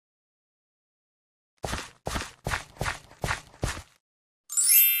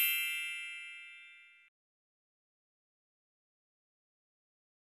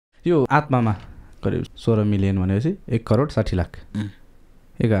यो आत्मामा करिब 16 मिलियन भनेपछि 1 करोड 60 लाख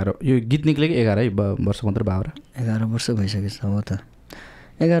 11 यो गीत निक्लेको 11 वर्ष मात्र भयो र 11 वर्ष भइसकेछ हो त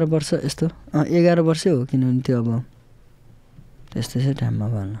 11 वर्ष यस्तो 11 वर्षै हो किनभने त्यो अब त्यस्तै टाइममा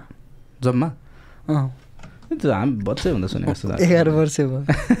भएन जम्मा हामी बच्चै हुँदा सुनेको जस्तो 11 वर्ष भयो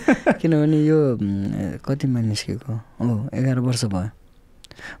किनभने यो कतिमा निस्केको हो 11 वर्ष भयो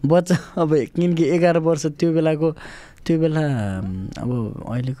बच्चा अब किनकि 11 वर्ष त्यो बेला अब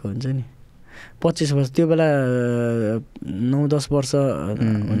अहिलेको हुन्छ नि 25 वर्ष त्यो बेला 9-10 वर्ष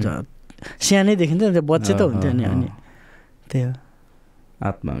हुन्छ सानै देखिन्छ नि बच्चा त हुन्थ्यो नि अनि त्यही हो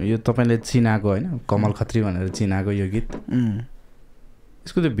आत्मा यो तपाईँले चिनाएको होइन कमल खत्री भनेर चिनाएको यो गीत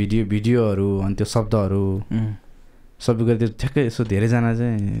यसको त्यो भिडियोहरू अनि त्यो शब्दहरू सबै गरी त्यो ठ्याक्कै यसो धेरैजना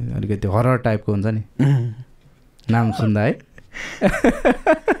चाहिँ अलिकति हरर टाइपको हुन्छ नि नाम सुन्दा है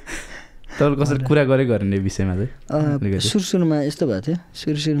तपाईँले कसरी कुरा गरेको गर्ने विषयमा चाहिँ सुरुमा यस्तो भएको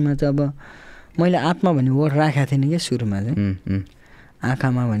थियो सुरुमा त अब मैले आत्मा भन्ने वर्ड राखेको थिएन क्या सुरुमा चाहिँ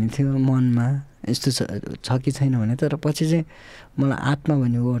आँखामा भन्ने थियो मनमा यस्तो छ कि छैन भने तर पछि चाहिँ मलाई आत्मा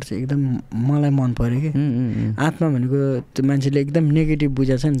भन्ने वर्ड चाहिँ एकदम मलाई मन पऱ्यो कि आत्मा भनेको त्यो मान्छेले एकदम नेगेटिभ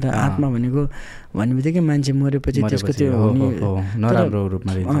बुझाएको छ नि त आत्मा भनेको भन्ने बित्तिकै मान्छे मरेपछि त्यसको त्यो नराम्रो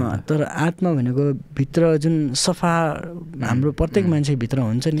रूपमा तर आत्मा भनेको भित्र जुन सफा हाम्रो प्रत्येक मान्छेभित्र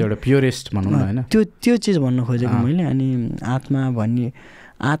हुन्छ नि एउटा प्योरेस्ट भनौँ न होइन त्यो चिज भन्न खोजेको मैले अनि आत्मा भन्ने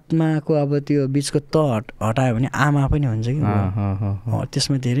आत्माको अब त्यो बिचको त हटायो भने आमा पनि हुन्छ कि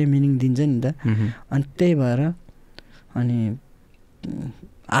त्यसमा धेरै मिनिङ दिन्छ नि त अनि त्यही भएर अनि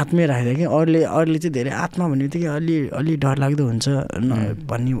आत्मै राख्दा कि अरूले चाहिँ धेरै आत्मा भन्ने बित्तिकै अलि डरलाग्दो हुन्छ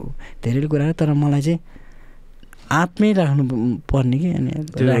भन्ने धेरै कुरा तर मलाई चाहिँ आत्मै राख्नु पर्ने कि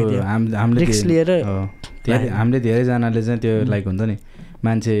अनि रिक्स लिएर हामीले धेरैजनाले चाहिँ त्यो लाइक हुन्छ नि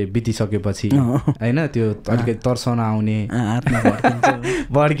मान्छे बितिसकेपछि होइन त्यो अलिकति तर्साउन आउने आत्मा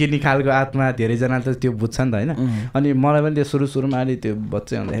भड्किने खालको आत्मा धेरैजनाले त त्यो बुझ्छ नि त होइन अनि मलाई पनि त्यो सुरुमा अलि त्यो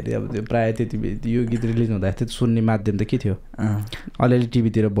बच्चै हुँदाखेरि अब त्यो प्रायः त्यति यो गीत रिलिज हुँदाखेरि त्यो सुन्ने माध्यम त के थियो अलिअलि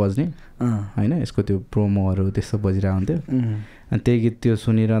टिभीतिर बज्ने होइन यसको त्यो प्रोमोहरू त्यस्तो बजिरहेको हुन्थ्यो अनि त्यही गीत त्यो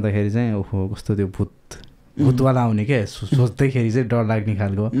सुनिरहँदाखेरि चाहिँ ओहो कस्तो त्यो भूतवाला आउने क्या सोच्दैखेरि चाहिँ डर लाग्ने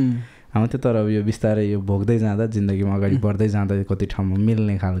खालको आउँथ्यो तर अब यो बिस्तारै यो भोग्दै जाँदा जिन्दगीमा अगाडि बढ्दै जाँदा कति ठाउँमा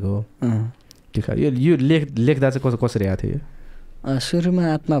मिल्ने खालको त्यो खालको यो लेख्दा चाहिँ कसरी आएको थियो यो सुरुमा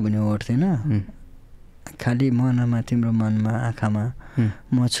आत्मा भन्ने वर्ड थिएन खालि मनमा तिम्रो मनमा आँखामा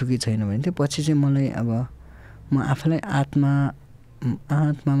म छु कि छैन भने थियो पछि चाहिँ मलाई अब म आफूलाई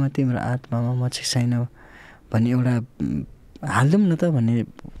आत्मामा तिम्रो आत्मामा म चाहिँ छैन भन्ने एउटा हालिदिउँ न त भन्ने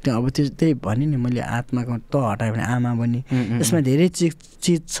त्यो अब त्यो त्यही भने नि मैले आत्माको त हटायो भने आमा भन्ने यसमा धेरै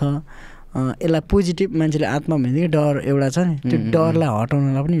चिज छ यसलाई पोजिटिभ मान्छेले आत्मा भनेदेखि डर एउटा छ नि त्यो डरलाई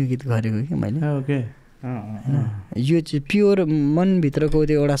हटाउनलाई पनि यो गीत गरेको कि मैले होइन यो चाहिँ प्योर मनभित्रको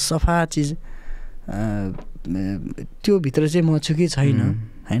त्यो एउटा सफा चिज त्यो भित्र चाहिँ म छु कि छैन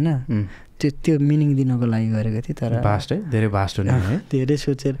होइन त्यो मिनिङ दिनको लागि गरेको थिएँ तर भास्ट है धेरै भास्ट हुने है धेरै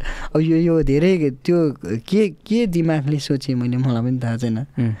सोचेर अब यो धेरै त्यो के दिमागले सोचेँ मैले मलाई पनि थाहा छैन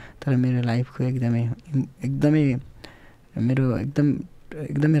तर मेरो लाइफको एकदमै मेरो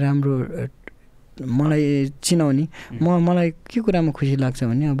एकदमै राम्रो मलाई चिनाउने मलाई के कुरामा खुसी लाग्छ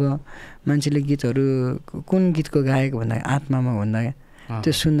भने अब मान्छेले गीतहरू कुन गीतको गाएको भन्दा आत्मामा भन्दा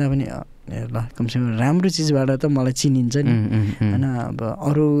त्यो सुन्दा पनि ल कमसेकम राम्रो चिजबाट त मलाई चिनिन्छ नि होइन अब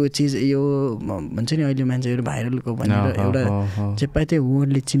अरू चिज यो भन्छ नि अहिले मान्छेहरू भाइरलको भनेर एउटा जे पाए त्यही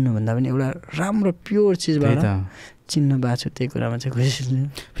वर्डले चिन्नुभन्दा पनि एउटा राम्रो प्योर चिजबाट चिन्न भएको छु त्यही कुरामा चाहिँ खुसी छु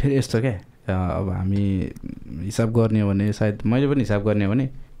फेरि यस्तो क्या अब हामी हिसाब गर्ने हो भने सायद मैले पनि हिसाब गर्ने हो भने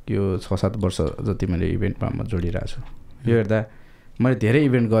यो 6-7 वर्ष जति मैले इभेन्टमा म जोडिरहेको छु यो हेर्दा मैले धेरै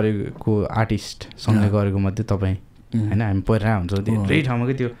इभेन्ट गरेको आर्टिस्टसँगै गरेको मध्ये तपाईँ होइन हामी परिरहेको हुन्छौँ धेरै ठाउँमा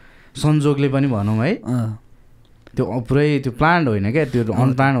कि त्यो संजोगले पनि भनौँ है त्यो पुरै त्यो प्लान्ड होइन क्या त्यो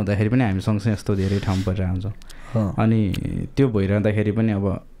अनप्लान्ड हुँदाखेरि पनि हामी सँगसँगै यस्तो धेरै ठाउँ परिरहेको हुन्छौँ अनि त्यो भइरहँदाखेरि पनि अब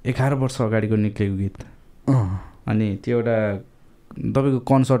 11 वर्ष अगाडिको निक्लेको गीत अनि त्यो एउटा तपाईँको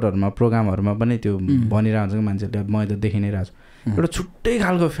कन्सर्टहरूमा प्रोग्रामहरूमा पनि त्यो भनिरहेको हुन्छ कि मान्छेले मैले त देखि नै रहेको छु एउटा छुट्टै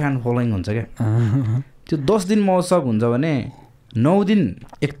खालको फ्यान फलोइङ हुन्छ क्या त्यो 10 दिन महोत्सव हुन्छ भने 9 दिन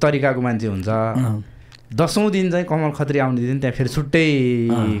एक तरिकाको मान्छे हुन्छ 10औं दिन चाहिँ कमल खत्री आउने दिन त्यहाँ फेरि छुट्टै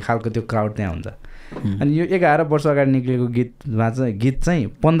खालको त्यो क्राउड त्यहाँ हुन्छ अनि यो 11 वर्ष अगाडि निक्लेको गीतमा चाहिँ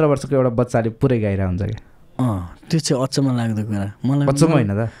 15 वर्षको एउटा बच्चाले पुरै गाइरहेको हुन्छ क्या त्यो चाहिँ अचम्म लाग्दो कुरा मलाई अचम्म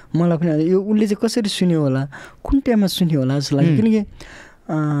होइन त मलाई पनि यो उसले चाहिँ कसरी सुन्यो होला कुन टाइममा सुन्यो होला जस्तो लाग्यो किनकि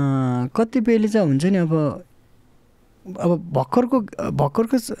कतिपयले चाहिँ हुन्छ नि अब अब भर्खरको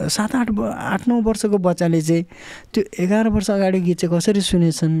 7-8-9 वर्षको बच्चाले चाहिँ त्यो 11 वर्ष अगाडि गीत चाहिँ कसरी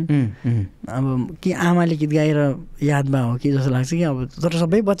सुनेछन् अब कि आमाले गीत गाएर याद भए हो कि जस्तो लाग्छ कि अब तर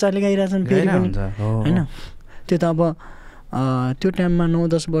सबै बच्चाले गाइरहेछन् फेरि पनि होइन त्यो त अब त्यो टाइममा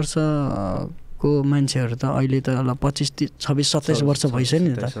 9-10 वर्षको मान्छेहरू त अहिले त 25-26-27 वर्ष भइसक्यो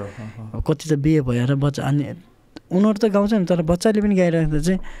नि त कति त बिहे भएर बच्चा अनि उनीहरू त गाउँछन् तर बच्चाले पनि गाइराख्दा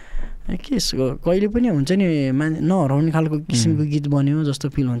चाहिँ के कहिले पनि हुन्छ नि नहराउने खालको किसिमको गीत बन्यो जस्तो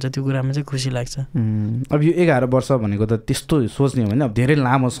फिल हुन्छ त्यो कुरामा चाहिँ खुसी लाग्छ अब यो 11 वर्ष भनेको त त्यस्तो सोच्ने होइन अब धेरै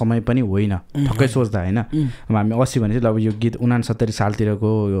लामो समय पनि होइन ठक्कै सोच्दा होइन अब हामी 80 भने चाहिँ अब यो गीत 69 सालतिरको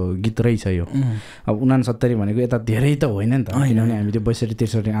गीत रहेछ यो अब 69 भनेको यता धेरै त होइन नि त किनभने हामी त्यो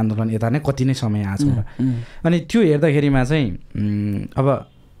 62-63 आन्दोलन यता नै कति नै समय आएको छ अनि त्यो हेर्दाखेरिमा चाहिँ अब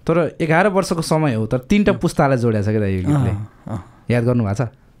तर 11 वर्षको समय हो तर 3टा पुस्तालाई जोडेको छ क्या यो गीतले याद गर्नु भएको छ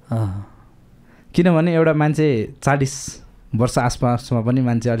किनभने एउटा मान्छे 40 वर्ष आसपासमा पनि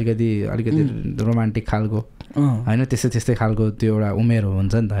मान्छे अलिकति रोमान्टिक खालको होइन त्यस्तै खालको त्यो एउटा उमेर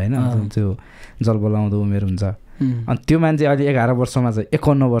हुन्छ नि त होइन त्यो जलबलाउँदो उमेर हुन्छ अनि त्यो मान्छे अहिले 11 वर्षमा चाहिँ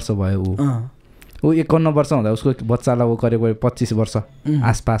 51 वर्ष भयो ऊ 51 वर्ष हुँदा उसको बच्चालाई ऊ करिब 25 वर्ष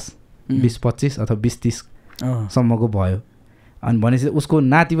आसपास 20-25 अथवा 20-30 सम्मको भयो अनि भनेपछि उसको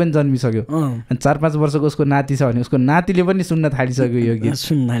नाति पनि जन्मिसक्यो अनि 4-5 वर्षको उसको नाति छ भने उसको नातिले पनि सुन्न थालिसक्यो यो गीत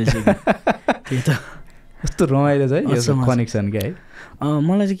त्यही त कस्तो रमाइलो छ है यो कनेक्सन क्या है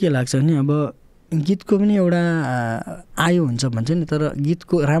मलाई चाहिँ के लाग्छ भने अब गीतको पनि एउटा आयु हुन्छ भन्छ नि तर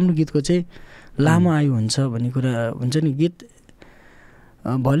गीतको राम्रो गीतको चाहिँ लामो आयु हुन्छ भन्ने कुरा हुन्छ नि गीत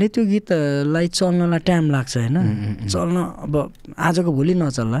भले त्यो गीतलाई चल्नलाई टाइम लाग्छ होइन चल्न अब आजको भोलि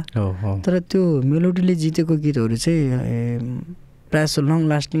नचल्ला तर त्यो मेलोडीले जितेको गीतहरू चाहिँ प्रायः जस्तो लङ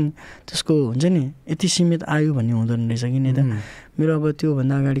लास्टिङ त्यसको हुन्छ नि यति सीमित आयु भन्ने हुँदैन रहेछ किन त मेरो अब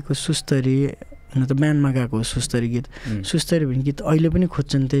त्योभन्दा अगाडिको सुस्तरी हुन त ब्यान्डमा गएको सुस्तरी गीत सुस्तरी भन्ने गीत अहिले पनि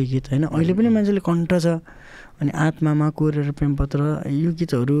खोज्छन् त्यही गीत होइन अहिले पनि मान्छेले कण्ठ छ अनि आत्मामा कोरेर प्रेम पत्र यो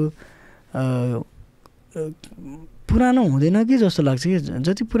गीतहरू पुरानो हुँदैन कि जस्तो लाग्छ कि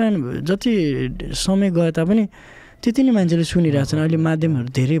जति समय गए तापनि त्यति नै मान्छेले सुनिरहेछन् अहिले माध्यमहरू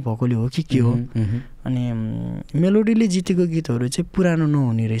धेरै भएकोले हो कि के हो अनि मेलोडीले जितेको गीतहरू चाहिँ पुरानो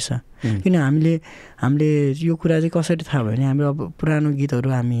नहुने रहेछ किन हामीले यो कुरा चाहिँ कसरी थाहा भयो भने हाम्रो अब पुरानो गीतहरू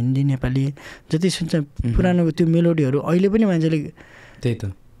हामी हिन्दी नेपाली जति सुन्छ पुरानो त्यो मेलोडीहरू अहिले पनि मान्छेले त्यही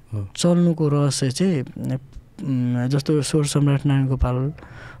त चल्नुको रहस्य चाहिँ जस्तो स्वर सम्राट नारायण गोपाल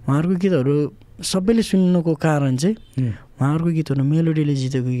उहाँहरूको गीतहरू सबैले सुन्नुको कारण चाहिँ उहाँहरूको गीतहरू मेलोडीले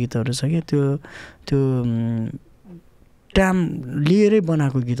जितेको गीतहरू छ क्या त्यो टाइम लिएरै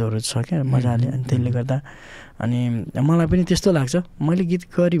बनाएको गीतहरू छ क्या मजाले अनि त्यसले गर्दा अनि मलाई पनि त्यस्तो लाग्छ मैले गीत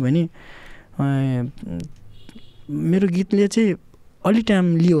गरेँ भने मेरो गीतले चाहिँ अलि टाइम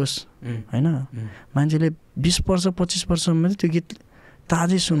लियोस् होइन मान्छेले 20 वर्ष 25 वर्षमा चाहिँ त्यो गीत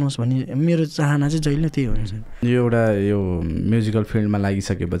ताजै सुनोस् भन्ने मेरो चाहना चाहिँ जहिले त्यही हुन्छ यो एउटा यो म्युजिकल फिल्डमा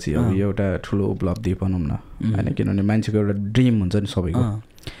लागिसकेपछि अब यो एउटा ठुलो उपलब्धि भनौँ न होइन किनभने मान्छेको एउटा ड्रिम हुन्छ नि सबैको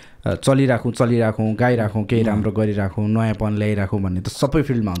चलिराखौँ गाइराखौँ केही राम्रो गरिराखौँ नयाँपन ल्याइराखौँ भन्ने त सबै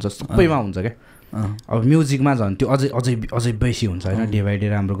फिल्डमा हुन्छ सबैमा हुन्छ क्या अब म्युजिकमा झन् त्यो अझै बेसी हुन्छ होइन डे बाई डे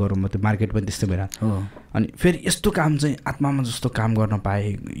राम्रो गरौँ त्यो मार्केट पनि त्यस्तै भइरहेको अनि फेरि यस्तो काम चाहिँ आत्मामा जस्तो काम गर्न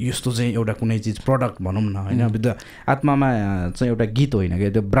पाएँ यस्तो चाहिँ एउटा कुनै चिज प्रडक्ट भनौँ न होइन आत्मामा चाहिँ एउटा गीत होइन क्या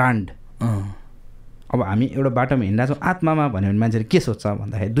त्यो ब्रान्ड अब हामी एउटा बाटोमा हिँडिरहेको छौँ आत्मामा भन्यो भने मान्छेले के सोध्छ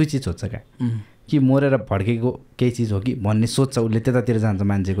भन्दाखेरि 2 चिज सोध्छ क्या कि मरेर भड्केको केही चिज हो कि भन्ने सोध्छ उसले त्यतातिर जान्छ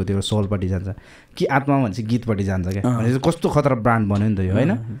मान्छेको त्यो सोलपट्टि जान्छ कि आत्मा भनेपछि गीतपट्टि जान्छ क्या भनेपछि कस्तो खतरा ब्रान्ड बन्यो नि त यो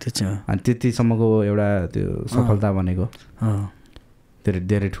होइन अनि त्यतिसम्मको एउटा त्यो सफलता भनेको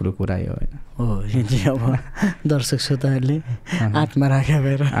धेरै ठुलो कुरा हो होइन हो यो चाहिँ अब दर्शक श्रोताहरूले आत्मा राखे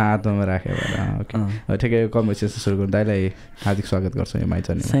भएर ओके ठिकै कन्भर्सेसन सुरु गर्नु दाइलाई हार्दिक स्वागत गर्छौँ यो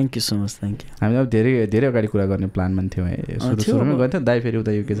माइचर्नी thank you so much thank you हामी अब धेरै अगाडि कुरा गर्ने प्लानमा थियौँ है सुरुमै गर्थ्यौँ दाइ फेरि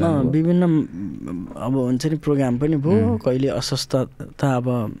उता युके जानु विभिन्न अब हुन्छ नि प्रोग्राम पनि भयो कहिले अस्वस्थता अब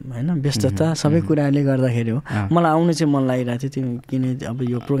होइन व्यस्तता सबै कुराले गर्दाखेरि हो मलाई आउनु चाहिँ मन लागिरहेको थियो किन अब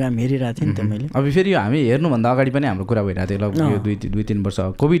यो प्रोग्राम हेरिरहेको थिएँ नि त मैले अब फेरि हामी हेर्नुभन्दा अगाडि पनि हाम्रो कुरा भइरहेको थियो लगभग यो 2-3 वर्ष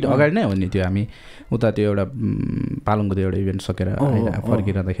कोभिड अगाडि नै हो नि त्यो हामी उता त्यो एउटा पालङको त्यो एउटा इभेन्ट सकेर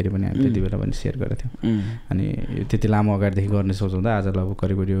फर्किरहँदाखेरि पनि हामी त्यति बेला पनि सेयर गरेको थियौँ अनि त्यति लामो अगाडिदेखि गर्ने सोचाउँदा आज लगभग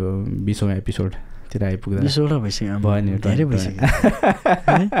करिब यो 20औँ एपिसोडतिर आइपुग्दा 20वटा भइसक्यो भयो नि धेरै भइसक्यो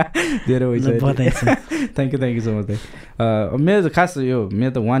थ्याङ्क यू सो मच दाइ मेरो खास यो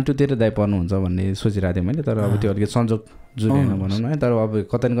मेरो त 1-2 तिर दाइ पर्नुहुन्छ भन्ने सोचिरहेको थिएँ मैले तर अब त्यो अलिकति संजोग जुरेन भनौँ न है तर अब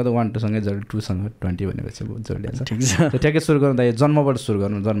कतै न कतै 1-2 सँगै 2सँग 20 भनेपछि जोडिएको छ ठ्याक्कै सुरु गर्नु दाइ जन्मबाट सुरु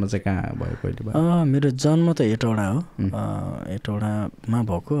गर्नु जन्म चाहिँ कहाँ भयो कहिले भयो मेरो जन्म त हेटौडा हो हेटौडामा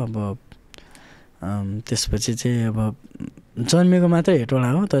भएको अब त्यसपछि चाहिँ अब जन्मेको मात्रै हेटौँडा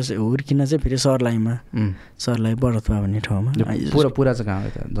हो तर हुर्किन चाहिँ फेरि सर्लाहीमा सर्लाही बरतवा भन्ने ठाउँमा पुरा चाहिँ कहाँ हो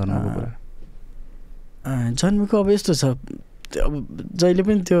त जन्मेको पुरा जन्मेको अब यस्तो छ अब जहिले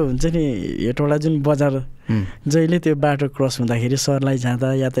पनि त्यो हुन्छ नि हेटौँडा जुन बजार जहिले त्यो बाटो क्रस हुँदाखेरि सरलाई जाँदा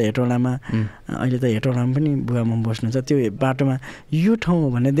या त हेटौँडामा अहिले त हेटौँडामा पनि बुवामा बस्नुहुन्छ त्यो बाटोमा यो ठाउँ हो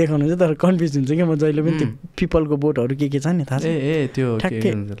भनेर देखाउनु हुन्छ तर कन्फ्युज हुन्छ कि म जहिले पनि त्यो पिपलको बोटहरू के छ नि थाहा छ त्यो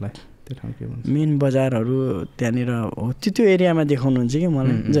ठ्याक्कै मेन बजारहरू त्यहाँनिर हो त्यो एरियामा देखाउनुहुन्छ कि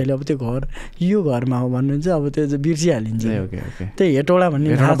मलाई जहिले अब त्यो घर यो घरमा हो भन्नुहुन्छ अब त्यो चाहिँ बिर्सिहालिन्छ त्यही हेटौँडा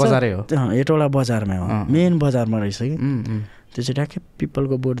भन्ने हेटौँडा बजारमा हो मेन बजारमा रहेछ कि त्यो चाहिँ ट्याक्कै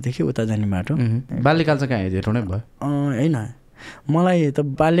पिपलको बोटदेखि उता जाने बाटो बाल्यकाल चाहिँ कहाँ हेटौँडै भयो होइन मलाई त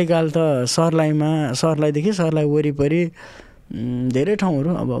बाल्यकाल त सर्लाहीदेखि सर्लाही वरिपरि धेरै ठाउँहरू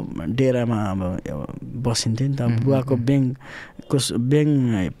अब डेरामा अब बसिन्थ्यो नि त बुवाको ब्याङ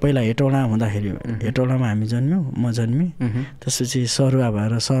पहिला हेटौँडा हुँदाखेरि हेटौँडामा हामी जन्म्यौँ म जन्मेँ त्यसपछि सरुवा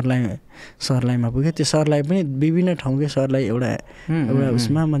भएर सर्लाहीमा पुग्यो त्यो सर्लाही पनि विभिन्न ठाउँकै सर्लाही एउटा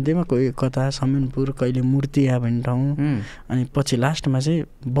उसमा मध्येमा कोही कता समेनपुर कहिले मूर्तिया भन्ने ठाउँ अनि पछि लास्टमा चाहिँ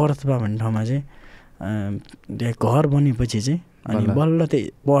बरतवा भन्ने ठाउँमा चाहिँ घर बनेपछि चाहिँ अनि बल्ल त्यही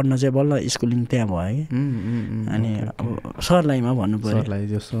पढ्न चाहिँ बल्ल स्कुलिङ त्यहाँ भयो कि अनि अब सर्लाहीमा भन्नु पर्यो सर्लाही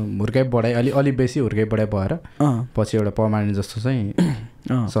जस्तो हुर्काइ बढाइ अलि बेसी हुर्काइ बढाइ भएर पछि एउटा पर्मानेन्ट जस्तो चाहिँ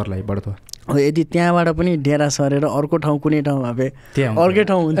सर्लाही बढ्थ्यो हो यदि त्यहाँबाट पनि डेरा सरेर अर्को ठाउँ कुनै ठाउँमा भए अर्कै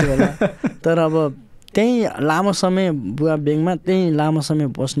ठाउँ हुन्थ्यो होला तर अब त्यहीँ लामो समय बुवा ब्याङमा त्यहीँ लामो समय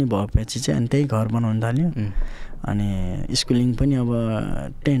बस्ने भएपछि चाहिँ अनि त्यहीँ घर बनाउनु थाल्यो अनि स्कुलिङ पनि अब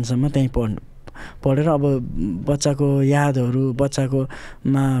 10 सम्म त्यहीँ पढेर अब बच्चाको यादहरू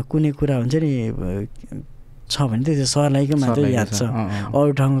बच्चाकोमा कुनै कुरा हुन्छ नि छ भने त्यो सर्लाहीको मात्रै याद छ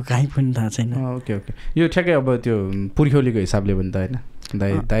अरू ठाउँको कहीँ पनि थाहा छैन ओके यो ठ्याक्कै अब त्यो पुर्ख्यौलीको हिसाबले पनि त होइन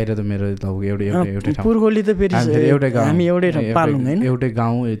दाइ र त मेरो एउटै ठाउँ पुर्खौली त फेरि हामी एउटै ठाउँ पालुङ होइन एउटै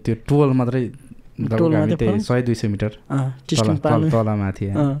गाउँ त्यो टोल मात्रै 100-200 मिटर तलमाथि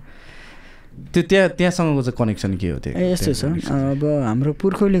त्यो त्यहाँसँगको चाहिँ कनेक्सन के हो त्यो यस्तो छ अब हाम्रो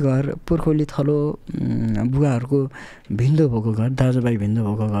पुर्खौली थलो बुवाहरूको भिन्दो भएको घर दाजुभाइ भिन्दो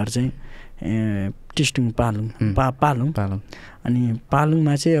भएको घर चाहिँ टिस्टुङ पालुङ अनि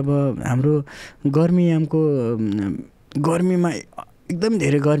पालुङमा चाहिँ अब हाम्रो गर्मीमा एकदम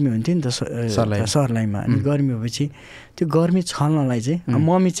धेरै गर्मी हुन्थ्यो नि त सर्लाहीमा अनि गर्मी भएपछि त्यो गर्मी छल्नलाई चाहिँ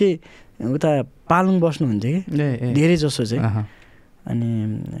मम्मी चाहिँ उता पालुङ बस्नुहुन्थ्यो कि धेरै जसो चाहिँ अनि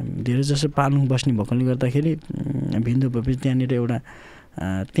धेरै जसो पालुङ बस्ने भएकोले गर्दाखेरि भिन्दो भएपछि त्यहाँनिर एउटा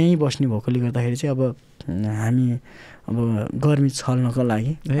त्यहीँ बस्ने भएकोले गर्दाखेरि चाहिँ अब हामी अब गर्मी छल्नको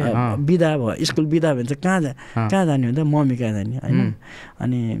लागि बिदा भयो स्कुल बिदा भयो भने चाहिँ कहाँ जाने हो त मम्मी कहाँ जाने होइन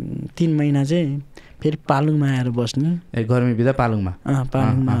अनि 3 महिना चाहिँ फेरि पालुङमा आएर बस्ने गर्मी बिदा पालुङमा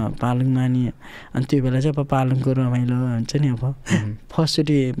अनि त्यो बेला चाहिँ अब पालुङको रमाइलो हुन्छ नि अब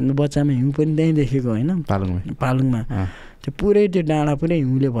फर्स्टचोटि बच्चामा हिउँ पनि त्यहीँ देखेको होइन पालुङमा त्यो पुरै त्यो डाँडा पुरै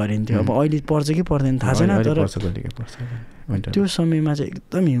हिउँले भरिन्थ्यो अब अहिले पर्छ कि पर्दैन थाहा छैन तर त्यो समयमा चाहिँ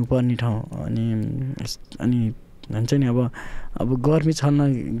एकदम हिउँ पर्ने ठाउँ अनि हुन्छ नि अब गर्मी छल्न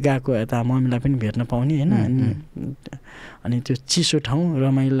गएको यता मम्मीलाई पनि भेट्न पाउने होइन अनि त्यो चिसो ठाउँ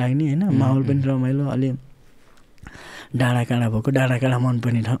रमाइलो लाग्ने होइन माहौल पनि रमाइलो अलि डाँडाकाँडा भएको डाँडाकाँडा मन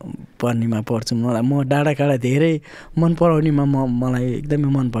पर्नेमा पर्छु म डाँडाकाँडा धेरै मन पराउनेमा मलाई एकदमै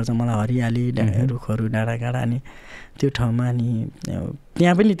मनपर्छ मलाई हरियाली रुखहरू डाँडाकाँडा अनि त्यो ठाउँमा अनि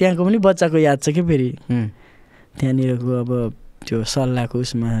त्यहाँको पनि बच्चाको याद छ कि फेरि त्यहाँनिरको अब त्यो सल्लाहको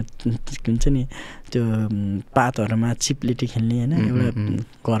उसमा हुन्छ नि त्यो पातहरूमा चिप्लिटी खेल्ने होइन एउटा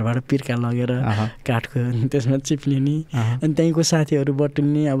घरबाट पिर्का लगेर काठको त्यसमा चिप्लिने अनि त्यहीँको साथीहरू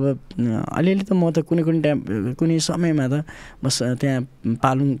बटुल्ने अब अलिअलि त म त कुनै समयमा त बस त्यहाँ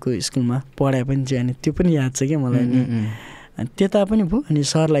पालुङको स्कुलमा पढाए पनि चाहिँ अनि त्यो पनि याद छ क्या मलाई अनि त्यता पनि भयो अनि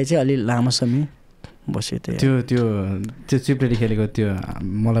सरलाई चाहिँ अलि लामो समय बस्यो त्यो चिप्लेटी खेलेको त्यो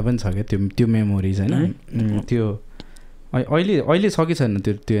मलाई पनि छ क्या त्यो मेमोरिज होइन त्यो अहिले छ कि छैन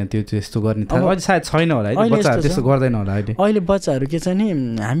त्यो त्यस्तो गर्ने अहिले सायद छैन होला है बच्चाहरू त्यस्तो गर्दैन होला अहिले बच्चाहरू के छ नि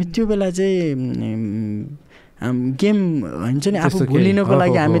हामी त्यो बेला चाहिँ गेम हुन्छ नि आफू भुलिनको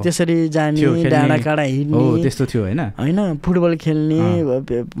लागि हामी त्यसरी जाने डाँडाकाँडा हिँड्ने त्यस्तो थियो होइन फुटबल खेल्ने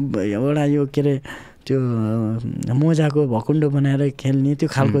एउटा यो के अरे त्यो मोजाको भकुन्डो बनाएर खेल्ने त्यो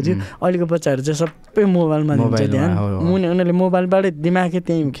खालको थियो अहिलेको बच्चाहरू चाहिँ सबै मोबाइलमा दिन्छ ध्यान उनीहरूले मोबाइलबाटै दिमागै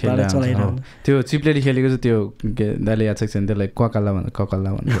त्यहीँबाट चलाइरहन्छ त्यो चिप्लेटी खेलेको चाहिँ त्यो दाइले याद छ त्यसलाई ककल्ला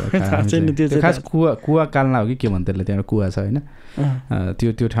भन्नु खास कुवा काल्ना हो कि के भन्छ त्यसले त्यहाँ कुवा छ होइन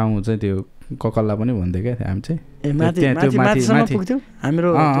त्यो ठाउँ चाहिँ त्यो ककल्ला पनि भन्थ्यो क्या हामी चाहिँ हाम्रो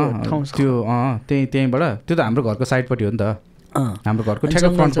त्यो त्यहीँबाट त्यो त हाम्रो घरको साइडपट्टि हो नि त हाम्रो घरको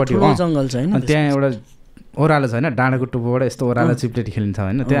ठ्याक्कै फ्रन्टपट्टि जङ्गल छ होइन त्यहाँ एउटा ओह्रालो छ होइन डाँडाको टुप्पोबाट यस्तो ओह्रालो चिप्लेटी खेलिन्छ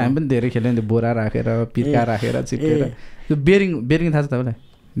होइन त्यहाँ हामी पनि धेरै खेल्यौँ त्यो बोरा राखेर पिर्का राखेर चिप्लेर त्यो बेरिङ थाहा छ तपाईँलाई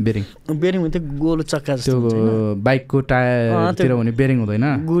बेरिङ त्यो गोलो चक्का त्यो बाइकको टायरतिर हुने बेरिङ हुँदैन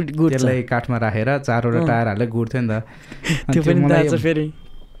त्यसलाई काठमा राखेर 4वटा टायर हालेर गुड्थ्यो नि त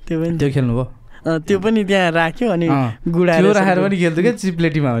त्यो खेल्नुभयो त्यो पनि त्यहाँ राख्यो अनि गुडाएर त्यो राखेर पनि खेल्थ्यो क्या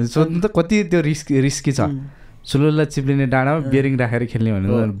चिप्लेटीमा भने सोध्नु त कति त्यो रिस्की छ सुलुल्ला चिप्लिने डाँडामा बेरिङ राखेर खेल्ने भने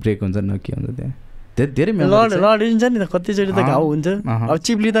ब्रेक हुन्छ न के हुन्छ त्यहाँ धेरै लडिन्छ नि त कतिचोटि त घाउ हुन्छ अब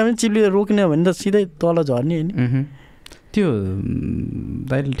चिप्लिँदा पनि चिप्लिँदा रोक्ने भने त सिधै तल झर्ने होइन त्यो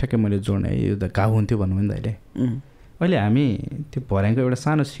दाइले ठ्याक्कै मैले जोड्ने यो त घाउ हुन्थ्यो भन्नु भने दाइले अहिले हामी त्यो भर्याङको एउटा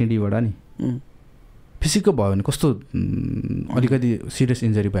सानो सिँढीबाट नि फिजिकको भयो भने कस्तो अलिकति सिरियस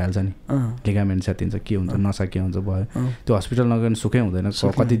इन्जरी भइहाल्छ नि लिगामेन्ट च्यातिन्छ के हुन्छ नसा के हुन्छ भयो त्यो हस्पिटल नगएर सुखै हुँदैन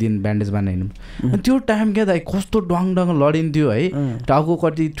कति दिन ब्यान्डेज बाँध्ने हिँड्नु त्यो टाइम क्या दाइ कस्तो डङ लडिन्थ्यो है टाउको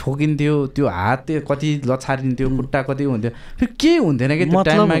कति ठोकिन्थ्यो त्यो हात कति लछारिन्थ्यो खुट्टा कति हुन्थ्यो फेरि केही हुन्थेन क्या त्यो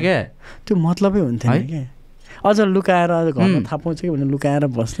टाइममा क्या त्यो मतलबै हुन्थेन क्या अझ लुकाएर अझ घरमा थाहा पाउँछ कि भने लुकाएर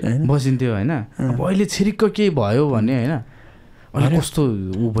बसिन्थ्यो होइन अब अहिले छिरिक्क केही भयो भने होइन अहिले कस्तो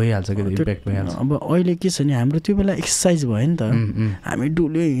ऊ भइहाल्छ कि इम्प्याक्ट भइहाल्छ अब अहिले के छ नि हाम्रो त्यो बेला एक्सर्साइज भयो नि त हामी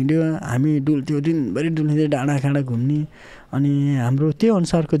डुल्यो हिँड्यो हामी डुल्थ्यो दिनभरि डुल्थ्यो डाँडा काँडा घुम्ने अनि हाम्रो त्यो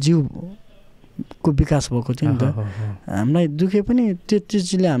अनुसारको जिउको विकास भएको थियो नि त हामीलाई दुखे पनि त्यो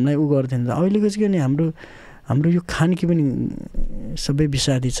चिजले हामीलाई उ गर्थ्यो नि त अहिलेको चाहिँ नि हाम्रो यो खानकी पनि सबै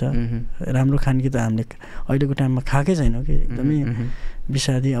विषादी छ राम्रो खानकी त हामीले अहिलेको टाइममा खाएकै छैनौँ कि एकदमै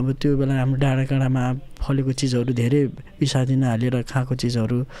विषादी अब त्यो बेला हाम्रो डाँडाकाँडामा फलेको चिजहरू धेरै विषादी नहालेर खाएको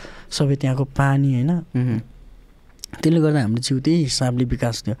चिजहरू सबै त्यहाँको पानी होइन त्यसले गर्दा हाम्रो जिउ त्यही हिसाबले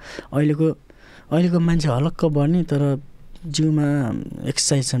विकास थियो अहिलेको मान्छे हलक्क बढ्ने तर जिउमा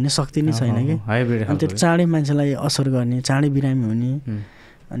एक्सर्साइज गर्ने शक्ति नै छैन कि अनि त्यो चाँडै मान्छेलाई असर गर्ने चाँडै बिरामी हुने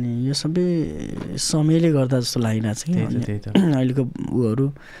अनि यो सबै समयले गर्दा जस्तो लागिरहेको छ कि अहिलेको उहरू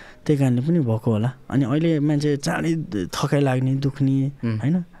त्यही कारणले पनि भएको होला अनि अहिले मान्छे चाँडै थकाइ लाग्ने दुख्ने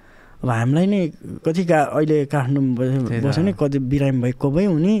होइन अब हामीलाई नै कति अहिले काठमाडौँ बस्यो भने कति बिरामी भयो कबै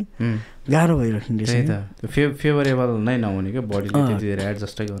हुने गाह्रो भइराख्ने रहेछ फेभरेबल नै नहुने क्या बडीले त्यति धेरै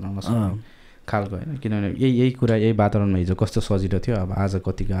एडजस्टै गर्न नसक्ने खालको होइन किनभने यही कुरा यही वातावरणमा हिजो कस्तो सजिलो थियो अब आज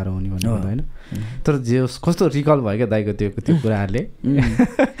कति गाह्रो हुने भन्ने होइन तर जे कस्तो रिकल भयो क्या दाइको त्यो कुराहरूले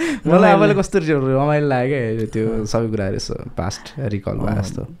मलाई अब कस्तो रमाइलो लाग्यो क्या त्यो सबै कुराहरू पास्ट रिकल भयो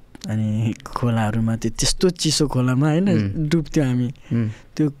जस्तो अनि खोलाहरूमा त्यस्तो चिसो खोलामा होइन डुब्थ्यो हामी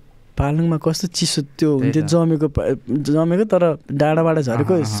त्यो पालङमा कस्तो चिसो त्यो हुन्थ्यो जमेको तर डाँडाबाट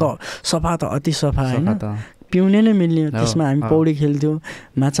झरेको सफा त अति सफा होइन पिउने नै मिल्ने त्यसमा हामी पौडी खेल्थ्यौँ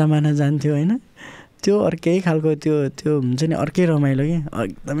माछा मार्न जान्थ्यौँ होइन त्यो अर्कै खालको त्यो हुन्छ नि अर्कै रमाइलो कि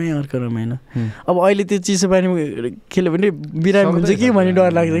एकदमै अर्को रमाइलो अब अहिले त्यो चिसो पानीमा खेल्यो भने बिरामी हुन्छ कि भन्ने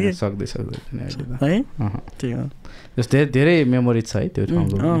डर लाग्छ कि सक्दैन है त्यही हो जस्तै धेरै मेमोरिज छ है त्यो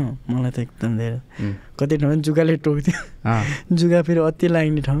ठाउँको मलाई त एकदम धेरै कति ठाउँमा जुगाले टोक्थ्यो जुगा फेरि अति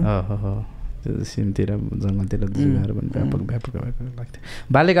लाग्ने ठाउँ त्यो सिमतिर जङ्गलतिर जुगाहरू पनि व्यापक लाग्थ्यो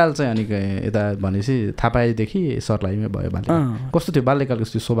बाल्यकाल चाहिँ अनि यता भनेपछि थाहा पाएदेखि सर्लाहीमै भयो बाल्यकाल कस्तो थियो बाल्यकालको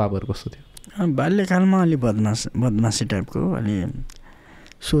त्यो स्वभावहरू कस्तो थियो बाल्यकालमा अलि बदमासी टाइपको अलि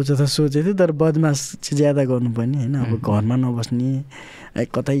सोचेको थियो तर बदमास चाहिँ ज्यादा गर्नुपर्ने होइन अब घरमा नबस्ने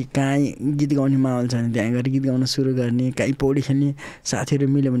कतै कहाँ गीत गाउने माहौल छ भने त्यहाँ गएर गीत गाउन सुरु गर्ने कहीँ पौडी खेल्ने साथीहरू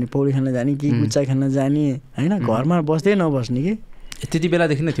मिल्यो भने पौडी खेल्न जाने कि गुच्चा खेल्न जाने होइन घरमा बस्दै नबस्ने कि त्यति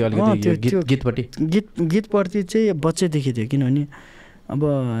बेलादेखि नै थियो अलिकति गीतप्रति चाहिँ बच्चैदेखि थियो किनभने अब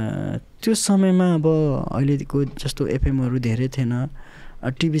त्यो समयमा अब अहिलेको जस्तो एफएमहरू धेरै थिएन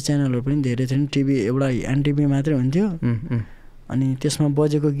टिभी च्यानलहरू पनि धेरै थिएन टिभी एउटा एनटिभी मात्रै हुन्थ्यो अनि त्यसमा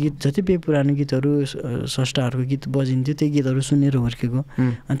बजेको गीत जति पनि पुरानो गीतहरू स्रष्टाहरूको गीत बजिन्थ्यो त्यही गीतहरू सुनेर हुर्केको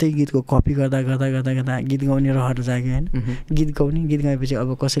अनि त्यही गीतको कपी गर्दा गीत गाउने रहर जाग्यो होइन गीत गाएपछि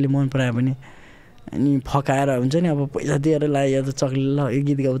अब कसैले मन परायो भने अनि फकाएर हुन्छ नि अब पैसा दिएर ला या त चक्लेट ल यो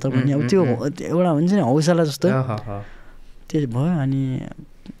गीत गाउँ त भन्ने अब त्यो एउटा हुन्छ नि हौसला जस्तो त्यो भयो अनि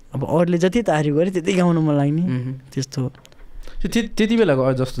अब अरूले जति तारिफ गरे त्यति गाउनु मन लाग्ने त्यस्तो त्यति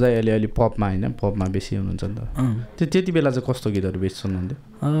बेलाको जस्तो चाहिँ अहिले पपमा होइन पपमा बेसी हुनुहुन्छ नि त त्यति बेला चाहिँ कस्तो गीतहरू बेसी सुन्नुहुन्थ्यो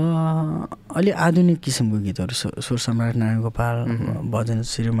अलि आधुनिक किसिमको गीतहरू स्वर सम्राट नारायण गोपाल भजन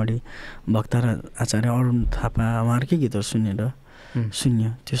श्रीमणी भक्तार आचार्य अरुण थापा उहाँहरूकै गीतहरू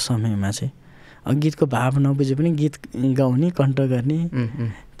सुन्यो त्यो समयमा चाहिँ गीतको भाव नबुझे पनि गीत गाउने कण्ठ गर्ने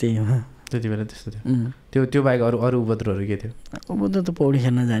त्यही हो त्यति बेला त्यस्तो थियो त्यो बाहेक अरू उपद्रोहरू के थियो उपद्रो त पौडी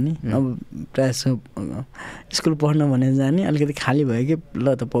खेल्न जाने अब प्रायः स्कुल पढ्न भनेर जाने अलिकति खाली भयो कि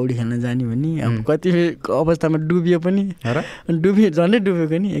ल त पौडी खेल्न जाने भने अब कति अवस्थामा डुबियो पनि झन्डै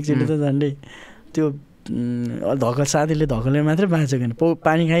डुबेको नि एकचोटि त झन्डै त्यो धकल साथीले धकलले मात्रै बाँचेको होइन,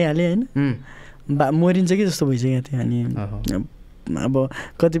 पानी खाइहालेँ होइन, मरिन्छ कि जस्तो भइसकेको थियो। अनि अब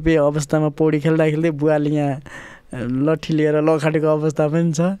कतिपय अवस्थामा पौडी खेल्दा खेल्दै बुवाले यहाँ लट्ठी लिएर लखाटेको अवस्था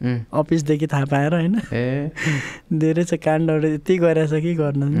पनि छ, अफिसदेखि थाहा पाएर होइन। धेरै छ काण्डहरू, यति गरेछ कि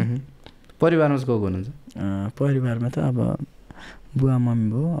गर्न। परिवारमा को हुनुहुन्छ? परिवारमा त अब बुवा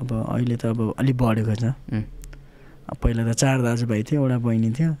मम्मी भयो, अब अहिले त अब अलिक बढेको छ। पहिला त 4 दाजुभाइ थियो, एउटा बहिनी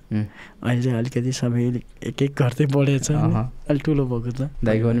थियो, अहिले चाहिँ अलिकति सबै एक एक गर्दै बढेछ, अलिक ठुलो भएको छ।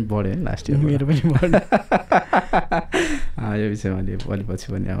 दाइको पनि बढ्यो लास्ट इयर, मेरो पनि बढ्यो। यो विषयमा अलि पछि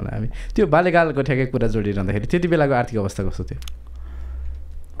पनि आउला हामी। त्यो बाल्यकालको ठ्याक्कै कुरा जोडिरहँदाखेरि त्यति बेलाको आर्थिक अवस्था कस्तो थियो?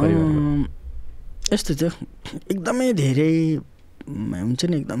 यस्तो थियो, एकदमै धेरै हुन्छ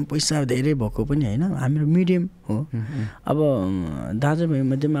नि, एकदम पैसा धेरै भएको पनि होइन, हाम्रो मिडियम हो। अब दाजुभाइ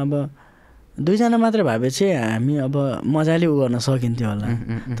मध्येमा अब 2 जना मात्रै भएपछि हामी अब मजाले गर्न सकिन्थ्यो होला।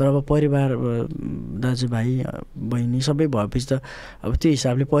 तर अब परिवार दाजुभाइ बहिनी सबै भएपछि त अब त्यो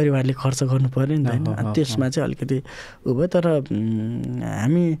हिसाबले परिवारले खर्च गर्नु पऱ्यो नि त होइन। त्यसमा चाहिँ अलिकति भयो। तर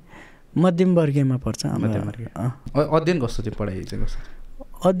हामी मध्यमवर्गीयमा पर्छ। अध्ययन कस्तो थियो? पढाइ चाहिँ कस्तो?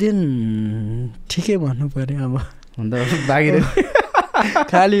 अध्ययन ठिकै भन्नु पऱ्यो। अब बाहिर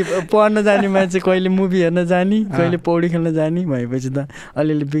खालि पढ्न जाने मान्छे कहिले मुभी हेर्न जाने, कहिले पौडी खेल्न जाने भएपछि त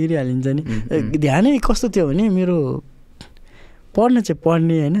अलिअलि बिग्रिहालिन्छ नि। ध्यानै कस्तो थियो भने मेरो पढ्न चाहिँ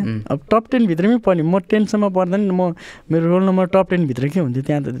पढ्ने होइन, अब टप 10 भित्रमै पढ्ने। म 10सम्म पढ्दा नि मेरो रोल नम्बर टप 10 भित्र के हुन्थ्यो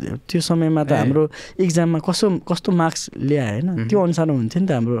त्यहाँ त। त्यो समयमा त हाम्रो इक्जाममा कस्तो मार्क्स ल्याए होइन, त्यो अनुसार हुन्थ्यो नि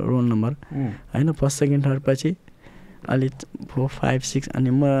त हाम्रो रोल नम्बर होइन। फर्स्ट सेकेन्ड थर्ड पछि अलिक 4 5 6 अनि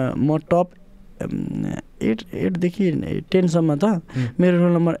म टप 8देखि 10सम्म त मेरो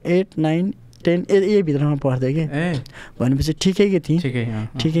रोल नम्बर 8 9 10 यही भित्रमा पढ्थेँ कि। भनेपछि ठिकैकै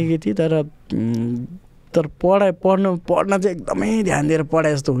थिएँ। तर पढ्न चाहिँ एकदमै ध्यान दिएर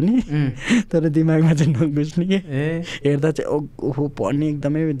पढाए जस्तो हुने, तर दिमागमा चाहिँ नघुस्ने कि। हेर्दा चाहिँ ओहो पढ्ने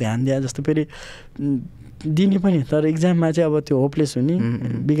एकदमै ध्यान दिए जस्तो, फेरि दिने पनि। तर इक्जाममा चाहिँ अब त्यो होपलेस हुने,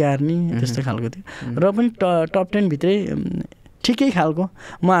 बिगार्ने त्यस्तो खालको थियो। र पनि टप 10 भित्रै ठिकै खालको।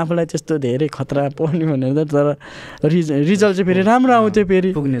 म आफूलाई त्यस्तो धेरै खतरा पढ्ने भनेर, तर रिजल्ट चाहिँ फेरि राम्रो आउँथ्यो।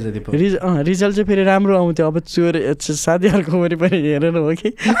 फेरि रिजल्ट चाहिँ फेरि राम्रो आउँथ्यो। अब साथीहरूको वरिपरि हेरेर हो कि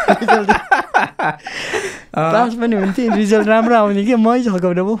पास पनि हुन्थ्यो, रिजल्ट राम्रो आउने कि मै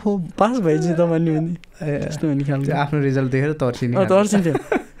छकाउने पास भएपछि त भन्ने हुन्थ्यो। त्यस्तो हुने खालको। आफ्नो रिजल्ट देखेर तर्सिन्थ्यो।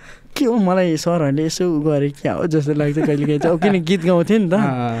 के हो मलाई सरहरूले यसो गरे क्या हो जस्तो लाग्थ्यो कहिले काहीँ चाहिँ। किन गीत गाउँथेँ नि त,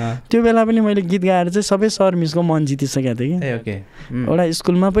 त्यो बेला पनि मैले गीत गाएर चाहिँ सबै सर मिसको मन जितिसकेको थिएँ कि। एउटा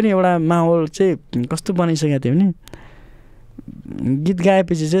स्कुलमा पनि एउटा माहौल चाहिँ कस्तो बनाइसकेको थियो भने गीत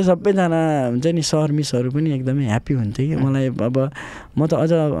गाएपछि चाहिँ सबैजना हुन्छ नि सर मिसहरू पनि एकदमै ह्याप्पी हुन्थ्यो कि। मलाई अब म त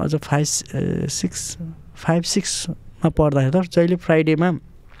अझ 5 6मा पढ्दाखेरि त जहिले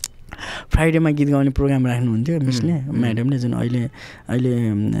फ्राइडेमा गीत गाउने प्रोग्राम राख्नुहुन्थ्यो मिसले, म्याडमले, जुन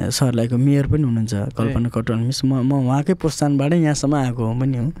अहिले सरलाईको मेयर पनि हुनुहुन्छ कल्पना कटवाल मिस। म उहाँकै प्रोत्साहनबाटै यहाँसम्म आएको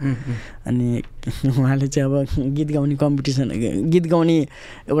पनि हो। अनि उहाँले चाहिँ अब गीत गाउने कम्पिटिसन, गीत गाउने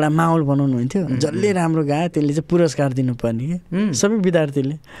एउटा माहौल बनाउनु हुन्थ्यो। जसले राम्रो गायो त्यसले चाहिँ पुरस्कार दिनुपर्ने कि सबै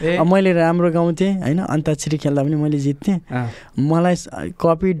विद्यार्थीले। अब मैले राम्रो गाउँथेँ होइन, अन्ताक्षरी खेल्दा पनि मैले जित्थेँ। मलाई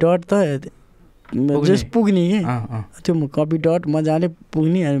कपी डट त जस्ट पुग्ने कि, त्यो कपी डट मजाले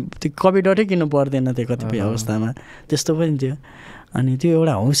पुग्ने। त्यो कपी डटै किन्नु पर्दैन थियो कतिपय अवस्थामा, त्यस्तो पनि थियो। अनि त्यो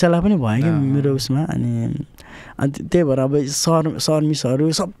एउटा हौसला पनि भयो कि मेरो उसमा। अनि त्यही भएर अब सर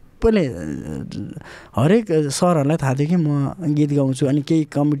मिसहरू सबैले, हरेक सरहरूलाई थाहा थियो कि म गीत गाउँछु। अनि केही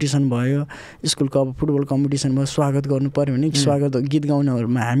कम्पिटिसन भयो, स्कुलको अब फुटबल कम्पिटिसन भयो, स्वागत गर्नु पऱ्यो भने स्वागत गीत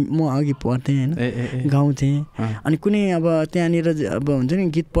गाउनेहरूमा म अघि पढ्थेँ होइन, गाउँथेँ। अनि कुनै अब त्यहाँनिर अब हुन्छ नि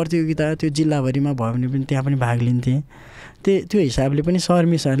गीत प्रतियोगिता त्यो जिल्लाभरिमा भयो भने पनि त्यहाँ पनि भाग लिन्थेँ। त्यो हिसाबले पनि सर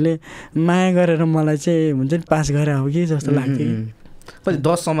मिसहरूले माया गरेर मलाई चाहिँ हुन्छ नि पास गरे हो कि जस्तो लाग्थ्यो।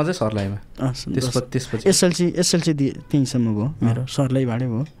 10सम्म चाहिँ सरलाईमा, त्यसपछि एसएलसी 3सम्म भयो मेरो, सरलाईबाटै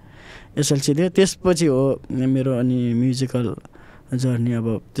भयो एसएलसी दियो। त्यसपछि हो मेरो अनि म्युजिकल जर्नी। अब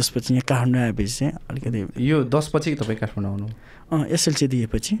त्यसपछि यहाँ काठमाडौँ आएपछि चाहिँ अलिकति यो 10 पछि तपाईँ काठमाडौँ आउनु? एसएलसी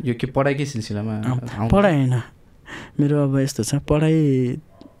दिएपछि। यो के पढाइकै सिलसिलामा? पढाइ होइन मेरो, अब यस्तो छ पढाइ।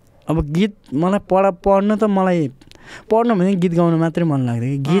 अब गीत मलाई पढ्न त मलाई पढ्नु भने गीत गाउनु मात्रै मन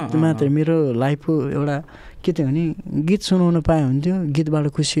लाग्थ्यो कि। गीत मात्रै मेरो लाइफको एउटा के थियो भने गीत सुनाउन पाए हुन्थ्यो, गीतबाट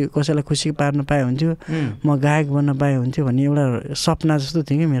कसैलाई खुसी पार्न पाए हुन्थ्यो, म गायक बन्न पाए हुन्थ्यो भन्ने एउटा सपना जस्तो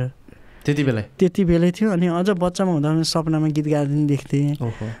थियो कि मेरो त्यति बेलै थियो। अनि अझ बच्चामा हुँदा सपनामा गीत गाएर देख्थेँ,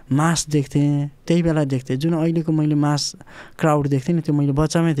 मास देख्थेँ, त्यही बेला देख्थेँ। जुन अहिलेको मैले मास क्राउड देख्थेँ नि, त्यो मैले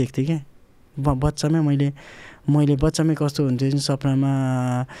बच्चामै देख्थेँ क्या। बच्चामै मैले मैले बच्चामै कस्तो हुन्थ्यो सपनामा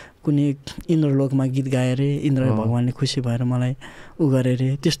कुनै इन्द्रलोकमा गीत गाएँ अरे इन्द्र भगवान्ले खुसी भएर मलाई उ गरे अरे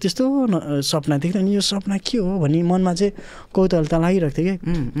त्यस्तो सपना देख्थेँ। अनि यो सपना के हो भन्ने मनमा चाहिँ कौतूहलता लागिरहेको थियो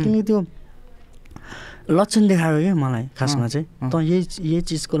कि किनकि त्यो लक्षण देखायो क्या मलाई खासमा चाहिँ त यही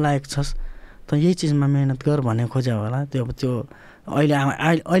चिजको लायक छस् त यही चिजमा मेहनत गर भन्ने खोज्यो होला। त्यो अब त्यो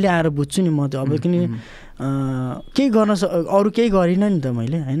अहिले आएर बुझ्छु नि म त्यो अब किन केही गर्न अरू केही गरिनँ नि त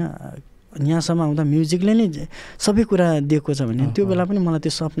मैले होइन। यहाँसम्म आउँदा म्युजिकले नै सबै कुरा दिएको छ भने त्यो बेला पनि मलाई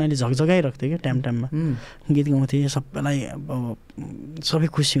त्यो सपनाले झकझगाइरहेको थियो क्या टाइममा गीत गाउँथेँ सबैलाई अब सबै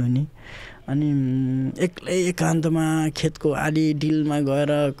खुसी हुने। अनि एक्लै एकान्तमा खेतको आली डिलमा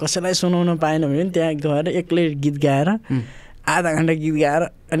गएर कसैलाई सुनाउन पाएन भने पनि त्यहाँ गएर एक्लै गीत गाएर आधा घन्टा गीत गाएर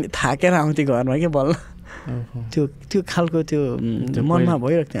अनि थाकेर आउँथेँ घरमा क्या बल्ल त्यो खालको त्यो मनमा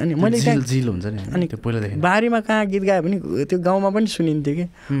भइरहेको थियो। अनि मैले अनि बारीमा कहाँ गीत गायो भने त्यो गाउँमा पनि सुनिन्थ्यो कि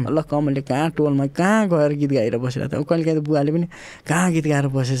ल कमलले कहाँ टोलमा कहाँ गएर गीत गाएर बसिरहेको थियो। कहिले काहीँ बुवाले पनि कहाँ गीत गाएर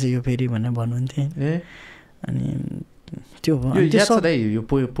बसेछ यो फेरि भनेर भन्नुहुन्थ्यो। अनि त्यो यो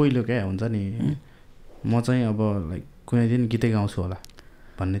पहिलो क्या हुन्छ नि म चाहिँ अब लाइक कुनै दिन गीतै गाउँछु होला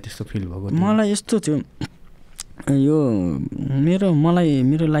भन्ने त्यस्तो फिल भएको मलाई यस्तो थियो। यो मेरो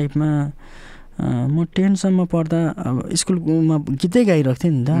लाइफमा म 10सम्म पढ्दा अब स्कुलमा गीतै गाइरहेको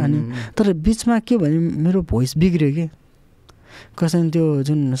थिएँ नि त। अनि तर बिचमा के भने मेरो भोइस बिग्रियो कि कसैले त्यो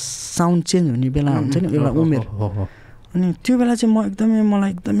जुन साउन्ड चेन्ज हुने बेला हुन्छ नि एउटा उमेर। अनि त्यो बेला चाहिँ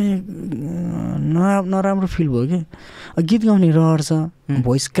मलाई एकदमै नराम्रो फिल भयो कि गीत गाउने रहर छ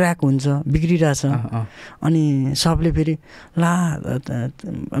भोइस क्र्याक हुन्छ बिग्रिरहेछ। अनि सबले फेरि ला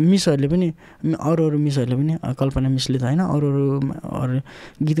मिसहरूले पनि अरू मिसहरूले पनि कल्पना मिसले त होइन अरू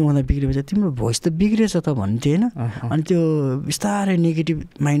गीत गाउँदा बिग्रिएपछि तिम्रो भोइस त बिग्रिएछ त भन्थ्यो होइन। अनि त्यो बिस्तारै नेगेटिभ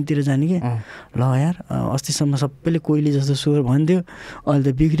माइन्डतिर जाने कि ल यार अस्तिसम्म सबैले कोइली जस्तो स्वर भन्थ्यो अहिले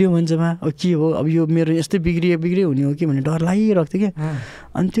त बिग्रियो भन्छ बा अब के हो अब यो मेरो यस्तै बिग्रियो हुने हो कि भन्ने डर लागिरहेको थियो कि।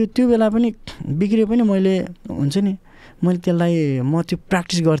 अनि त्यो बेला पनि बिग्रियो पनि मैले हुन्छ नि मैले त्यसलाई म त्यो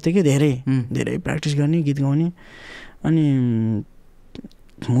प्र्याक्टिस गर्थेँ कि धेरै प्र्याक्टिस गर्ने गीत गाउने। अनि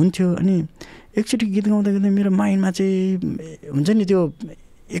हुन्थ्यो अनि एकचोटि गीत गाउँदा मेरो माइन्डमा चाहिँ हुन्छ नि त्यो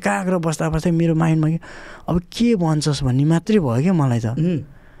एकाग्र बस्दा मेरो माइन्डमा कि अब के भन्छस् भन्ने मात्रै भयो क्या मलाई त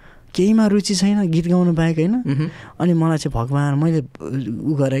केहीमा रुचि छैन गीत गाउनु बाहेक होइन। अनि मलाई चाहिँ भगवान् मैले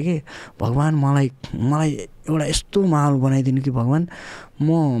उ गरेँ कि भगवान् मलाई एउटा यस्तो माहौल बनाइदिनु कि भगवान् म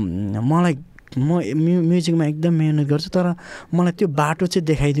म्युजिकमा एकदम मेहनत गर्छु तर मलाई त्यो बाटो चाहिँ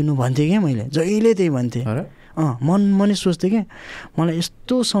देखाइदिनु भन्थेँ क्या मैले जहिले त्यही भन्थेँ। मनै सोच्थेँ कि मलाई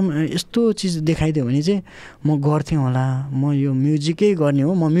यस्तो चिज देखाइदियो भने चाहिँ म गर्थेँ होला म यो म्युजिकै गर्ने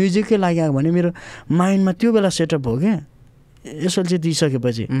हो म म्युजिकै लागि आयो भने मेरो माइन्डमा त्यो बेला सेटअप भयो क्या। यसो चाहिँ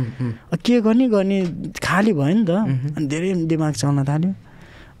दिइसकेपछि के गर्ने खाली भयो नि त। अनि धेरै दिमाग चल्न थाल्यो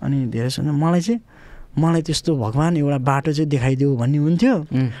अनि धेरै मलाई त्यस्तो भगवान् एउटा बाटो चाहिँ देखाइदियो भन्ने हुन्थ्यो।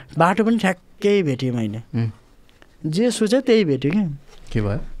 बाटो पनि ठ्याक्कै भेटेँ मैले जे सोचेँ त्यही भेट्यो क्या। के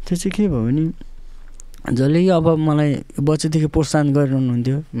भयो त्यो चाहिँ के भयो भने जसले अब मलाई बच्चादेखि प्रोत्साहन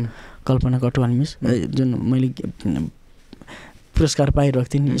गरिरहनुहुन्थ्यो कल्पना कटवाल मिस जुन मैले पुरस्कार पाइरहेको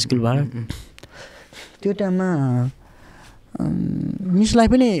थिएँ नि स्कुलबाट त्यो टाइममा मिसलाई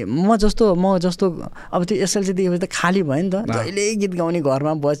पनि म जस्तो अब त्यो एसएलसी दिएपछि त खाली भयो नि त जहिले गीत गाउने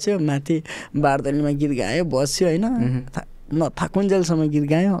घरमा बस्यो माथि बारदलीमा गीत गायो बस्यो होइन नथाकुन्जेलसम्म गीत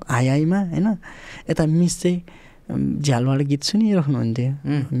गायो हाईमा होइन। यता मिस चाहिँ झ्यालबाट गीत सुनिराख्नुहुन्थ्यो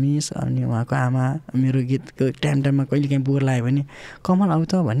मिस अनि उहाँको आमा मेरो गीतको टाइममा कहिले काहीँ बोर लाग्यो भने कमल आऊ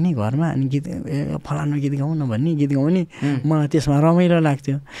त भन्ने घरमा अनि गीत फलानु गीत गाउँ न भन्ने गीत गाउने मलाई त्यसमा रमाइलो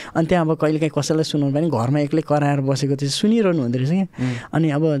लाग्थ्यो। अनि त्यहाँ अब कहिले काहीँ कसैलाई सुनाउनु पनि घरमा एक्लै कराएर बसेको चाहिँ सुनिरहनु हुँदो रहेछ क्या। अनि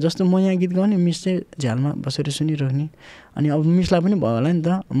अब जस्तो म यहाँ गीत गाउने मिस चाहिँ झ्यालमा बसेर सुनिराख्ने अनि अब मिसलाई पनि भयो होला नि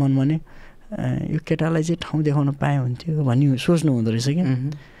त मनमा नै यो केटालाई चाहिँ ठाउँ देखाउन पाए हुन्थ्यो भन्ने सोच्नु हुँदो रहेछ क्या।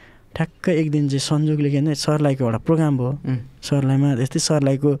 ठ्याक्क एक दिन चाहिँ संयोगले के भन्दा सरलाईको एउटा प्रोग्राम भयो सरलाईमा यस्तै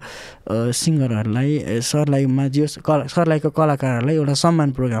सरलाईको सिङ्गरहरूलाई सरलाईमा जो सरलाईको कलाकारहरूलाई एउटा सम्मान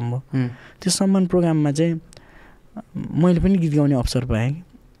प्रोग्राम भयो। त्यो सम्मान प्रोग्राममा चाहिँ मैले पनि गीत गाउने अवसर पाएँ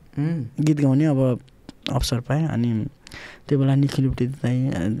गीत गाउने अब अवसर पाएँ। अनि त्यो बेला निखिलुप्टे दाइ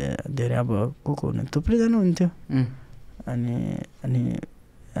धेरै अब को हुनु थुप्रैजना हुन्थ्यो अनि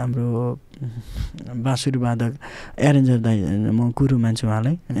हाम्रो बाँसुरी वादक एरेन्जर दाइ म गुरु मान्छु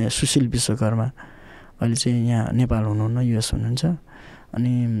उहाँलाई सुशील विश्वकर्मा अहिले चाहिँ यहाँ नेपाल हुनुहुन्न युएस हुनुहुन्छ।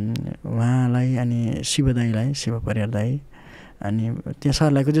 अनि उहाँलाई अनि शिव दाइलाई शिव परियार दाइ अनि त्यहाँ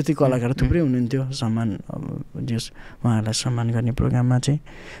सरलाईको जति कलाकार थुप्रै हुनुहुन्थ्यो सम्मान जस उहाँहरूलाई सम्मान गर्ने प्रोग्राममा चाहिँ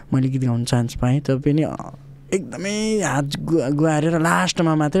मैले गीत गाउनु चान्स पाएँ तर पनि एकदमै हात गुहारेर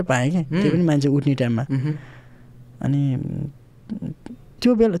लास्टमा मात्रै पाएँ कि त्यो पनि मान्छे उठ्ने टाइममा। अनि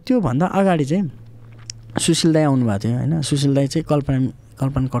त्योभन्दा अगाडि चाहिँ सुशील दाई आउनुभएको थियो होइन। सुशील दाई चाहिँ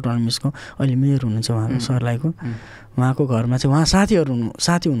कल्पना कटवाल मिसको अहिले मेयर हुनुहुन्छ उहाँको सर्लाहीको। उहाँको घरमा चाहिँ उहाँ साथी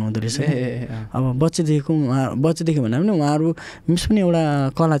हुनुहुँदो रहेछ। अब बच्चेदेखि भन्दा पनि उहाँहरू मिस पनि एउटा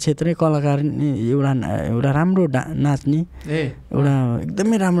कला क्षेत्रै कलाकार एउटा राम्रो नाच्ने एउटा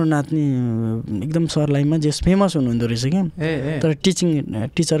एकदमै राम्रो नाच्ने एकदम सर्लाहीमा जेस फेमस हुनुहुँदो रहेछ क्या। तर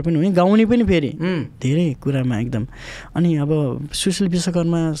टिचर पनि हुने गाउने पनि फेरि धेरै कुरामा एकदम। अनि अब सुशील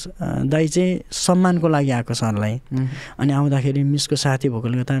विश्वकर्मा दाई चाहिँ सम्मानको लागि आएको सर्लाही। अनि आउँदाखेरि मिसको साथी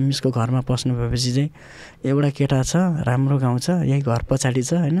भएकोले गर्दा मिसको घरमा पस्नु भएपछि चाहिँ एउटा केटा छ राम्रो गाउँछ यही घर पछाडि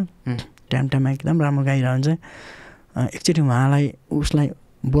छ होइन। टाइममा एकदम राम्रो गाइरहन्छ। एकचोटि उसलाई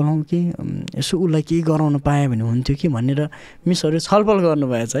बोलाउँ कि यसो उसलाई केही गराउन पायो भने हुन्थ्यो कि भनेर मिसहरू छलफल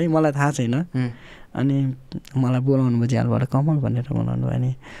गर्नुभएछ है, मलाई थाहा छैन। अनि मलाई बोलाउनु भयो झ्यालबाट कमल भनेर बोलाउनु भयो।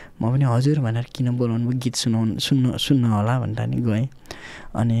 अनि म पनि हजुर भनेर किन बोलाउनु भयो गीत सुन्न होला भनेर नि गएँ।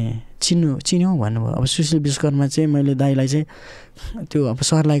 अनि चिन्यौ भन्नुभयो। अब सुशील विश्वकर्मा चाहिँ मैले दाइलाई चाहिँ त्यो अब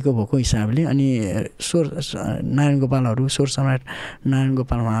सर्लाहीको भएको हिसाबले अनि नारायण गोपालहरू स्वर सम्राट नारायण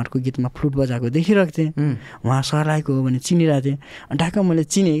गोपाल उहाँहरूको गीतमा फ्लुट बजाएको देखिरहेको थिएँ। उहाँ सर्लाहीको हो भने चिनिरहेको थिएँ। ढाक्क मैले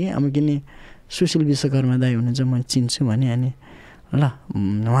चिनेँ कि अब किन सुशील विश्वकर्मा दाई हुनुहुन्छ म चिन्छु भने। अनि ल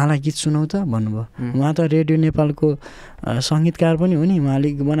उहाँलाई गीत सुनाउ त भन्नुभयो। उहाँ त रेडियो नेपालको सङ्गीतकार पनि हो नि।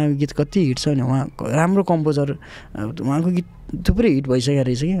 उहाँले बनाएको गीत कति हिट छ भने उहाँ राम्रो कम्पोजर। उहाँको गीत थुप्रै हिट भइसकेको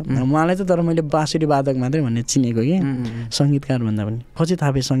रहेछ कि। उहाँलाई त तर मैले बाँसुरी वादक मात्रै भन्ने चिनेको कि सङ्गीतकार भन्दा पनि पछि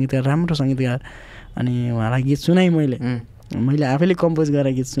थाहा पाएँ सङ्गीतकार राम्रो सङ्गीतकार। अनि उहाँलाई गीत सुनाएँ मैले आफैले कम्पोज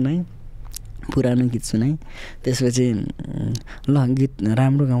गरेर गीत सुनाएँ, पुरानो गीत सुनाएँ। त्यसपछि ल गीत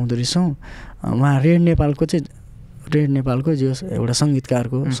राम्रो गाउँदो रहेछौँ। उहाँ रेड नेपालको जो एउटा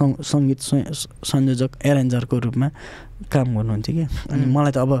सङ्गीतकारको सङ्गीत संयोजक एरेन्जरको रूपमा काम गर्नुहुन्थ्यो कि। अनि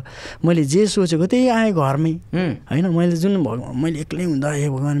मलाई त अब मैले जे सोचेको त्यही आएँ घरमै होइन। मैले एक्लै हुँदा हे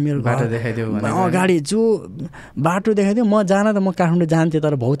भगवान् मेरो गाडी जो बाटो देखाइदियो म जान त म काठमाडौँ जान्थेँ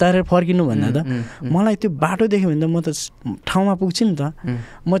तर भौतारेर फर्किनु भन्दा त मलाई त्यो बाटो देख्यो भने त म त ठाउँमा पुग्छु नि त।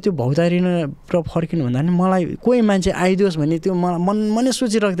 म त्यो भौतारिन र फर्किनु भन्दा पनि मलाई कोही मान्छे आइदियोस् भने त्यो मनै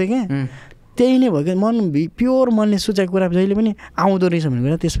सोचिरहेको थिएँ क्या। त्यही नै भयो कि प्योर मनले सोचेको कुरा जहिले पनि आउँदो रहेछ भन्ने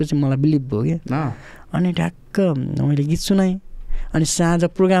कुरा त्यसपछि मलाई बिलिभ भयो क्या। अनि ठ्याक्क मैले गीत सुनाएँ। अनि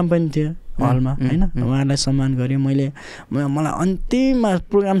साँझ प्रोग्राम पनि थियो हलमा होइन। उहाँलाई सम्मान गरेँ मलाई अन्तिममा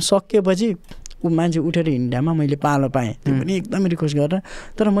प्रोग्राम सकिएपछि ऊ मान्छे उठेर हिँड्दामा मैले पालो पाएँ। त्यो पनि एकदमै रिक्वेस्ट गरेर।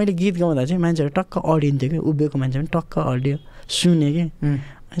 तर मैले गीत गाउँदा चाहिँ मान्छेहरू टक्क अडिन्थ्यो कि उभिएको मान्छे पनि टक्क अडियो सुने कि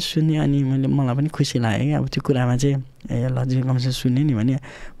सुने। अनि मलाई पनि खुसी लाग्यो कि अब त्यो कुरामा चाहिँ ल जे कमसे सुने नि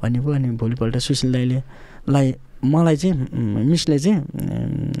भन्नुभयो। अनि भोलिपल्ट सुशील मलाई चाहिँ मिसले चाहिँ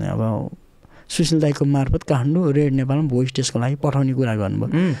अब सुशील दाईको मार्फत काठमाडौँ रेड नेपालमा भोइस टेस्टको लागि पठाउने कुरा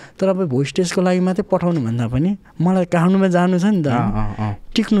गर्नुभयो। तर अब भोइस टेस्टको लागि मात्रै पठाउनु भन्दा पनि मलाई काठमाडौँमा जानु छ नि त,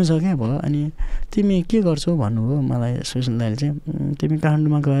 टिक्नु छ क्या भयो। अनि तिमी के गर्छौ भन्नुभयो मलाई सुशील दाईले चाहिँ। तिमी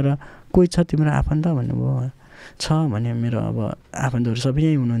काठमाडौँमा गएर कोही छ तिम्रो आफन्त भन्नुभयो। छ भने मेरो अब आफन्तहरू सबै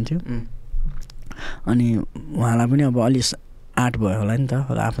यहीँ हुनुहुन्थ्यो। अनि उहाँलाई पनि अब अलि आँट भयो होला नि त,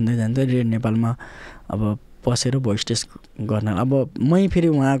 आफन्तै जान्छ रेड नेपालमा अब पसेर भोइस टेस्ट गर्न। अब मै फेरि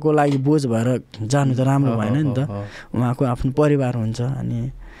उहाँको लागि बोझ भएर जानु त राम्रो भएन नि त। उहाँको आफ्नो परिवार हुन्छ। अनि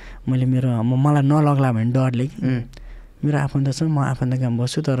मैले मलाई नलग्ला भने डरले कि मेरो आफन्त छ म आफन्त काम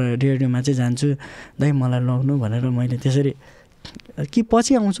बस्छु तर रेडियोमा चाहिँ जान्छु दाइ मलाई लग्नु भनेर मैले त्यसरी कि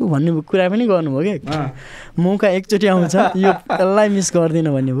पछि आउँछु भन्ने कुरा पनि गर्नुभयो क्या। मौका एकचोटि आउँछ यो कसलाई मिस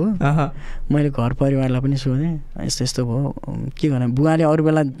गर्दिनँ भन्ने भयो। मैले घर परिवारलाई पनि सोधेँ यस्तो यस्तो भयो के गर्ने। बुवाले अरू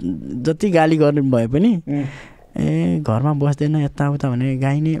बेला जति गाली गर्नु भए पनि घरमा बस्दैन यताउता भने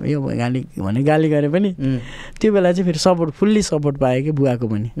गाइने यो गाली गरे पनि त्यो बेला चाहिँ फेरि फुल्ली सपोर्ट पाएँ कि बुवाको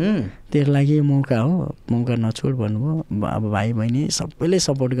पनि। त्यसको लागि मौका हो, मौका नछोड भन्नुभयो। अब भाइ बहिनी सबैले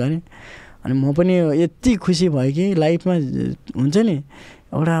सपोर्ट गरेँ। अनि म पनि यति खुसी भयो कि लाइफमा हुन्छ नि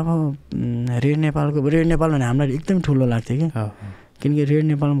एउटा अब रेड नेपाल भने हामीलाई एकदम ठुलो लाग्थ्यो कि। किनकि रेड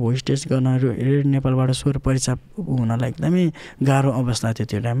नेपालमा भोइस टेस्ट गर्न रेड नेपालबाट स्वर परीक्षा हुनलाई एकदमै गाह्रो अवस्था थियो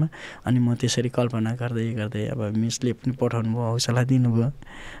त्यो टाइममा। अनि म त्यसरी कल्पना गर्दै अब मिसले पनि पठाउनु भयो, हौसला दिनुभयो।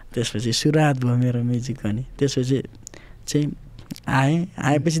 त्यसपछि सुरुवात भयो मेरो म्युजिकको। अनि त्यसपछि चाहिँ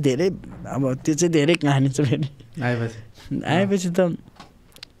आएपछि धेरै अब त्यो चाहिँ धेरै कहानी छ फेरि। आएपछि त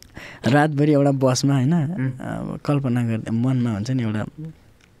रातभरि एउटा बसमा होइन कल्पना गर्दै मनमा हुन्छ नि एउटा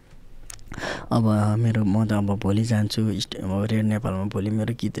अब म त अब भोलि जान्छु अब रेड नेपालमा भोलि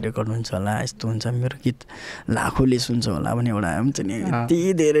मेरो गीत रेकर्ड हुन्छ होला, यस्तो हुन्छ मेरो गीत लाखौँले सुन्छ होला भने एउटा हुन्छ नि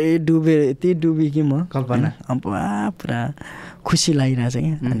यति धेरै डुबेँ कि म कल्पना पुरा खुसी लागिरहेछ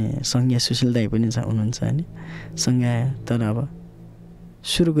क्या। अनि सङ्घीय सुशील दाई पनि हुनुहुन्छ अनि सँगै। तर अब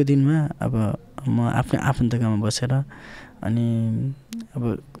सुरुको दिनमा अब म आफ्नो आफन्तकामा बसेर अनि अब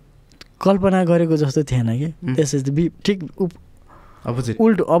कल्पना गरेको जस्तो थिएन कि त्यसपछि ठिक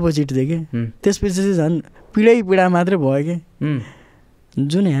अपोजिट थियो कि त्यसपछि चाहिँ झन् पीडा मात्रै भयो कि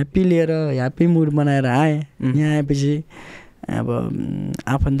जुन ह्याप्पी लिएर ह्याप्पी मुड बनाएर आएँ यहाँ आएपछि अब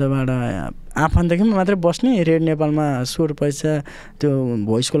आफन्तकै मात्रै बस्ने रेड नेपालमा स्वर पैसा त्यो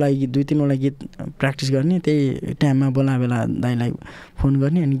भोइसको लागि 2-3वटा गीत प्र्याक्टिस गर्ने त्यही टाइममा बोला बेला दाइलाई फोन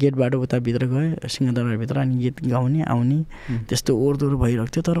गर्ने अनि गेटबाट उता भित्र गएँ सिंहदरबारभित्र अनि गीत गाउने आउने त्यस्तो ओहोरदोहोर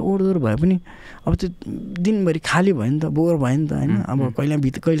भइरहेको थियो तर ओहोरदोहोर भए पनि अब त्यो दिनभरि खाली भयो नि त बोर भयो नि त होइन अब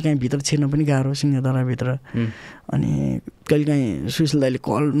कहिलेकाहीँ भित्र छिर्न पनि गाह्रो सिंहदरबारभित्र अनि कहिलेकाहीँ सुशील दाइले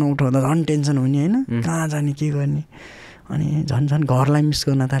कल नउठाउँदा झन् टेन्सन हुने होइन कहाँ जाने के गर्ने अनि झन् घरलाई मिस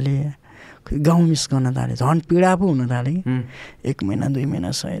गर्न थालेँ गाउँ मिस गर्न थालेँ झन् पीडा पो हुन थालेँ कि 1 महिना 2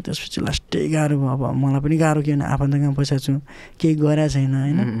 महिना सय त्यसपछि लास्टै गाह्रो भयो अब मलाई पनि गाह्रो के भने आफन्त कहाँ पैसा छु केही गरेको छैन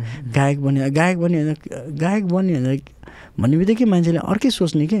होइन गायक बन्यो भन्ने बित्तिकै मान्छेले अर्कै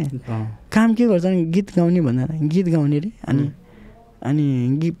सोच्ने के काम के गर्छ नि गीत गाउने भन्दा गीत गाउने रे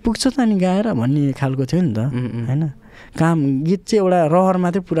अनि पुग्छ त अनि गाएर भन्ने खालको थियो नि त होइन काम गीत चाहिँ एउटा रहर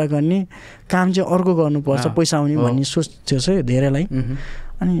मात्रै पुरा गर्ने काम चाहिँ अर्को गर्नुपर्छ पैसा आउने भन्ने सोच थियो धेरैलाई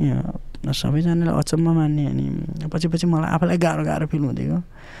अनि सबैजनाले अचम्म मान्ने अनि पछि मलाई आफूलाई गाह्रो फिल हुँदैको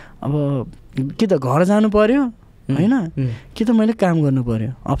अब कि त घर जानु पर्यो होइन कि त मैले काम गर्नु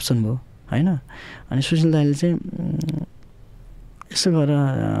पर्यो अप्सन भयो होइन अनि सुशील दाइले चाहिँ यसो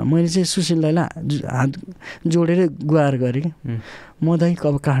गरेर मैले चाहिँ सुशील दाइलाई हात जोडेर गुहार गरेँ कि म दाइ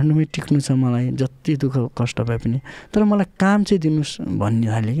अब काठमाडौँमै टिक्नु छ मलाई जति दुःख कष्ट भए पनि तर मलाई काम चाहिँ दिनुहोस् भन्ने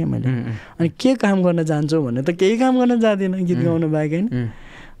थालेँ कि मैले अनि के काम गर्न जान्छु भने त केही काम गर्न जाँदिनँ गीत गाउनु बाहेक होइन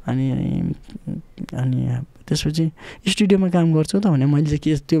अनि त्यसपछि स्टुडियोमा काम गर्छु त भने मैले चाहिँ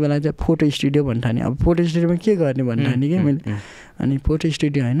के त्यो बेला चाहिँ फोटो स्टुडियो भन्नु ठाने अब फोटो स्टुडियोमा के गर्ने भन्नु ठाने कि मैले अनि फोटो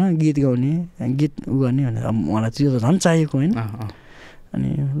स्टुडियो होइन गीत गाउने गीत गर्ने भनेर अब मलाई त्यो त झन् चाहिएको होइन अनि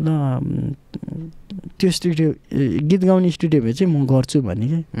ल त्यो स्टुडियो गीत गाउने स्टुडियो भए चाहिँ म गर्छु भन्ने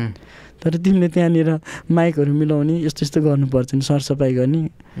कि तर तिमीले त्यहाँनिर माइकहरू मिलाउने यस्तो गर्नुपर्छ नि सरसफाइ गर्ने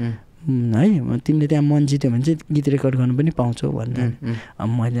है तिमीले त्यहाँ मन जित्यो भने चाहिँ गीत रेकर्ड गर्नु पनि पाउँछौ भन्दा अब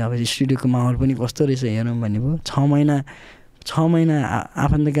मैले अब स्टुडियोको माहौल पनि कस्तो रहेछ हेरौँ भन्ने भयो 6 महिना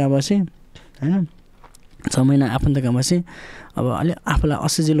आफन्त कहाँ बसेँ होइन 6 महिना आफन्त कहाँ बसेँ अब अलि आफूलाई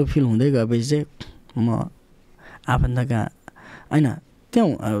असजिलो फिल हुँदै गएपछि चाहिँ म आफन्त कहाँ होइन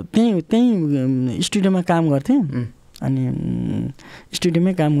त्यहीँ स्टुडियोमा काम गर्थेँ अनि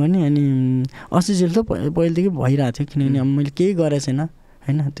स्टुडियोमै काम गर्ने अनि असजिलो त पहिलेदेखि भइरहेको थियो किनभने अब मैले केही गरेको छैन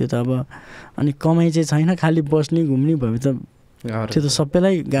होइन त्यो त अब अनि कमाइ चाहिँ छैन खालि बस्ने घुम्ने भयो त त्यो त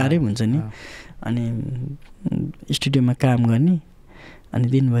सबैलाई गाह्रै हुन्छ नि अनि स्टुडियोमा काम गर्ने अनि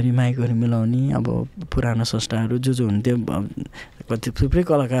दिनभरि माइकहरू मिलाउने अब पुरानो संस्थाहरू जो हुन्थ्यो कति थुप्रै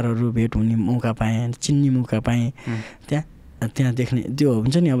कलाकारहरू भेट हुने मौका पाएँ चिन्ने मौका पाएँ त्यहाँ देख्ने त्यो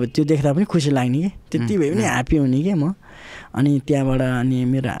हुन्छ नि अब त्यो देख्दा पनि खुसी लाग्ने कि त्यति भए पनि ह्याप्पी हुने कि म अनि त्यहाँबाट अनि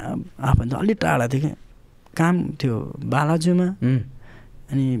मेरो आफन्त अलिक टाढा थियो कि काम थियो बालाजुमा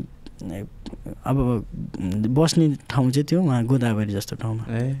अनि अब बस्ने ठाउँ चाहिँ थियो उहाँ गोदावरी जस्तो ठाउँमा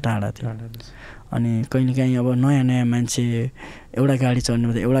टाढा थियो अनि कहिलेकाहीँ अब नयाँ मान्छे एउटा गाडी चढ्नु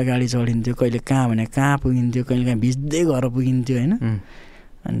पर्दा एउटा गाडी चढिन्थ्यो कहिले कहाँ भने कहाँ पुगिन्थ्यो कहिलेकाहीँ भिज्दै घर पुगिन्थ्यो होइन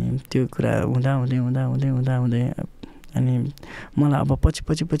अनि त्यो कुरा हुँदै अनि मलाई अब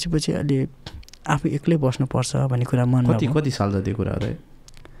पछि अलि आफू एक्लै बस्नुपर्छ भन्ने कुरा मनमा कति साल जति कुरा हो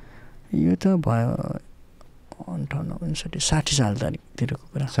यो त भयो 58 60 सालतिरको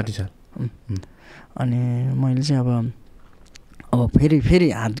कुरा 60 साल अनि मैले चाहिँ अब फेरि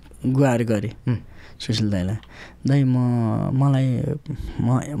हात गुहार गरेँ सुशील दाइलाई दाइ मलाई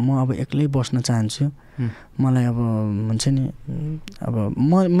अब एक्लै बस्न चाहन्छु मलाई अब हुन्छ नि अब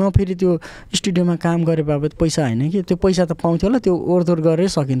म फेरि त्यो स्टुडियोमा काम गरे बाबत पैसा होइन कि त्यो पैसा त पाउँथ्यो होला त्यो ओहोरदोहोर गरेरै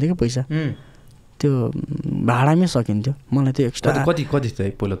सकिन्थ्यो कि पैसा त्यो भाडामै सकिन्थ्यो मलाई त्यो एक्स्ट्रा कति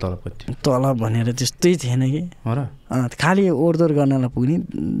चाहिँ पहिला तलब भनेर त्यस्तै थिएन कि खालि ओहोरदोहोर गर्नलाई पुग्ने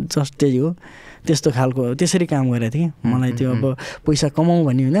जस्तै हो त्यस्तो खालको त्यसरी काम गरेको थिएँ कि मलाई त्यो अब पैसा कमाउँ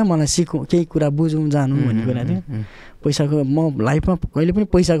भन्ने हुँदा मलाई सिकौँ केही कुरा बुझौँ जानौँ भन्ने कुरा थियो पैसाको म लाइफमा कहिले पनि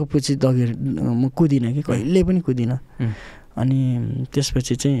पैसाको पछि दगेर म कुदिनँ कि कहिले पनि कुदिनँ अनि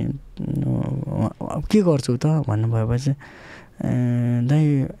त्यसपछि चाहिँ के गर्छौ त भन्नुभएपछि दाइ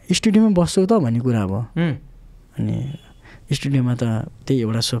स्टुडियोमा बस्छौ त भन्ने कुरा भयो अनि स्टुडियोमा त त्यही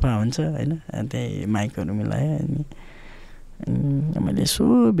एउटा सोफा हुन्छ होइन त्यही माइकहरू मिलाएँ अनि मैले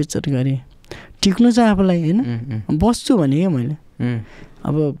यसो विचार गरेँ टिक्नु छ आफूलाई होइन बस्छु भने क्या मैले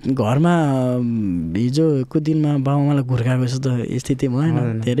अब घरमा हिजोको दिनमा बाबाआमालाई घुर्काएको जस्तो स्थिति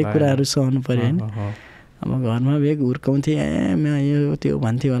भएन धेरै कुराहरू सहनु पऱ्यो होइन अब घरमा भेग हुर्काउँथेँ म यो त्यो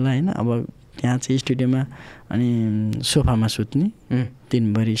भन्थ्यो होला होइन अब त्यहाँ चाहिँ स्टुडियोमा अनि सोफामा सुत्ने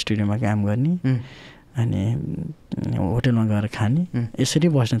दिनभरि स्टुडियोमा काम गर्ने अनि होटलमा गएर खाने यसरी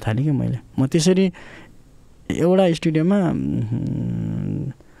बस्न थालेँ कि मैले म त्यसरी एउटा स्टुडियोमा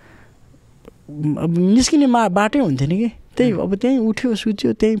अब निस्किने बाटै हुन्थेन कि त्यही अब त्यहीँ उठ्यो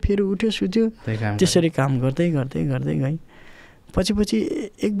सुत्यो त्यहीँ फेरि उठ्यो सुत्यो त्यसरी काम गर्दै गर्दै गर्दै गएँ पछि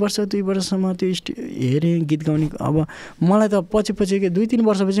 1 वर्ष 2 वर्षसम्म त्यो हेरेँ गीत गाउने अब मलाई त पछि 2-3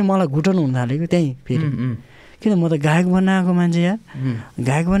 वर्षपछि मलाई घुटन हुन थालेको त्यहीँ फेरि किन म त गायक बन्न आएको मान्छे यार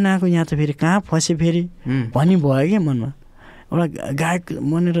गायक बन्न आएको यहाँ त फेरि कहाँ फसेँ फेरि भनी भयो क्या मनमा एउटा गायक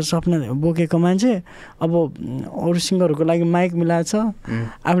बनेर सपना बोकेको मान्छे अब अरू सिङ्गरहरूको लागि माइक मिलाएको छ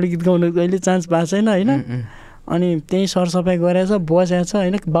आफूले गीत गाउनु कहिले चान्स पाएको छैन होइन अनि त्यहीँ सरसफाइ गरेछ बसेको छ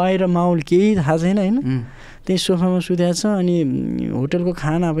होइन बाहिर माहौल केही थाहा छैन होइन त्यही सोफामा सुतेको छ अनि होटलको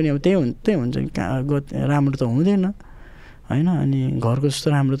खाना पनि अब त्यही हुन्छ राम्रो त हुँदैन होइन अनि घरको जस्तो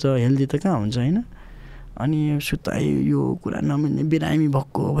राम्रो त हेल्दी त कहाँ हुन्छ होइन अनि सुताइ यो कुरा नमिल्ने बिरामी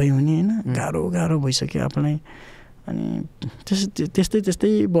भक्को भयो हुने होइन गाह्रो भइसक्यो आफूलाई अनि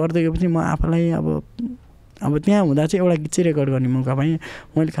त्यस्तै बढ्दै गएपछि म आफूलाई अब त्यहाँ हुँदा चाहिँ एउटा गीत चाहिँ रेकर्ड गर्ने मौका पाएँ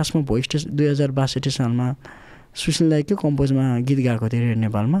मैले खासमा भोइस टेस्ट 2062 सालमा सुशील दाइको कम्पोजमा गीत गाएको थिएँ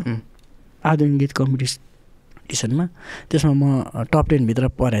नेपालमा आधुनिक गीत कम्पिटिसनमा त्यसमा म टप 10 भित्र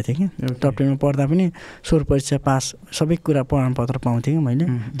परेको थिएँ कि टप 10 मा पढ्दा पनि स्वर परीक्षा पास सबै कुरा प्रमाणपत्र पाउँथेँ कि मैले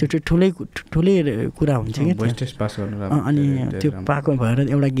त्यो ठुलै कुरा हुन्थ्यो कि अनि त्यो पाएको भएर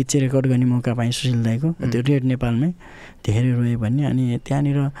एउटा गीत चाहिँ रेकर्ड गर्ने मौका पाएँ सुशील दाइको त्यो रेड नेपालमै धेरै रोएँ भन्ने अनि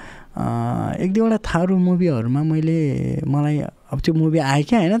त्यहाँनिर 1-2वटा थारू मुभीहरूमा मलाई अब त्यो मुभी आयो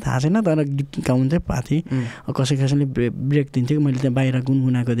क्या होइन थाहा छैन तर गीत गाउनु चाहिँ पाएको थिएँ कसैले ब्रेक दिन्थ्यो कि मैले त्यहाँ बाहिर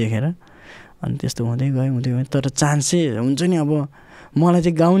गुनगुनाएको देखेर अनि त्यस्तो हुँदै गयो तर चान्स चाहिँ हुन्छ नि अब मलाई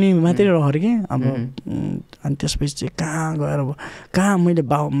चाहिँ गाउने मात्रै रहर कि अब अनि त्यसपछि चाहिँ कहाँ मैले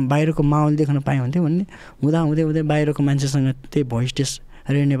बाहिरको माहौल देख्न पाएँ हुन्थ्यो भन्ने हुँदै बाहिरको मान्छेसँग त्यही भोइस टेस्ट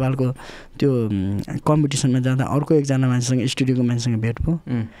रेड नेपालको त्यो कम्पिटिसनमा जाँदा अर्को एकजना मान्छेसँग स्टुडियोको मान्छेसँग भेट भयो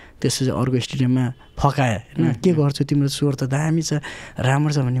त्यसपछि अर्को स्टुडियोमा फकायो होइन के गर्छु तिम्रो स्वर त दामी छ राम्रो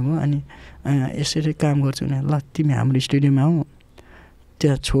छ भन्ने भयो अनि यसरी काम गर्छु भने ल तिमी हाम्रो स्टुडियोमा आऊ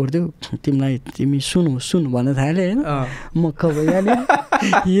त्यहाँ छोडिदेऊ तिमी सुन भन्न थाल्यो होइन मक्ख भइहाल्यो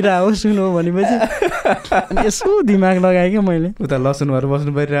हिरा हो सुन हो भनेपछि अनि यसो दिमाग लगाएँ क्या मैले उता लसुन भएर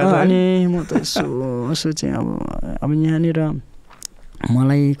बस्नु परिरहेको अनि म त यसो सोचेँ अब यहाँनिर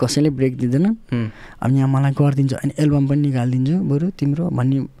मलाई कसैले ब्रेक दिँदैन अब यहाँ मलाई गरिदिन्छु अनि एल्बम पनि निकालिदिन्छु बरु तिम्रो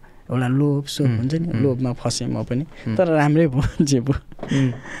भन्ने एउटा लोभ सोभ हुन्छ नि लोभमा फसेँ म पनि तर राम्रै भयो जे भयो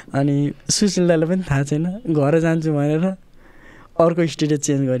अनि सुशील दाइलाई पनि थाहा छैन घर जान्छु भनेर अर्को स्टुडियो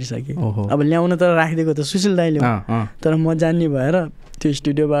चेन्ज गरिसकेँ अब ल्याउन त राखिदिएको त सुशील दाइले तर म जान्ने भएर त्यो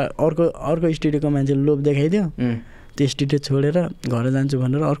स्टुडियोमा अर्को स्टुडियोको मान्छेले लोभ देखाइदियो त्यो स्टुडियो छोडेर घर जान्छु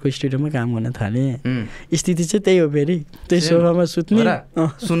भनेर अर्को स्टुडियोमा काम गर्न थालेँ स्थिति चाहिँ त्यही हो फेरि त्यही सोफामा सुत्ने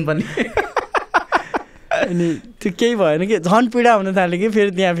सुन पनि अनि त्यो केही भएन कि झन् पीडा हुन थाल्यो कि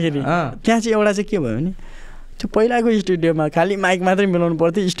फेरि त्यहाँ चाहिँ एउटा चाहिँ के भयो भने त्यो पहिलाको स्टुडियोमा खालि माइक मात्रै मिलाउनु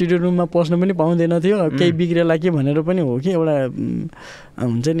पर्थ्यो स्टुडियो रुममा पस्नु पनि पाउँदैन थियो केही बिग्रेला के भनेर पनि हो कि एउटा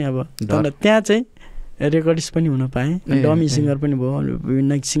हुन्छ नि अब तर त्यहाँ चाहिँ रेकर्डिस्ट पनि हुन पाएँ डमी सिङ्गर पनि भयो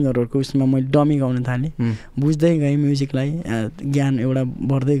विभिन्न सिङ्गरहरूको उसमा मैले डमी गाउन थालेँ बुझ्दै गएँ म्युजिकलाई ज्ञान एउटा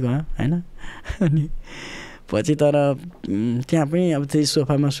बढ्दै गयो होइन अनि पछि तर त्यहाँ पनि अब त्यही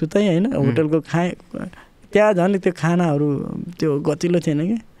सोफामा सुताएँ होइन होटलको खाएँ त्यहाँ झन् त्यो खानाहरू त्यो गतिलो थिएन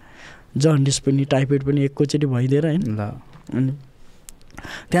कि जन्डिस पनि टाइफाइड पनि एकैचोटि भइदिएर होइन अनि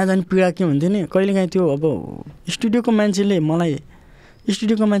त्यहाँ झन् पीडा के हुन्थ्यो नि कहिलेकाहीँ त्यो अब स्टुडियोको मान्छेले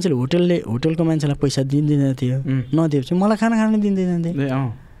होटलको मान्छेलाई पैसा दिँदैन थियो नदिएपछि मलाई खाना खान दिँदैन थिएँ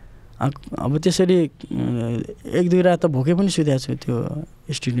अब त्यसरी 1-2 रात त भोकै पनि सुतेको छु त्यो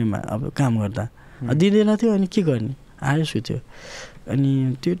स्टुडियोमा अब काम गर्दा दिँदैन थियो अनि के गर्ने आयो सुत्यो अनि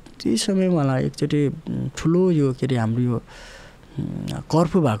त्यही समय मलाई एकचोटि ठुलो यो के अरे हाम्रो यो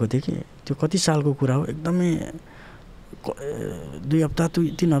कर्फ्यू भएको थियो कि त्यो कति सालको कुरा हो एकदमै 2 हप्ता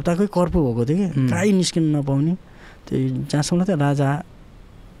 3 हप्ताकै कर्फ्यू भएको थियो कि कहीँ निस्किन नपाउने त्यही जहाँसम्म त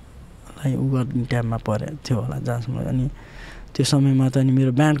राजालाई उ गर्ने टाइममा परेको थियो होला जहाँसम्म अनि त्यो समयमा त अनि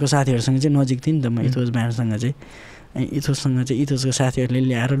मेरो ब्यान्डको साथीहरूसँग चाहिँ नजिक थिएँ नि त म इथोस ब्यान्डसँग चाहिँ अनि इथोसको साथीहरूले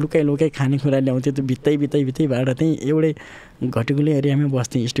ल्याएर लुकाइ खानेकुरा ल्याउँथ्यो त्यो भित्तैबाट त्यहीँ एउटै घटेकोले एरियामै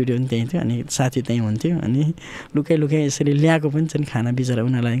बस्थेँ स्टुडियो पनि त्यहीँ थियो अनि साथी त्यहीँ हुन्थ्यो अनि लुकाइ यसरी ल्याएको पनि छन् खाना बिचरा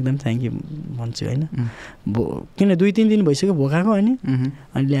उनीहरूलाई एकदम थ्याङ्क यू भन्छु होइन किन 2-3 दिन भइसक्यो भोकाएको अनि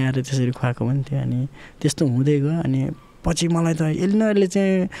ल्याएर त्यसरी खुवाएको पनि थियो अनि त्यस्तो हुँदै गयो अनि पछि मलाई त यसले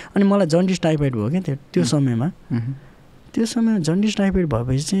चाहिँ अनि मलाई जन्डिस टाइफाइड भयो क्या त्यो समयमा जन्डिस टाइफाइड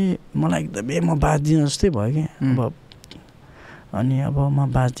भएपछि चाहिँ मलाई एकदमै म बाँच्दिनँ जस्तै भयो क्या अब अनि अब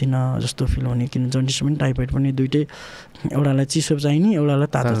म बाँच्दिनँ जस्तो फिल हुने, किन जन्डिस पनि टाइफाइड पनि दुइटै, एउटालाई चिसो चाहिने एउटालाई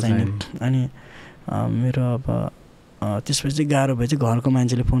तातो चाहिने। अनि मेरो अब त्यसपछि गाह्रो भएपछि घरको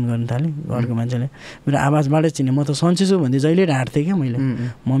मान्छेले फोन गर्न थालेँ। घरको मान्छेले मेरो आवाजबाटै चिने, म त सन्चै छु भन्दै जहिले ढाँट्थेँ क्या मैले।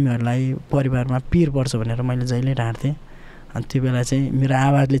 मम्मीहरूलाई परिवारमा पिर पर्छ भनेर मैले जहिले ढाँट्थेँ। अनि त्यो बेला चाहिँ मेरो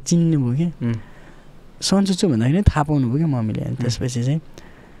आवाजले चिन्ने भयो कि सन्चो छु भन्दाखेरि थाहा पाउनु भयो क्या मम्मीले। अनि त्यसपछि चाहिँ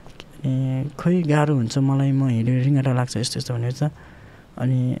खोइ गाह्रो हुन्छ मलाई, म हिँडेर रिङ्गटा लाग्छ यस्तो यस्तो भनेर छ।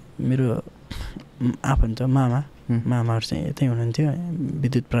 अनि मेरो आफन्त मामाहरू चाहिँ यतै हुनुहुन्थ्यो,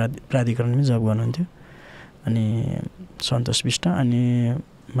 विद्युत प्राधिकरणमै जब गर्नुहुन्थ्यो। अनि सन्तोष बिष्ट। अनि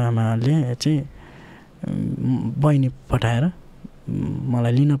मामाले चाहिँ बहिनी पठाएर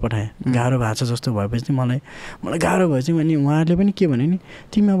मलाई लिन पठाए। गाह्रो भएको छ जस्तो भएपछि मलाई गाह्रो भएपछि अनि उहाँहरूले पनि के भने नि,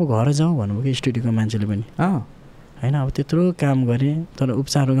 तिमी अब घर जाऊ भन्नुभयो कि स्टुडियोको मान्छेले पनि। होइन अब त्यत्रो काम गरेँ तर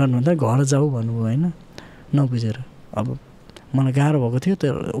उपचार गर्नुहुँदा घर जाऊ भन्नुभयो होइन, नबुझेर। अब मलाई गाह्रो भएको थियो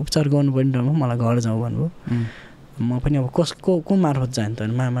तर उपचार गर्नुपर्ने ठाउँमा मलाई घर जाऊ भन्नुभयो। म पनि अब को मार्फत जाने त,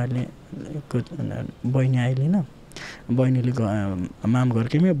 मामाले बहिनी आइलिन, बहिनीले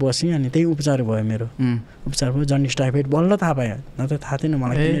मामघरकैमै बसेँ। अनि त्यही उपचार भयो मेरो। उपचार भयो, जन्डिस टाइफाइड बल्ल थाहा पाएँ, न त थाहा थिएन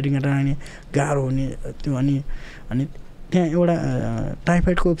मलाई किन रिङ्गटा लाग्ने गाह्रो हुने त्यो। अनि त्यहाँ एउटा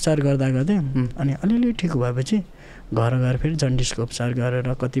टाइफाइडको उपचार गर्दा गर्दै अनि अलिअलि ठिक भएपछि घर गएर फेरि जन्डिसको उपचार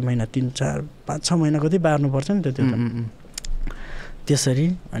गरेर कति महिना 3, 4, 5, 6 महिना कति बार्नुपर्छ नि त त्यो त। त्यसरी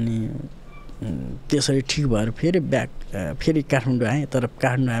अनि त्यसरी ठिक भएर फेरि काठमाडौँ आएँ। तर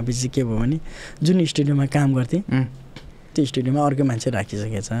काठमाडौँ आएपछि के भयो भने जुन स्टुडियोमा काम गर्थेँ त्यो स्टुडियोमा अर्को मान्छे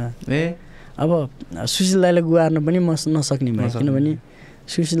राखिसकेछ। अब सुशील दाइलाई गुहार्न पनि म नसक्ने भएँ, किनभने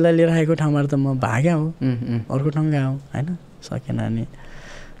सुशील दाइले राखेको ठाउँबाट त म भाग्या हो, अर्को ठाउँ गयो होइन, सकेन। अनि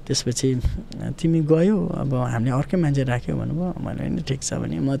त्यसपछि तिमी गयो, अब हामीले अर्कै मान्छे राख्यो भन्नुभयो। मैले पनि ठिक छ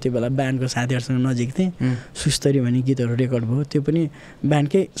भने म त्यो बेला ब्यान्डको साथीहरूसँग नजिक थिएँ। सुस्तरी भन्ने गीतहरू रेकर्ड भयो, त्यो पनि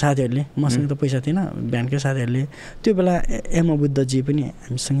ब्यान्डकै साथीहरूले, मसँग त पैसा थिएन, ब्यान्डकै साथीहरूले। त्यो बेला एम बुद्धजी पनि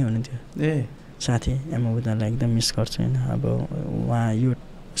हामीसँगै हुनुहुन्थ्यो, साथी। एम बुद्धलाई एकदम मिस गर्छु होइन। अब उहाँ यो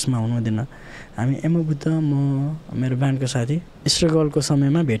उसमा हुनुहुँदैन। हामी एम बुद्ध, म मेरो ब्यान्डको साथी स्ट्रगलको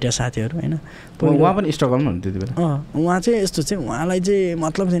समयमा भेट्या साथीहरू होइन। उहाँ पनि स्ट्रगलमा हुनुहुन्थ्यो त्यो बेला। उहाँ चाहिँ यस्तो चाहिँ, उहाँलाई चाहिँ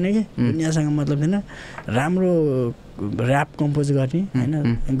मतलब थिएन कि दुनियाँसँग मतलब थिएन, राम्रो ऱ्याप कम्पोज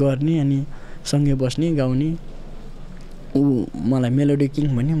गर्ने अनि सँगै बस्ने गाउने। ऊ मलाई मेलोडी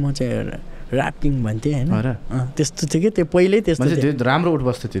किङ भन्ने, म चाहिँ ऱ्याप किङ भन्थेँ होइन। त्यस्तो थियो कि त्यो पहिल्यै त्यस्तो थियो, राम्रो उठ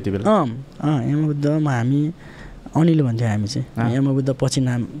बस्थ्यो त्यो बेला। एम बुद्धमा हामी अनिल भन्थ्यो, हामी चाहिँ एम बुद्ध पछि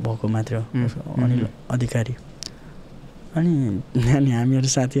नाम भएको मात्र हो, अनिल अधिकारी। अनि हामीहरू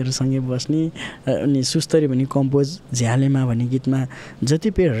साथीहरूसँगै बस्ने। अनि सुस्तरी भन्ने कम्पोज, झ्यालेमा भन्ने गीतमा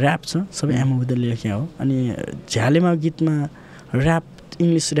जति पनि ऱ्याप छ सबै एम बुद्धले लेख्या हो। अनि झ्यालेमा गीतमा ऱ्याप,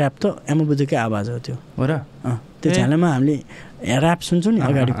 इङ्ग्लिस ऱ्याप त एम बुद्धकै आवाज हो त्यो। त्यो झ्यालेमा हामीले ऱ्याप सुन्छौँ नि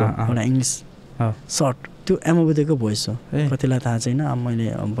अगाडिको एउटा इङ्ग्लिस सर्ट, त्यो एम बुद्धको भोइस हो। कतिलाई थाहा छैन, अब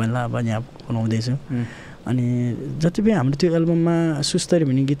मैले पहिला अब यहाँ बनाउँदैछु। अनि जति पनि हाम्रो त्यो एल्बममा सुस्तरी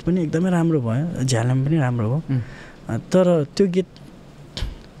भन्ने गीत पनि एकदमै राम्रो भयो, झ्यालेमा पनि राम्रो हो। तर त्यो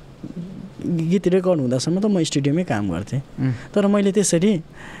गीत रेकर्ड हुँदासम्म त म स्टुडियोमै काम गर्थेँ। तर मैले त्यसरी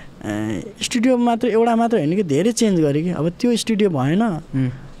स्टुडियो मात्र एउटा मात्र होइन कि धेरै चेन्ज गरेँ कि। अब त्यो स्टुडियो भएन,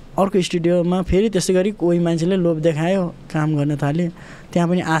 अर्को स्टुडियोमा फेरि त्यस्तै गरी कोही मान्छेले लोभ देखायो, काम गर्न थाल्यो। त्यहाँ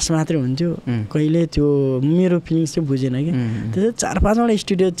पनि आश मात्रै हुन्थ्यो, कहिले त्यो मेरो फिलिङ्स चाहिँ बुझेन कि। त्यसै 4-5वटा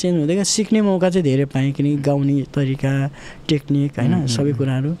स्टुडियो चेन्ज हुँदै सिक्ने मौका चाहिँ धेरै पाएँ, किनकि गाउने तरिका, टेक्निक होइन सबै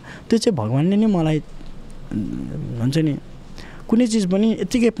कुराहरू। त्यो चाहिँ भगवान्ले नै मलाई हुन्छ नि, कुनै चिज पनि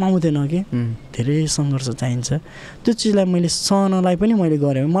यत्तिकै पाउँदैन कि, धेरै सङ्घर्ष चाहिन्छ। त्यो चिजलाई मैले सहनलाई पनि मैले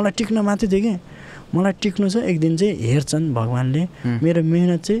गरेँ। मलाई टिक्न मात्रै थियो कि, मलाई टिक्नु छ, एक दिन चाहिँ हेर्छन् भगवान्ले, मेरो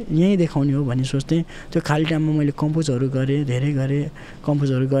मेहनत चाहिँ यहीँ देखाउने हो भन्ने सोच्थेँ। त्यो खाली टाइममा मैले कम्पोजहरू गरेँ, धेरै गरेँ,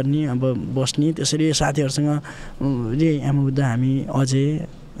 कम्पोजहरू गर्ने, अब बस्ने। त्यसरी साथीहरूसँग एम बुद्ध, हामी अजय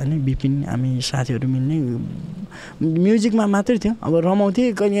होइन, विपिन, हामी साथीहरू मिल्ने। म्युजिकमा मात्रै थियो, अब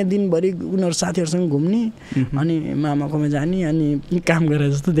रमाउँथेँ कहिले यहाँ दिनभरि उनीहरू साथीहरूसँग घुम्ने, अनि मामाकोमा जाने, अनि काम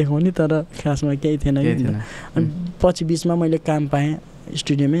गरेर जस्तो देखाउने, तर खासमा केही थिएन कि। अनि पछि बिचमा मैले काम पाएँ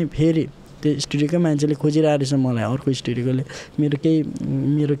स्टुडियोमै। फेरि त्यो स्टुडियोकै मान्छेले खोजिरहेको रहेछ मलाई, अर्को स्टुडियोले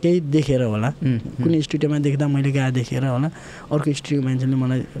मेरो केही देखेर होला, कुनै स्टुडियोमा देख्दा मैले गा देखेर होला, अर्को स्टुडियोको मान्छेले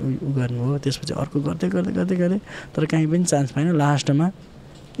मलाई उ गर्नुभयो। त्यसपछि अर्को गर्दै गर्दै गर्दै गर्दै तर कहीँ पनि चान्स पाएन। लास्टमा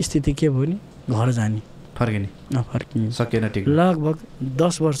स्थिति के भयो नि, घर जाने, फर्किने सकेन। ठिक, लगभग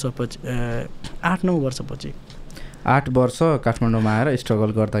 10 वर्षपछि, 8-9 वर्षपछि, 8 वर्ष काठमाडौँमा आएर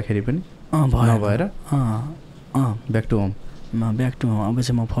स्ट्रगल गर्दाखेरि पनि नभएर ब्याक टु होम। अब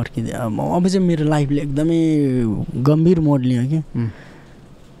चाहिँ म फर्किँदै, अब चाहिँ मेरो लाइफले एकदमै गम्भीर मोड लियो कि।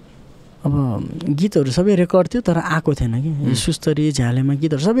 अब गीतहरू सबै रेकर्ड थियो तर आएको थिएन कि सुस्तरी झ्यालेमा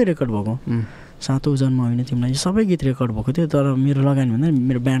गीतहरू सबै रेकर्ड भएको 7औं जन्म होइन तिमीलाई सबै गीत रेकर्ड भएको थियो तर मेरो लगानी भन्दा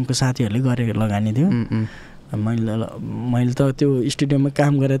मेरो ब्यान्डको साथीहरूले गरेको लगानी थियो मैले त त्यो स्टुडियोमा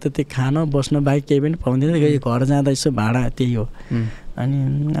काम गरेर त त्यो खान बस्न बाहेक केही पनि पाउँदैन घर जाँदा यसो भाडा त्यही हो अनि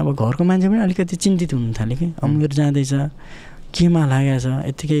अब घरको मान्छे पनि अलिकति चिन्तित हुनु थाल्यो कि अब मेरो जाँदैछ केमा लागेको छ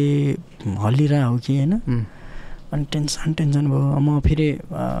यत्तिकै हल्लिरा हो कि होइन अनि टेन्सन भयो म फेरि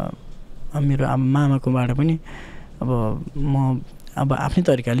मेरो मामाकोबाट पनि अब म अब आफ्नै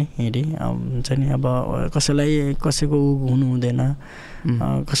तरिकाले हिँडेँ हुन्छ नि अब कसैको हुनु हुँदैन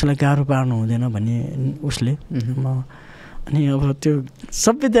कसैलाई गाह्रो पार्नु हुँदैन भन्ने उसले म अनि अब त्यो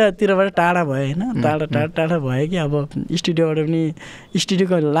सबैतिरबाट टाढा भयो होइन टाढा भयो कि अब स्टुडियोबाट पनि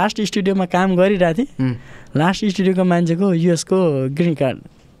स्टुडियोको लास्ट स्टुडियोमा काम गरिरहेको थिएँ लास्ट स्टुडियोको मान्छेको युएसको ग्रिन कार्ड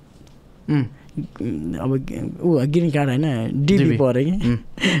अब ग्रिन कार्ड होइन डिबी पऱ्यो कि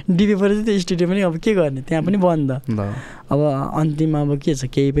डिबी पऱ्यो चाहिँ त्यो स्टुडियो पनि अब के गर्ने त्यहाँ पनि बन्द अब अन्तिममा अब के छ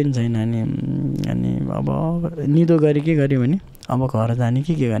केही पनि छैन अनि अब निदो गरी के गर्यो भने अब घर जाने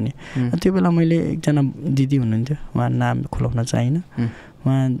के गर्ने त्यो बेला मैले एकजना दिदी हुनुहुन्थ्यो उहाँ नाम खुलाउन चाहिनँ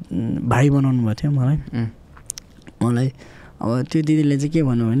उहाँ भाइ बनाउनु भएको थियो मलाई अब त्यो दिदीले चाहिँ के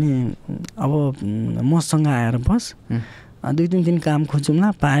भन्नु भने अब मसँग आएर बस 2-3 दिन काम खोजौँला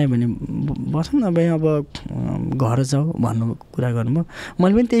पाएँ भने बसौँ न भाइ अब घर जाऊ भन्नु कुरा गर्नुभयो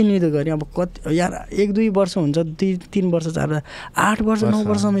मैले पनि त्यही निदो गरेँ अब कति यार 1-2 वर्ष हुन्छ 2-3 वर्ष 8 वर्ष 9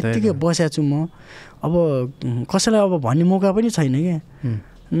 वर्षसम्म यत्तिकै बसेको छु म अब कसैलाई अब भन्ने मौका पनि छैन क्या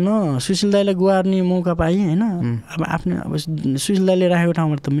न सुशील दाईलाई गुहार्ने मौका पाएँ होइन अब आफ्नो अब सुशील दाईले राखेको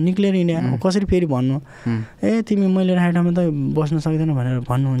ठाउँबाट त निक्लेर हिँडेँ कसरी फेरि भन्नु तिमी मैले राखेको ठाउँमा त बस्न सक्दैन भनेर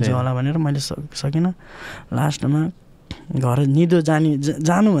भन्नुहुन्छ होला भनेर मैले सकिनँ लास्टमा घर निदो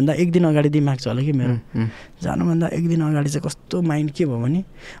जानुभन्दा 1 दिन अगाडि दिमाग चल्यो कि मेरो जानुभन्दा 1 दिन अगाडि चाहिँ कस्तो माइन्ड के भयो भने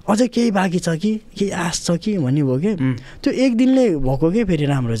अझै केही बाँकी छ कि केही आश छ कि भन्ने भयो कि त्यो 1 दिनले भएको कि फेरि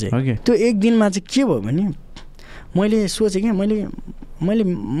राम्रो चाहिँ त्यो 1 दिनमा चाहिँ के भयो भने मैले सोचेँ कि मैले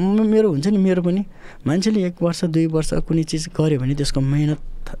मेरो हुन्छ नि मेरो पनि मान्छेले 1 वर्ष 2 वर्ष कुनै चिज गर्यो भने त्यसको मेहनत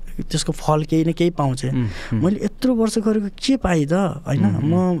त्यसको फल केही न केही पाउँछ मैले यत्रो वर्ष गरेको के पाएँ त होइन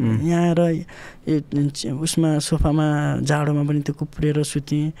म यहाँ आएर उसमा सोफामा जाडोमा पनि त्यो कुप्रेर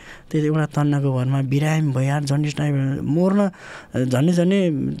सुतेँ त्यो एउटा तन्नाको घरमा बिरामी भयो जन्डिस टाइप मर्न झन्डै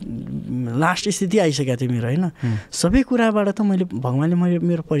लास्ट स्थिति आइसकेको थियो मेरो होइन सबै कुराबाट त मैले भगवान्ले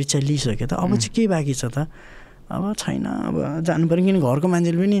मेरो परीक्षा लिइसकेँ त अब चाहिँ के बाँकी छ त अब छैन अब जानु पऱ्यो किन घरको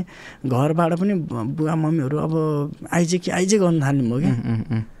मान्छेले पनि घरबाट पनि बुवा मम्मीहरू अब आइज गर्नु थाल्नु भयो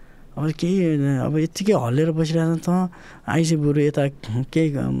क्या अब केही अब यत्तिकै हल्लेर बसिरहेको त आइज बरु यता केही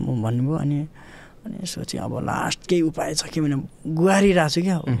भन्नुभयो अनि सोचेँ अब लास्ट केही उपाय छ कि भने गुहारिरहेको छु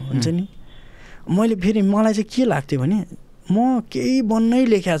क्या हुन्छ नि मैले फेरि मलाई चाहिँ के लाग्थ्यो भने म केही बन्नै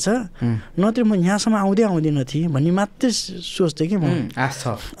लेख्या छ नत्र म यहाँसम्म आउँदैन थिएँ भन्ने मात्रै सोच्थेँ कि म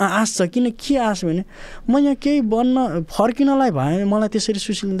आश छ किन के आश भने म यहाँ केही बन्न फर्किनलाई भए मलाई त्यसरी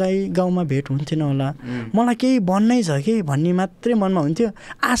सुशील दाई गाउँमा भेट हुन्थेन होला मलाई केही बन्नै छ कि भन्ने मात्रै मनमा हुन्थ्यो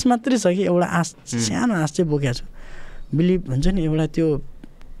आश मात्रै छ कि एउटा आश सानो आश चाहिँ बोकेको छु बिलिभ हुन्छ नि एउटा त्यो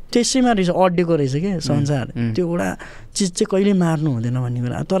त्यसैमा रहेछ अड्डेको रहेछ क्या संसार त्यो एउटा चिज चाहिँ कहिले मार्नु हुँदैन भन्ने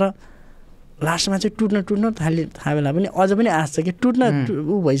कुरा तर लास्टमा चाहिँ टुट्न थाहा बेला पनि अझ पनि आश छ कि टुट्न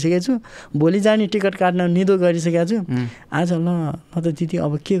भइसकेको छु भोलि जाने टिकट काट्न निदो गरिसकेको छु आज ल त दिदी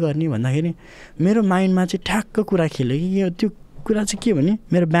अब के गर्ने भन्दाखेरि मेरो माइन्डमा चाहिँ ठ्याक्क कुरा खेल्यो कि त्यो कुरा चाहिँ के भने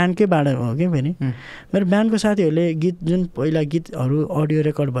मेरो ब्यान्डकैबाट हो कि फेरि मेरो ब्यान्डको साथीहरूले गीत जुन पहिला गीतहरू अडियो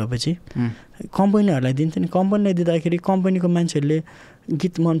रेकर्ड भएपछि कम्पनीहरूलाई दिन्थ्यो नि कम्पनीलाई दिँदाखेरि कम्पनीको मान्छेहरूले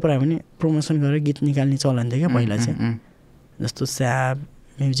गीत मन परायो भने प्रमोसन गरेर गीत निकाल्ने चलन थियो क्या पहिला चाहिँ जस्तो स्याब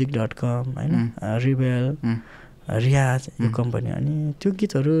music.com होइन रिबेल रियाज यो कम्पनी अनि त्यो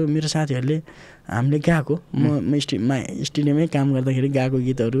गीतहरू मेरो साथीहरूले हामीले गाएको म स्टुडियोमै काम गर्दाखेरि गाएको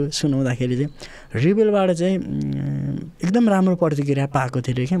गीतहरू सुनाउँदाखेरि चाहिँ रिबेलबाट चाहिँ एकदम राम्रो प्रतिक्रिया पाएको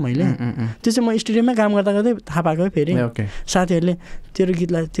थिएँ क्या मैले त्यो चाहिँ म स्टुडियोमै काम गर्दा थाहा पाएको फेरि साथीहरूले तेरो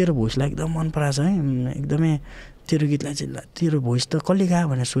गीतलाई तेरो भोइसलाई एकदम मन पराएको छ है एकदमै तेरो गीतलाई चाहिँ तेरो भोइस त कसले गायो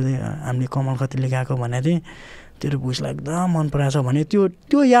भनेर सोधेँ हामीले कमल खत्रीले गाएको भनेको थिएँ तेरो भोइसलाई एकदम मन पराएको छ भने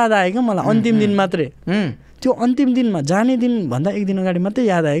त्यो याद आयो क्या मलाई अन्तिम दिन मात्रै त्यो अन्तिम दिनमा जाने दिन भन्दा 1 दिन अगाडि मात्रै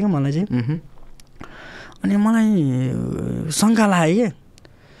याद आयो क्या मलाई चाहिँ अनि मलाई शङ्का लाग्यो क्या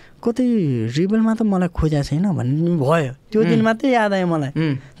कतै रिबेलमा त मलाई खोजेको छैन भन्ने भयो त्यो दिन मात्रै याद आयो मलाई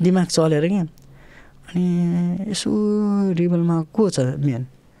दिमाग चलेर क्या अनि यसो रिबेलमा को छ मेन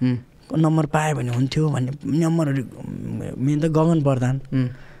नम्बर पायो भने हुन्थ्यो भन्ने नम्बरहरू मेन त गगन प्रधान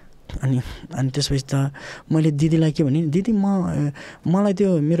अनि त्यसपछि त मैले दिदीलाई के भने दिदी मलाई त्यो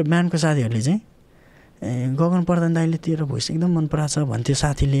मेरो ब्यान्डको साथीहरूले चाहिँ गगन प्रधान दाइले तेरो भोइस एकदम मन पराछ भन्थ्यो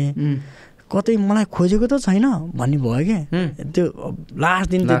साथीले कतै मलाई खोजेको त छैन भन्ने भयो क्या त्यो लास्ट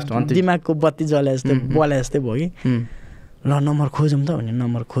दिन दिमागको बत्ती जले जस्तै बले जस्तै भयो कि ल नम्बर खोजौँ त भन्ने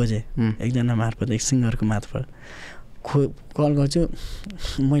नम्बर खोजेँ एकजना मार्फत एक सिङ्गरको मार्फत कल गर्छु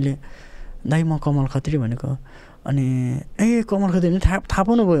मैले दाइ म कमल खत्री भनेको अनि कमल खत्री भने थाहा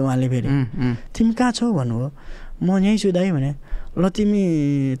पाउनु भयो उहाँले फेरि तिमी कहाँ छौ भन्नुभयो म यहीँ छु दाइ भने ल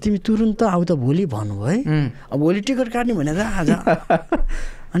तिमी तुरुन्त आऊ त भोलि भन्नुभयो है अब भोलि टिकट काट्ने भने त आज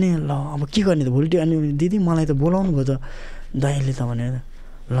अनि ल अब के गर्ने त भोलि अनि दिदी मलाई त बोलाउनु भयो त दाइले त भने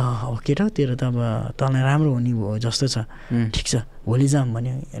ल अब केटा तेरो त अब तँलाई राम्रो हुने भयो जस्तो छ ठिक छ भोलि जाऊँ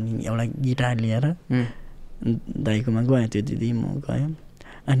भने अनि एउटा गिटार लिएर दाइकोमा गएँ त्यो दिदी म गएँ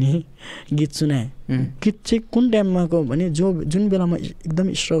अनि गीत सुनाएँ गीत चाहिँ कुन टाइममा भने जुन बेलामा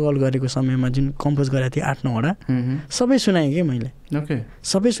एकदम स्ट्रगल गरेको समयमा जुन कम्पोज गरेको थिएँ 8-9वटा सबै सुनाएँ कि मैले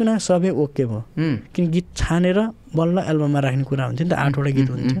सबै सुनाएँ सबै ओके भयो किन गीत छानेर बल्ल एल्बममा राख्ने कुरा हुन्थ्यो नि त 8वटा गीत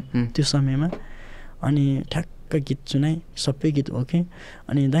हुन्थ्यो त्यो समयमा अनि ठ्याक्क गीत सुनाएँ सबै गीत ओके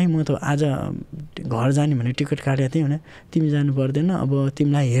अनि दाइ म त आज घर जाने भने टिकट काटेको थिएँ भने तिमी जानु पर्दैन अब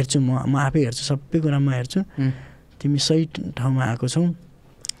तिमीलाई हेर्छु म आफै हेर्छु सबै कुरा म हेर्छु तिमी सही ठाउँमा आएको छौ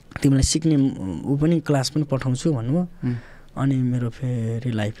तिमीलाई सिक्ने ऊ पनि क्लास पनि पठाउँछु भन्नुभयो अनि मेरो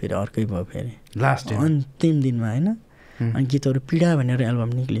फेरि लाइफ फेरि अर्कै भयो फेरि लास्ट अन्तिम दिनमा होइन अनि गीतहरू पीडा भनेर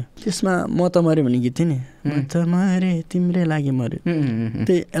एल्बम निक्ल्यो त्यसमा म त मऱ्यो भन्ने गीत थियो नि म त मरे तिम्रै लागि मऱ्यो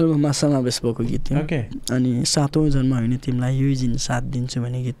त्यही एल्बममा समावेश भएको गीत थियो अनि 7औं जन्म होइन तिमीलाई यही दिन साथ दिन्छु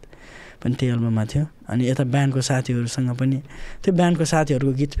भन्ने गीत पनि त्यो एल्बममा थियो अनि यता ब्यान्डको साथीहरूसँग पनि त्यो ब्यान्डको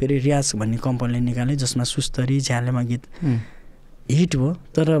साथीहरूको गीत फेरि रियाज भन्ने कम्पनीले निकाले जसमा सुस्तरी झ्यालेमा गीत हिट भयो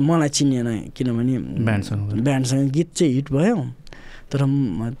तर मलाई चिनिएन किनभने ब्यान्डसँग गीत चाहिँ हिट भयो तर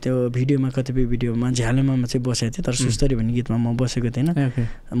त्यो भिडियोमा कतिपय भिडियोमा झ्यालेमामा चाहिँ बसेको थिएँ तर सुस्तरी भन्ने गीतमा म बसेको थिएन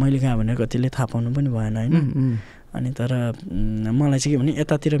मैले कहाँ भनेर कतिले थाहा पाउनु पनि भएन होइन अनि तर मलाई चाहिँ के भने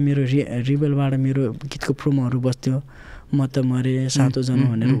यतातिर मेरो रिबेलबाट मेरो गीतको प्रोमोहरू बस्थ्यो म त मरे 7औं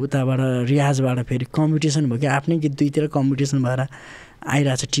जन्म भनेर उताबाट रियाजबाट फेरि कम्पिटिसन भयो कि आफ्नै गीत दुईतिर कम्पिटिसन भएर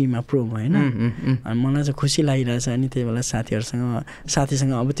आइरहेछ टिममा प्रोमो होइन अनि मलाई चाहिँ खुसी लागिरहेछ अनि त्यही बेला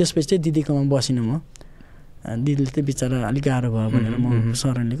साथीसँग अब त्यसपछि चाहिँ दिदीकोमा बसिनँ म दिदीले चाहिँ बिचरा अलिक गाह्रो भयो भनेर म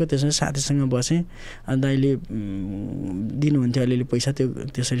शरण लिएको त्यसपछि साथीसँग बसेँ दाइले दिनुहुन्थ्यो अलिअलि पैसा त्यो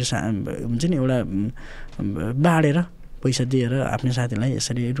त्यसरी हुन्छ नि एउटा बाँडेर पैसा दिएर आफ्नै साथीलाई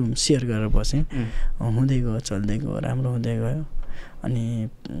यसरी रुम सेयर गरेर बसेँ हुँदै गयो चल्दै गयो राम्रो हुँदै गयो अनि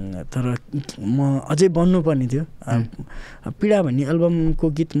तर म अझै बन्नुपर्ने थियो पीडा भन्ने एल्बमको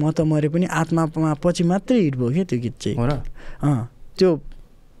गीत म त मरे पनि आत्मामा पछि मात्रै हिट भयो क्या त्यो गीत चाहिँ त्यो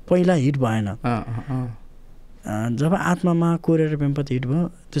पहिला हिट भएन जब आत्मामा कोरेर पेम्पत हिट भयो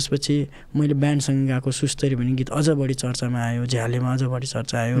त्यसपछि मैले ब्यान्डसँग गाएको सुस्तरी भन्ने गीत अझ बढी चर्चामा आयो झ्यालेमा अझ बढी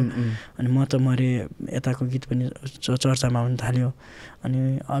चर्चा आयो अनि म त मरे यताको गीत पनि चर्चामा हुन थाल्यो अनि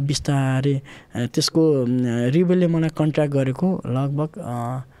बिस्तारै त्यसको रिबेलले मलाई कन्ट्र्याक्ट गरेको लगभग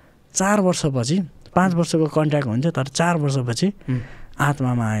 4 वर्षपछि 5 वर्षको कन्ट्र्याक्ट हुन्थ्यो तर 4 वर्षपछि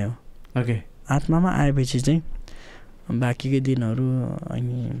आत्मामा आयो आत्मामा आएपछि चाहिँ बाँकीकै दिनहरू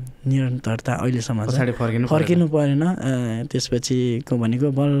अनि निरन्तरता अहिलेसम्म फर्किनु परेन त्यसपछि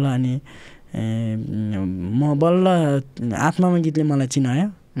भनेको बल्ल अनि म बल्ल आत्मामा गीतले मलाई चिनायो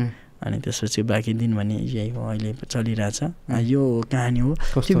अनि त्यसपछि बाँकी दिन भने यही हो अहिले चलिरहेछ यो कहानी हो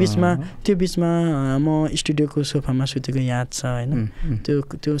त्यो बिचमा म स्टुडियोको सोफामा सुतेको याद छ होइन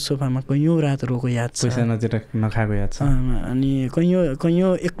त्यो सोफामा कैयौँ रात रोएको याद छ नखाएको याद छ अनि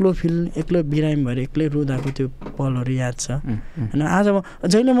कैयौँ एक्लो बिरामी भएर एक्लै रुँदाको त्यो पलहरू याद छ होइन आज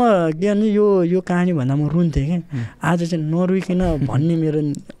जहिले म के भने यो कहानी भन्दा म रुन्थेँ क्या आज चाहिँ नरुइकन भन्ने मेरो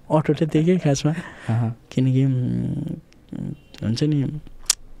अटो थियो कि खासमा किनकि हुन्छ नि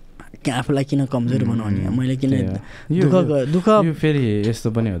आफूलाई किन कमजोर बनाउने मैले किन दुःख यो फेरि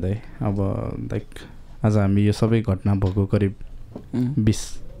यस्तो पनि हुँदै अब लाइक आज हामी यो सबै घटना भएको करिब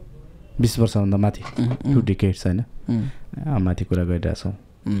 20 वर्षभन्दा माथि 2 डिकेड्स होइन माथि कुरा गरिरहेछौँ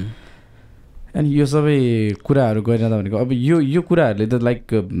अनि यो सबै कुराहरू गरिरहँदा भनेको अब यो कुराहरूले त लाइक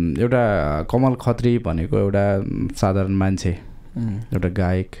एउटा कमल खत्री भनेको एउटा साधारण मान्छे एउटा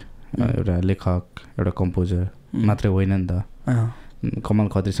गायक एउटा लेखक एउटा कम्पोजर मात्रै होइन नि त कमल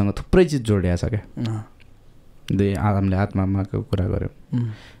खत्रीसँग थुप्रै चिज जोडिएको छ क्या हामीले आत्मामाको कुरा गऱ्यौँ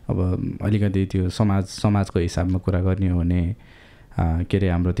अब अलिकति त्यो समाजको हिसाबमा कुरा गर्ने हो भने के अरे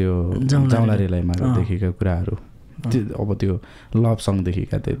हाम्रो त्यो जाउला रेलाइमादेखिका कुराहरू अब त्यो लभ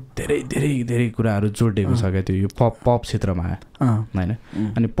सङदेखिका त्यो धेरै धेरै धेरै कुराहरू जोडिएको छ क्या त्यो यो पप क्षेत्रमा होइन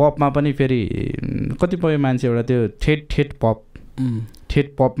अनि पपमा पनि फेरि कतिपय मान्छे एउटा त्यो ठेट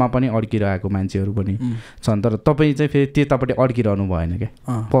ठेट पपमा पनि अड्किरहेको मान्छेहरू पनि छन् तर तपाईँ चाहिँ फेरि त्यतापट्टि अड्किरहनु भएन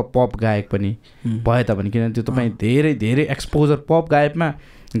क्या पप गायक पनि भए तापनि किनभने त्यो तपाईँ धेरै धेरै एक्सपोजर पप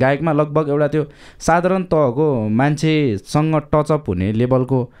गायकमा लगभग एउटा त्यो साधारण तहको मान्छेसँग टचअप हुने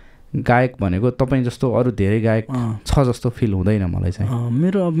लेभलको गायक भनेको तपाईँ जस्तो अरू धेरै गायक छ जस्तो फिल हुँदैन मलाई चाहिँ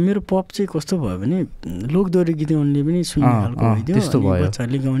मेरो पप चाहिँ कस्तो भयो भने लोकदोहोरी गीत गाउनेले पनि सुन्ने खालको भइदियो त्यस्तो भयो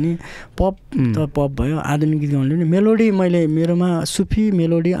बच्चाहरूले गाउने पप त पप भयो आधुनिक गीत गाउनेले पनि मेलोडी मेरोमा सुफी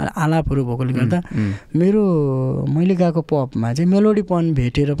मेलोडी आलापहरू भएकोले गर्दा मैले गाएको पपमा चाहिँ मेलोडीपन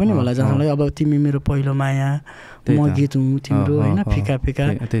भेटेर पनि होला जहाँ अब तिमी मेरो पहिलो माया म गीत हुँ तिम्रो होइन फिका फिका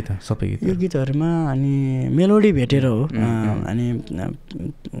त्यही त सबै गीत यो गीतहरूमा अनि मेलोडी भेटेर हो अनि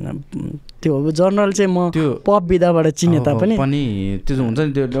त्यो अब जनरल चाहिँ म पप विधाबाट चिने तापनि त्यो हुन्छ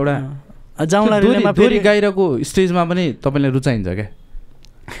नि त्यो एउटा जाउला रेलाइमा फेरि गाइरहेको स्टेजमा पनि तपाईँले रुचाइन्छ क्या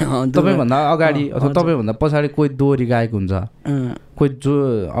तपाईँभन्दा अगाडि अथवा तपाईँभन्दा पछाडि कोही दोहोरी गायक हुन्छ कोही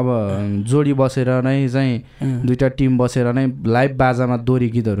अब जोडी बसेर नै चाहिँ दुईवटा टिम बसेर नै लाइभ बाजामा दोहोरी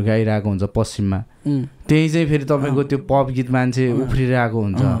गीतहरू गाइरहेको हुन्छ पश्चिममा त्यही चाहिँ फेरि तपाईँको त्यो पप गीत मान्छे उफ्रिरहेको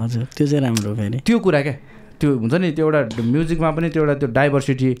हुन्छ हजुर त्यो चाहिँ राम्रो फेरि त्यो कुरा क्या त्यो हुन्छ नि त्यो एउटा म्युजिकमा पनि त्यो एउटा त्यो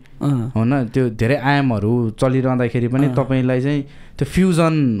डाइभर्सिटी होइन त्यो धेरै आयामहरू चलिरहँदाखेरि पनि तपाईँलाई चाहिँ त्यो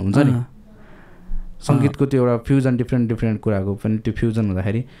फ्युजन हुन्छ नि सङ्गीतको त्यो एउटा फ्युजन डिफ्रेन्ट कुराको पनि त्यो फ्युजन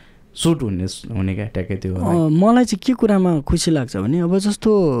हुँदाखेरि सुट हुने क्या ट्याक्कै त्यो मलाई चाहिँ के कुरामा खुसी लाग्छ भने अब जस्तो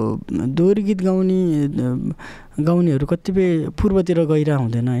दोहोरी गीत गाउनेहरू कतिपय पूर्वतिर गइरह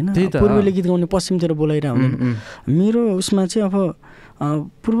हुँदैन होइन पूर्वले गीत गाउने पश्चिमतिर बोलाइरह हुँदैन मेरो उसमा चाहिँ अब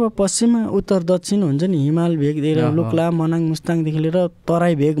पूर्व पश्चिम उत्तर दक्षिण हुन्छ नि हिमाल भेगतिर लुक्ला मनाङ मुस्ताङदेखि लिएर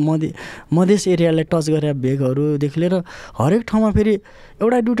तराई भेग मधेस एरियालाई टच गरेर भेगहरूदेखि लिएर हरेक ठाउँमा फेरि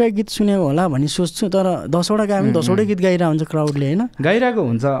एउटा दुईवटा गीत सुनेको होला भन्ने सोच्छु तर 10वटा गायो भने 10वटै गीत गाइरहेको हुन्छ क्राउडले होइन गाइरहेको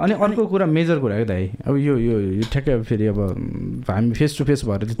हुन्छ अनि अर्को कुरा मेजर कुरा हो दाइ अब यो ठ्याक्कै फेरि अब हामी फेस टु फेस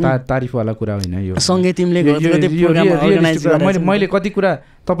भएर तारिफवाला कुरा होइन यो सँगै तिमीले मैले कति कुरा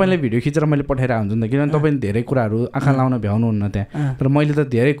तपाईँलाई भिडियो खिचेर मैले पठाइरहेको हुन्छु नि त किनभने तपाईँले धेरै कुराहरू आँखा लाउन भ्याउनुहुन्न त्यहाँ तर मैले त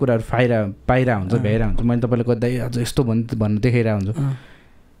धेरै कुराहरू पाइरहेको हुन्छ भ्याइरहेको हुन्छ मैले तपाईँलाई कतै अझ यस्तो भन्नु देखाइरहेको हुन्छु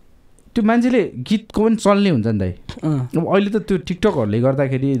त्यो मान्छेले गीतको पनि चल्ने हुन्छ नि दाइ अब अहिले त त्यो टिकटकहरूले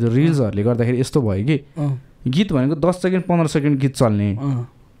गर्दाखेरि रिल्सहरूले गर्दाखेरि यस्तो भयो कि गीत भनेको 10 सेकेन्ड 15 सेकेन्ड गीत चल्ने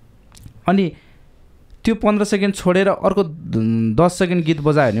अनि त्यो 15 सेकेन्ड छोडेर अर्को 10 सेकेन्ड गीत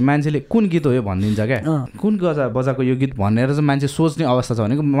बजायो भने मान्छेले कुन गीत हो यो भनिदिन्छ क्या कुन बजाएको यो गीत भनेर चाहिँ मान्छे सोच्ने अवस्था छ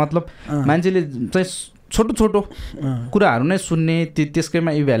भनेको मतलब मान्छेले चाहिँ छोटो कुराहरू नै सुन्ने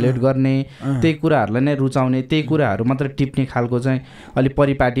त्यसकैमा इभ्यालुएट गर्ने त्यही कुराहरूलाई नै रुचाउने त्यही कुराहरू मात्र टिप्ने खालको चाहिँ अलिक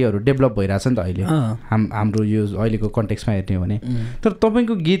परिपाटीहरू डेभलप भइरहेछ नि त अहिले हाम्रो यो अहिलेको कन्टेक्स्टमा हेर्ने हो भने तर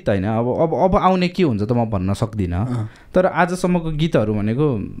तपाईँको गीत होइन अब आउने के हुन्छ त म भन्न सक्दिनँ तर आजसम्मको गीतहरू भनेको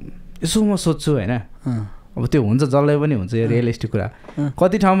यसो म सोध्छु होइन अब त्यो हुन्छ जसलाई पनि हुन्छ यो रियलिस्टिक कुरा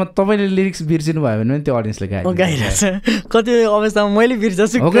कति ठाउँमा तपाईँले लिरिक्स बिर्सिनु भयो भने पनि त्यो अडियन्सले गाइरहेछ कति अवस्थामा मैले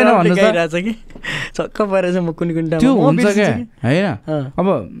बिर्सछु गाइरहेछ कि छक्क परेर चाहिँ म कुन त्यो हुन्छ क्या होइन अब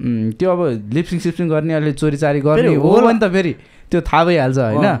त्यो अब लिपसिङ सिप्सिङ गर्ने अलि चोरी गर्ने हो भने त फेरि त्यो थाहा भइहाल्छ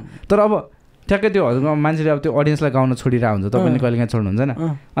होइन तर अब ठ्याक्कै त्यो हजुर मान्छेले अब त्यो अडियन्सलाई गाउन छोडिरहेको हुन्छ तपाईँले कहिले काहीँ छोड्नुहुन्छ नि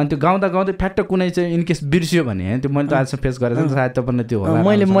अनि त्यो गाउँदै फ्याक्ट कुनै चाहिँ इनकेस बिर्सियो भने होइन त्यो मैले त आज फेस गरेको छ सायद तपाईँले त्यो होला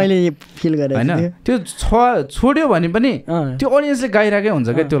मैले फिल गरेँ होइन त्यो छोड्यो भने पनि त्यो अडियन्सले गाइरहेकै हुन्छ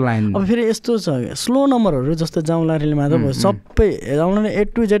क्या त्यो लाइन अब फेरि यस्तो छ स्लो नम्बरहरू जस्तो जाउला रेलाइमा त सबै जाउलाले A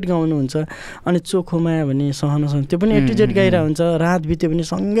to Z गाउनुहुन्छ अनि चोखो माया भने सहन त्यो पनि A to Z गाइरहेको हुन्छ रात बित्यो भने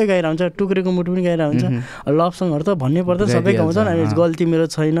सँगै गाइरहेको हुन्छ टुक्रेको मुटु पनि गाइरहेको हुन्छ लभ सङहरू त भन्नै पर्दा सबै गाउँछन् अनि गल्ती मेरो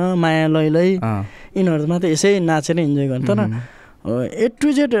छैन माया लैलै यिनीहरूमा त यसै नाचेर इन्जोय गर्छ तर A to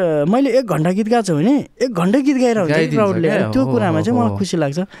Z मैले 1 घन्टा गीत गाएको छु भने 1 घन्टा गीत गाइरहेको हुन्छ क्राउडले त्यो कुरामा चाहिँ मलाई खुसी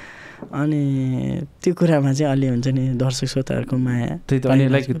लाग्छ अनि त्यो कुरामा चाहिँ अलि हुन्छ नि दर्शक श्रोताहरूको माया त्यही त अनि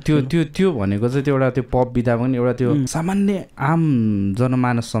लाइक त्यो भनेको चाहिँ त्यो एउटा त्यो पप विधा पनि एउटा त्यो सामान्य आम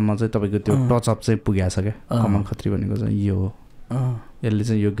जनमानससम्म चाहिँ तपाईँको त्यो टचअप चाहिँ पुगेको छ क्या कमल खत्री भनेको चाहिँ यो हो यसले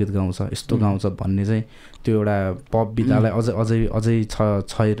चाहिँ यो गीत गाउँछ यस्तो गाउँछ भन्ने चाहिँ त्यो एउटा पप विधालाई अझै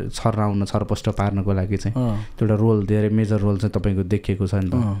छर्राउन छरपष्ट पार्नको लागि चाहिँ त्यो एउटा रोल धेरै मेजर रोल चाहिँ तपाईँको देखिएको छ नि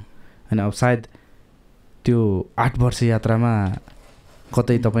त होइन अब सायद त्यो 8 वर्ष यात्रामा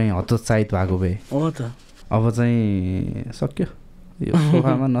कतै तपाईँ हतोत्साहित भएको भए अब चाहिँ सक्यो यो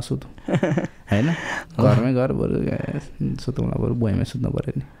सोफामा नसुतौँ होइन घरमै घर बरु सुतौँला बरु बुवाईमै सुत्नु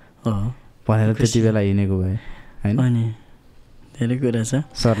पऱ्यो नि भनेर त्यति बेला हिँडेको भए होइन धेरै कुरा छ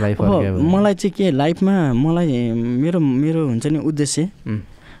सर लाइफ मलाई चाहिँ के लाइफमा मलाई मेरो हुन्छ नि उद्देश्य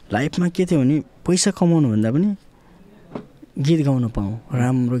लाइफमा के थियो भने पैसा कमाउनुभन्दा पनि गीत गाउन पाऊँ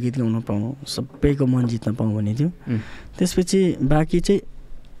राम्रो गीत गाउन पाऊँ सबैको मन जित्न पाऊँ भन्ने थियो त्यसपछि बाँकी चाहिँ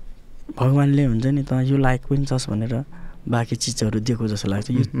भगवान्ले हुन्छ नि त यो लायक पनि छस् भनेर बाँकी चिजहरू दिएको जस्तो लाग्छ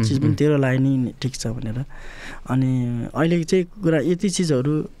यो चिज पनि तेरो लागि नै ठिक छ भनेर अनि अहिले चाहिँ कुरा यति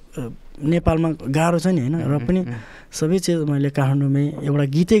चिजहरू नेपालमा गाह्रो छ नि होइन र पनि सबै चिज मैले काठमाडौँमै एउटा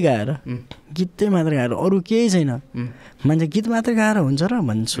गीतै गाएर गीतै मात्र गाएर अरू केही छैन मान्छे गीत मात्र गाएर हुन्छ र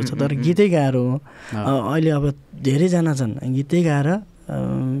भन्ने सोच्छ तर गीतै गाएर हो अहिले अब धेरैजना छन् गीतै गाएर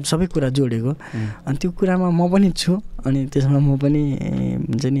सबै कुरा जोडेको अनि त्यो कुरामा म पनि छु अनि त्यसमा म पनि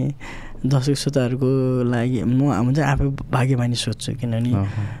हुन्छ नि दर्शक श्रोताहरूको लागि म हुन्छ आफै भाग्यमानी सोध्छु किनभने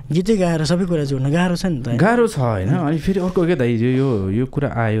गीतै गाएर सबै कुरा जोड्न गाह्रो छ नि त गाह्रो छ होइन अनि फेरि अर्को के दाइ यो कुरा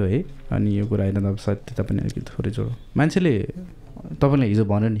आयो है अनि यो कुरा होइन त सायद त्यता पनि अलिकति थोरै जोड मान्छेले तपाईँले हिजो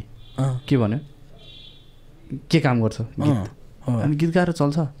भन्यो नि के भन्यो के काम गर्छ अनि गीत गाएर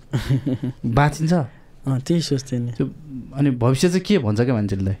चल्छ बाँचिन्छ त्यही सोच्थेँ नि अनि भविष्य चाहिँ के भन्छ क्या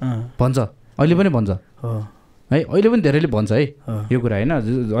मान्छेले दाइ भन्छ अहिले पनि भन्छ है अहिले पनि धेरैले भन्छ है यो कुरा होइन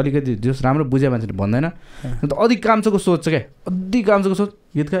अलिकति जस राम्रो बुझे मान्छेले भन्दैन अन्त अधिक कामचको सोध्छ क्या अधिक कामचको सोच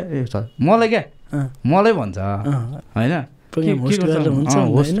गीतका ए छ मलाई क्या मलाई भन्छ होइन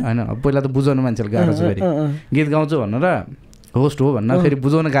होइन पहिला त बुझाउनु मान्छेले गाह्रो छ फेरि गीत गाउँछु भन्नु र होस्ट हो भन्न फेरि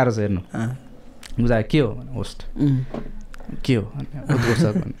बुझाउन गाह्रो छ हेर्नु बुझायो के हो होस्ट के हो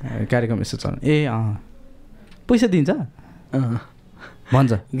उद्घोषक कार्यक्रम यसो चल्नु ए पैसा दिन्छ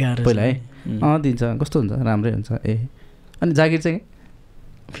भन्छ पहिला है दिन्छ कस्तो हुन्छ राम्रै हुन्छ ए अनि जागिर चाहिँ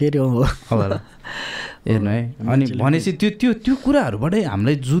फेरि हो हेर्नु है अनि भनेपछि त्यो कुराहरूबाटै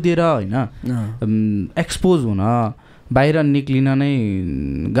हामीलाई जुधेर होइन एक्सपोज हुन बाहिर निक्लिन नै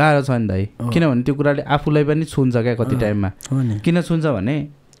गाह्रो छ नि दाइ किनभने त्यो कुराले आफूलाई पनि छुन्छ क्या कति टाइममा किन छुन्छ भने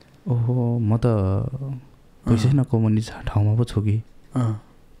ओहो म त पैसै नकमाउने ठाउँमा पो छु कि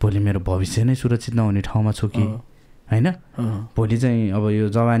भोलि मेरो भविष्य नै सुरक्षित नहुने ठाउँमा छु कि होइन भोलि चाहिँ अब यो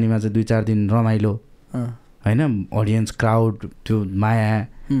जवानीमा चाहिँ 2-4 दिन रमाइलो होइन अडियन्स क्राउड त्यो माया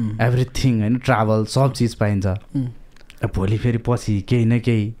एभ्रिथिङ होइन ट्राभल सब चिज पाइन्छ भोलि फेरि पछि केही न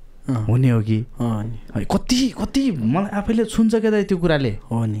केही हुने हो कि कति मलाई आफैले सुन्छ क्या दाइ त्यो कुराले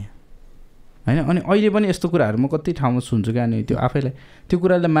हो नि होइन अनि अहिले पनि यस्तो कुराहरू म कति ठाउँमा सुन्छु क्या अनि त्यो आफैलाई त्यो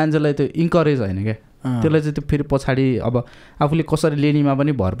कुराले मान्छेलाई त्यो इन्करेज होइन क्या त्यसलाई चाहिँ त्यो फेरि पछाडि अब आफूले कसरी लेनीमा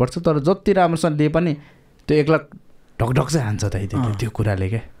पनि भर पर्छ तर जति राम्रोसँग लिए पनि त्यो एक्ला ढकढक चाहिँ हान्छ दाइ त्यो कुराले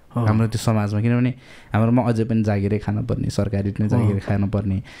क्या हाम्रो त्यो समाजमा किनभने हाम्रोमा अझै पनि जागिरै खानुपर्ने सरकारी नै जागिरै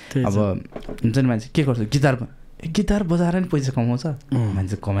खानुपर्ने अब हुन्छ नि मान्छे के गर्छ गिटार बजाएर नि पैसा कमाउँछ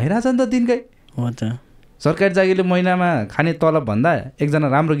मान्छे कमाइरहेछ नि त दिनकै हो त सरकारी जागिरले महिनामा खाने तलब भन्दा एकजना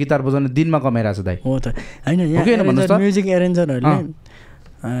राम्रो गिटार बजाउने दिनमा कमाइरहेछ दाइ हो त होइन म्युजिक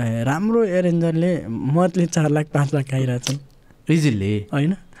एरेन्जरहरूले राम्रो एरेन्जरले मतले 4 लाख 5 लाख खाइरहेछन् इजिली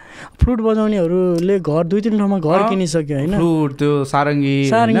होइन फ्लुट बजाउनेहरूले घर 2-3 ठाउँमा घर किनिसक्यो होइन फ्लुट त्यो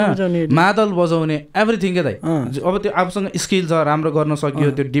सारङ्गी मादल बजाउने एभ्रिथिङ के दाइ अब त्यो आफूसँग स्किल छ राम्रो गर्न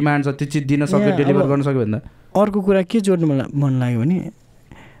सक्यो त्यो डिमान्ड छ त्यो चिज दिन सक्यो डेलिभर गर्न सक्यो भन्दा अर्को कुरा के जोड्नु मन लाग्यो भने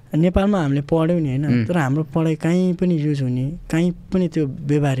नेपालमा हामीले पढ्यौँ नि होइन तर हाम्रो पढाइ कहीँ पनि युज हुने कहीँ पनि त्यो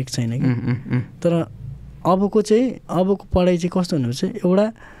व्यवहारिक छैन कि तर अबको पढाइ चाहिँ कस्तो हुनुपर्छ एउटा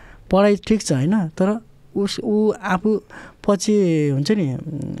पढाइ ठिक छ होइन तर ऊ आफू पछि हुन्छ नि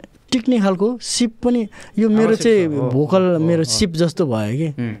टिक्ने खालको सिप पनि यो मेरो चाहिँ भोकल मेरो सिप जस्तो भयो कि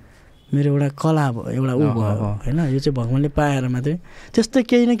मेरो एउटा कला भयो एउटा ऊ भयो होइन यो चाहिँ भगवान्ले पाएर मात्रै त्यस्तै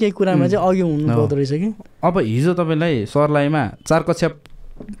केही न केही कुरामा चाहिँ अघि हुनु पर्दो रहेछ कि अब हिजो तपाईँलाई सरलाईमा 4 कक्षा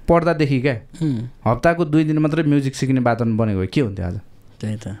पढ्दादेखि क्या हप्ताको 2 दिन मात्रै म्युजिक सिक्ने वातावरण बनेको के हुन्थ्यो आज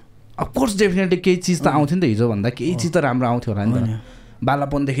त्यही त अफकोर्स डेफिनेटली केही चिज त आउँथ्यो नि त हिजो भन्दा केही चिज त राम्रो आउँथ्यो होला नि त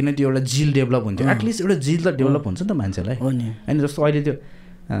बालापनदेखि नै त्यो एउटा जिल डेभलप हुन्थ्यो एटलिस्ट एउटा जिल त डेभलप हुन्छ नि त मान्छेलाई होइन जस्तो अहिले त्यो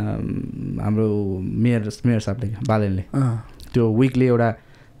हाम्रो मेयर साहबले बालनले त्यो विकली एउटा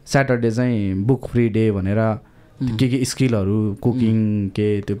स्याटरडे चाहिँ बुक फ्री डे भनेर के स्किलहरू कुकिङ के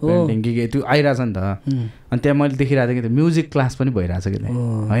त्यो पेन्टिङ के त्यो आइरहेछ नि त अनि त्यहाँ मैले देखिरहेको थिएँ कि त्यो म्युजिक क्लास पनि भइरहेछ कि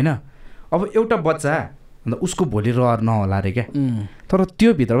होइन अब एउटा बच्चा अन्त उसको भोलि रहर नहोला अरे क्या तर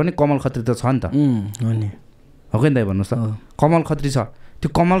त्यो भित्र पनि कमल खत्री त छ नि त हो कि नि दाइ भन्नुहोस् त कमल खत्री छ त्यो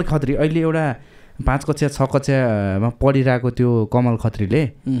कमल खत्री अहिले एउटा 5 कक्षा 6 कक्षामा पढिरहेको त्यो कमल खत्रीले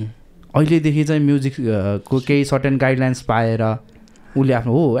अहिलेदेखि चाहिँ म्युजिकको केही सर्टेन गाइडलाइन्स पाएर उसले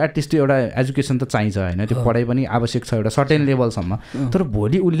आफ्नो हो एटलिस्ट एउटा एजुकेसन त चाहिन्छ होइन त्यो पढाइ पनि आवश्यक छ एउटा सर्टेन लेभलसम्म तर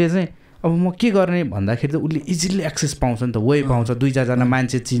भोलि उसले चाहिँ अब म के गर्ने भन्दाखेरि त उसले इजिली एक्सेस पाउँछ नि त वे पाउँछ 2-4जना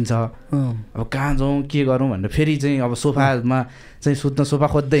मान्छे चिन्छ अब कहाँ जाउँ के गरौँ भनेर फेरि चाहिँ अब सोफामा चाहिँ सुत्न सोफा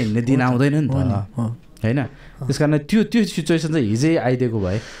खोज्दै हिँड्ने दिन आउँदैन नि त होइन त्यस कारण त्यो सिचुएसन चाहिँ हिजै आइदिएको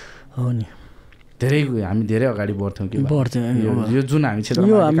भए हो नि हामी धेरै अगाडि बढ्थ्यौँ कि यो जुन हामी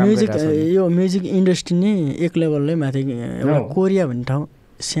क्षेत्रमा यो म्युजिक इन्डस्ट्री नै एक लेभलले माथि एउटा कोरिया भन्ने ठाउँ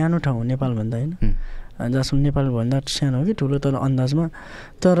सानो ठाउँ हो नेपालभन्दा होइन जसमा नेपालभन्दा सानो हो कि ठुलो तर अन्दाजमा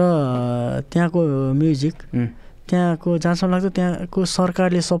तर त्यहाँको म्युजिक त्यहाँको जहाँसम्म लाग्छ त्यहाँको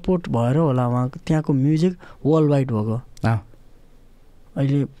सरकारले सपोर्ट भएर होला उहाँ त्यहाँको म्युजिक वर्ल्ड वाइड भएको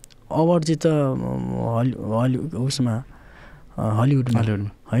अहिले अवार्ड चाहिँ त उसमा हलिउडमा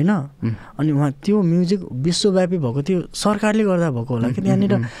होइन अनि उहाँ त्यो म्युजिक विश्वव्यापी भएको थियो सरकारले गर्दा भएको होला कि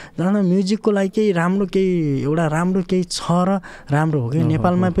त्यहाँनिर जहाँ म्युजिकको लागि केही राम्रो केही एउटा राम्रो केही छ र राम्रो हो कि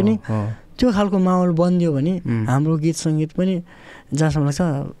नेपालमा पनि त्यो खालको माहौल बनिदियो भने हाम्रो गीत सङ्गीत पनि जहाँसम्म लाग्छ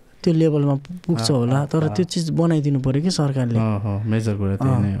त्यो लेभलमा पुग्छ होला तर त्यो चिज बनाइदिनु पऱ्यो कि सरकारले मेजर कुरा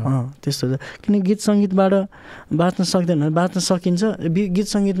त्यही नै हो त्यस्तो किन गीत सङ्गीतबाट बाँच्न सक्दैन बाँच्न सकिन्छ गीत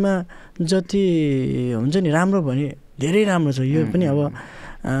सङ्गीतमा जति हुन्छ नि राम्रो भने धेरै राम्रो छ यो पनि अब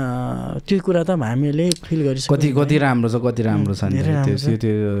त्यो कुरा त हामीले फिल गरिसक्यौँ कति राम्रो छ कति राम्रो छ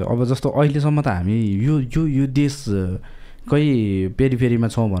त्यो अब जस्तो अहिलेसम्म त हामी यो देशकै पेरिफेरीमा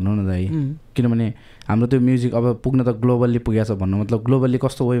छौँ भनौँ न दाइ किनभने हाम्रो त्यो म्युजिक अब पुग्न त ग्लोबल्ली पुगेको छ भन्नु मतलब ग्लोबल्ली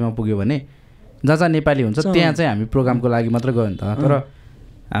कस्तो वेमा पुग्यो भने जहाँ जहाँ नेपाली हुन्छ त्यहाँ चाहिँ हामी प्रोग्रामको लागि मात्र गयो नि त तर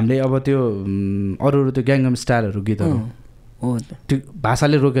हामीले अब त्यो अरू त्यो ग्याङगम स्टाइलहरू गीतहरू त्यो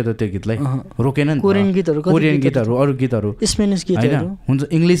भाषाले रोक्यो त त्यो गीतलाई रोकेन नि कोरियन गीतहरू अरू गीतहरू स्पेनिस गीतहरू हुन्छ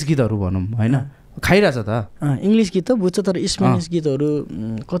इङ्ग्लिस गीतहरू भनौँ होइन खाइरहेछ त इङ्ग्लिस गीत त बुझ्छ तर स्पेनिस गीतहरू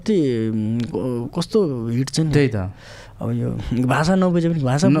कति कस्तो हिट छ नि त्यही त अब यो भाषा नबुझे पनि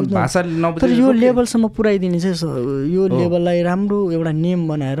भाषा तर यो लेभलसम्म पुऱ्याइदिने चाहिँ यो लेभललाई राम्रो एउटा नेम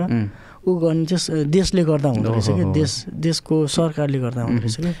बनाएर ऊ गर्ने चाहिँ देशले गर्दा हुँदो रहेछ कि देशको सरकारले गर्दा हुँदो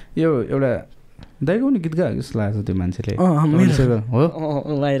रहेछ कि यो एउटा दाइको नि गीत गाएको जस्तो लाग्छ त्यो मान्छेले हो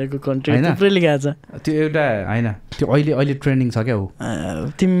बाहिरको कन्ट्री थुप्रैले गाएको छ त्यो एउटा होइन त्यो अहिले ट्रेन्डिङ छ क्या ऊ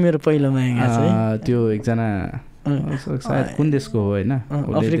तिमी मेरो पहिलो माया गाएको छ त्यो एकजना सायद कुन देशको हो होइन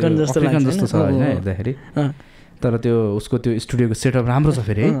अफ्रिकन जस्तो छ होइन हेर्दाखेरि तर त्यो उसको त्यो स्टुडियोको सेटअप राम्रो छ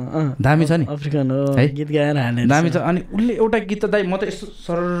फेरि है दामी छ नि अफ्रिकन हो है गीत गाएर हाने दामी छ अनि उसले एउटा गीत त दाइ म त यस्तो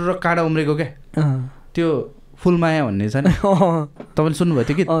सरर काँडा उम्रेको क्या त्यो फुलमाया भन्ने छ नि तपाईँले सुन्नुभयो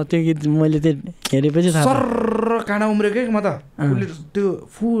त्यो गीत त्यो गीत मैले त्यो हेरेपछि सरर काँडा उम्रेको क्या म त उसले त्यो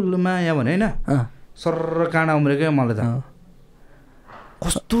फुलमाया भने होइन सरर काँडा उम्रेको क्या मलाई त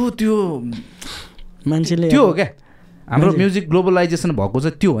कस्तो त्यो मान्छेले त्यो हो क्या हाम्रो म्युजिक ग्लोबलाइजेसन भएको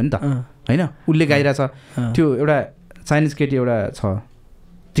चाहिँ त्यो हो नि त होइन उसले गाइरहेछ त्यो एउटा चाइनिज केटी एउटा छ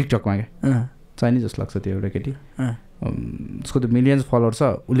टिकटकमा क्या चाइनिज जस्तो लाग्छ त्यो एउटा केटी उसको त्यो मिलियन्स फलोवर छ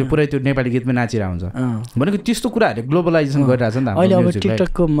उसले पुरै त्यो नेपाली गीतमै नाचिरहेको हुन्छ भनेको त्यस्तो कुराहरूले ग्लोबलाइजेसन गरिरहेछ नि त अहिले अब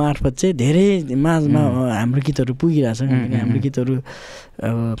टिकटकको मार्फत चाहिँ धेरै माझमा हाम्रो गीतहरू पुगिरहेछ हाम्रो गीतहरू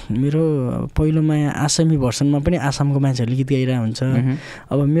अब मेरो पहिलो माया आसामी भर्सनमा पनि आसामको मान्छेहरूले गीत गाइरहेको हुन्छ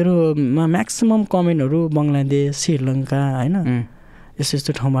अब मेरोमा म्याक्सिमम् कमेन्टहरू बङ्गलादेश श्रीलङ्का होइन यस्तो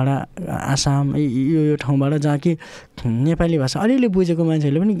यस्तो ठाउँबाट आसाम यो ठाउँबाट जहाँ कि नेपाली भाषा अलिअलि बुझेको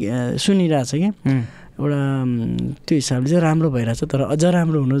मान्छेहरूले पनि सुनिरहेछ कि एउटा त्यो हिसाबले चाहिँ राम्रो भइरहेछ तर अझ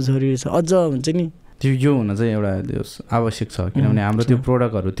राम्रो हुनु जरुरी छ अझ हुन्छ नि त्यो यो हुन चाहिँ एउटा त्यो आवश्यक छ किनभने हाम्रो त्यो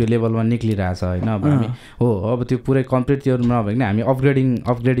प्रोडक्टहरू त्यो लेभलमा निक्लिरहेछ होइन अब हामी हो अब त्यो पुरै कम्प्लिट त्यो नभए हामी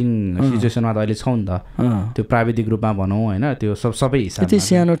अपग्रेडिङ सिचुएसनमा त अहिले छौँ नि त त्यो प्राविधिक रूपमा भनौँ होइन त्यो सबै हिसाबले त्यो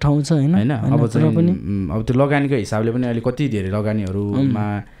सानो ठाउँ छ होइन अब चाहिँ अब त्यो लगानीको हिसाबले पनि अहिले कति धेरै लगानीहरूमा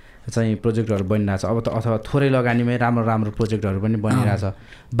चाहिँ प्रोजेक्टहरू बनिरहेछ अब त अथवा थोरै लगानीमै राम्रो प्रोजेक्टहरू पनि बनिरहेछ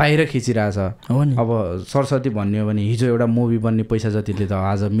बाहिर खिचिरहेछ अब सरस्वती भन्ने हो भने हिजो एउटा मुभी बन्ने पैसा जतिले त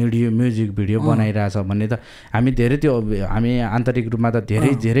आज म्युजिक भिडियो बनाइरहेछ भन्ने त हामी धेरै त्यो हामी आन्तरिक रूपमा त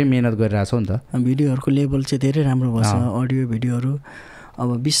धेरै मेहनत गरिरहेछौँ नि त भिडियोहरूको लेभल चाहिँ धेरै राम्रो भएछ अडियो भिडियोहरू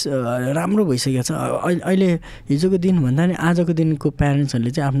अब राम्रो भइसकेको छ अहिले हिजोको दिनभन्दा नि आजको दिनको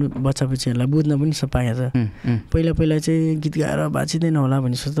प्यारेन्ट्सहरूले चाहिँ आफ्नो बच्चाबच्चीहरूलाई बुझ्न पनि पाएको छ पहिला चाहिँ गीत गाएर बाँचिँदैन होला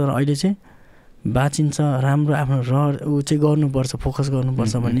भन्ने सोच्छ तर अहिले चाहिँ बाँचिन्छ राम्रो आफ्नो ऊ चाहिँ गर्नुपर्छ फोकस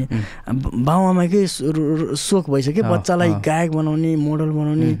गर्नुपर्छ भन्ने बाउआमाकै सोख भइसक्यो बच्चालाई गायक बनाउने मोडल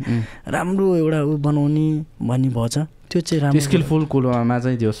बनाउने राम्रो एउटा ऊ बनाउने भन्ने भएछ त्यो चाहिँ राम्रो स्किलफुल कुरामा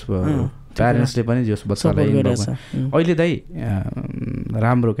चाहिँ त्यो प्यारेन्ट्सले पनि जस बच्चालाई अहिले दाइ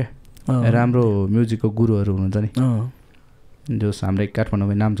राम्रो क्या राम्रो म्युजिकको गुरुहरू हुनुहुन्छ नि जस हाम्रो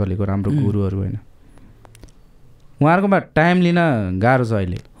काठमाडौँमा नाम चलेको राम्रो गुरुहरू होइन उहाँहरूकोमा टाइम लिन गाह्रो छ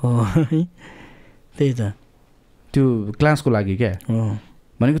अहिले त्यही त त्यो क्लासको लागि क्या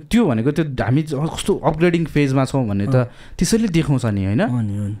भनेको त्यो हामी कस्तो अपग्रेडिङ फेजमा छौँ भन्ने त त्यसैले देखाउँछ नि होइन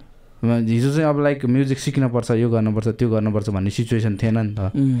हिजो चाहिँ अब लाइक म्युजिक सिक्नुपर्छ यो गर्नुपर्छ त्यो गर्नुपर्छ भन्ने सिचुएसन थिएन नि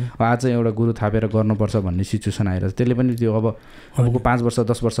त आज चाहिँ एउटा गुरु थापेर गर्नुपर्छ भन्ने सिचुएसन आइरहेछ त्यसले पनि त्यो अबको 5 वर्ष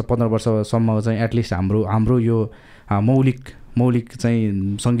 10 वर्ष 15 वर्षसम्म चाहिँ एटलिस्ट हाम्रो यो मौलिक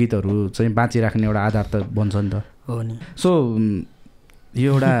चाहिँ सङ्गीतहरू चाहिँ बाँचिराख्ने एउटा आधार त बन्छ नि त हो नि सो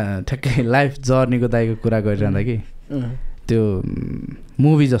यो एउटा ठ्याक्कै लाइफ जर्नीको दाइको कुरा गरिरहँदा कि त्यो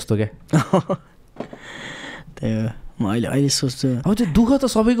मुभी जस्तो क्या त्यही म अहिले सोच्छु अब त्यो दुःख त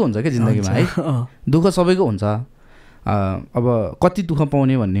सबैको हुन्छ क्या जिन्दगीमा है दुःख सबैको हुन्छ अब कति दुःख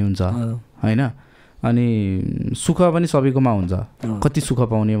पाउने भन्ने हुन्छ होइन अनि सुख पनि सबैकोमा हुन्छ कति सुख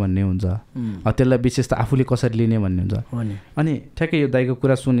पाउने भन्ने हुन्छ त्यसलाई विशेष त आफूले कसरी लिने भन्ने हुन्छ अनि ठ्याक्कै यो दाइको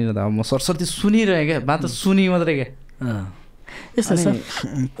कुरा सुनेर त म सरस्वती सुनिरहेँ क्या बात सुनि मात्रै क्या यस्तो छ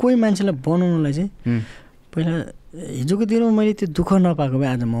कोही मान्छेलाई बनाउनुलाई चाहिँ पहिला हिजोको दिनमा मैले त्यो दुःख नपाएको भए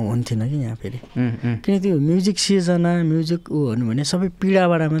आज म हुन्थिनँ कि यहाँ फेरि किन त्यो म्युजिक सिर्जना म्युजिक ऊ भने सबै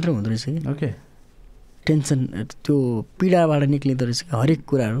पीडाबाट मात्रै हुँदो रहेछ कि ओके टेन्सन त्यो पीडाबाट निक्लिँदो रहेछ कि हरेक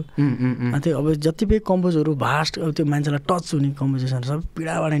कुराहरू त्यो अब जति पनि कम्पोजहरू भास्ट अब त्यो मान्छेलाई टच हुने कम्पोजिसन सबै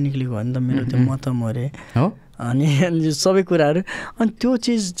पीडाबाट निक्लेको हो नि त मेरो त्यो म त मरे अनि सबै कुराहरू अनि त्यो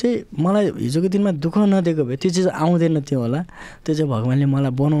चिज चाहिँ मलाई हिजोको दिनमा दुःख नदिएको भए त्यो चिज आउँदैन थियो होला त्यो चाहिँ भगवान्ले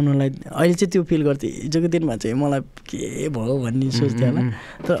मलाई बनाउनलाई अहिले चाहिँ त्यो फिल गर्थेँ हिजोको दिनमा चाहिँ मलाई के भयो भन्ने सोच्थेँ होला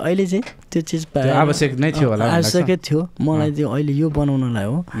तर अहिले चाहिँ त्यो चिज आवश्यक नै थियो होला आवश्यकै थियो मलाई त्यो अहिले यो बनाउनलाई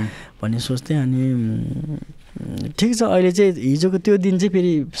हो भन्ने सोच्थेँ अनि ठिक छ अहिले चाहिँ हिजोको त्यो दिन चाहिँ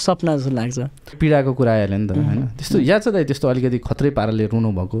फेरि सपना जस्तो लाग्छ पीडाको कुरा आइहाल्यो नि त होइन त्यस्तो याद छ त त्यस्तो अलिकति खत्रै पाराले रुनु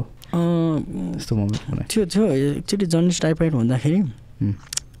भएको त्यस्तो मोमेन्ट थियो एक्चुअली जन्डिस टाइफाइड हुँदाखेरि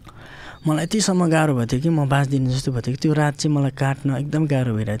मलाई यतिसम्म गाह्रो भएको थियो कि म बाँच्दिनँ जस्तो भएको थियो कि त्यो रात चाहिँ मलाई काट्न एकदम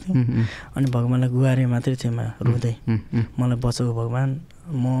गाह्रो भइरहेको थियो अनि भगवान्लाई गुहारे मात्रै थिएँ रुँदै मलाई बचाऊ भगवान्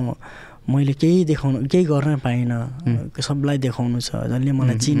मैले केही गर्न पाइनँ सबलाई देखाउनु छ जसले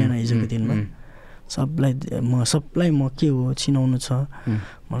मलाई चिनेन हिजोको दिनमा सबलाई म के हो चिनाउनु छ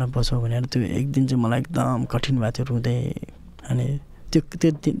मलाई बचाऊ भनेर त्यो एक दिन चाहिँ मलाई एकदम कठिन भएको थियो रुँदै अनि त्यो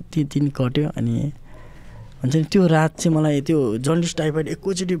दिन कट्यो अनि हुन्छ नि त्यो रात चाहिँ मलाई त्यो जन्डिस टाइफाइड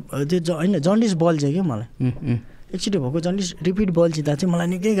एकैचोटि त्यो होइन जन्डिस बल्झ्यो क्या मलाई एकचोटि भएको जन्डिस रिपिट बल्झिँदा चाहिँ मलाई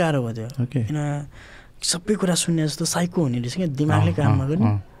निकै गाह्रो भयो थियो किन सबै कुरा सुन्ने जस्तो साइको हुने रहेछ क्या दिमागले काम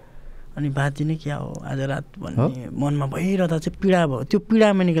नगर्ने अनि बात दिने क्या हो आज रात भन्ने मनमा भइरहँदा चाहिँ पीडा भयो त्यो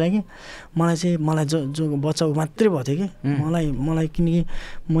पीडामा निक्ला कि मलाई जो बचाउ मात्रै भएको थियो कि मलाई किनकि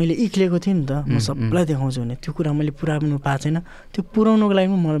मैले इक्लेको थिएँ नि त म सबलाई देखाउँछु भने त्यो कुरा मैले पुऱ्याउनु पाएको छैन त्यो पुऱ्याउनुको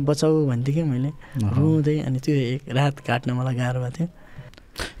लागि मलाई बचाउ भन्थेँ कि मैले रुँदै अनि त्यो एक रात काट्न मलाई गाह्रो भएको थियो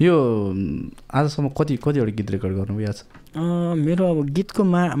यो आजसम्म कतिवटा गीत रेकर्ड गर्नुभयो याद छ मेरो अब गीतको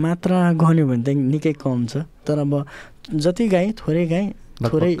मात्रा गन्यो भने त निकै कम छ तर अब जति गाएँ थोरै गाएँ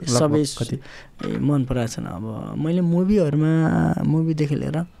थोरै सबै मन पराएको छैन अब मैले मुभीदेखि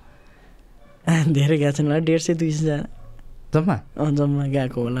लिएर धेरै गएको छैन होला 150-200 जम्मा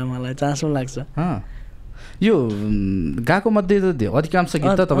गएको होला मलाई चासो लाग्छ यो गएको मध्ये त अधिकांश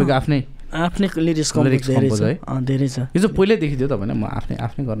गीत त तपाईँको आफ्नै लिरिक्स कम्पोज है धेरै छ यो चाहिँ पहिल्यैदेखि थियो तपाईँले म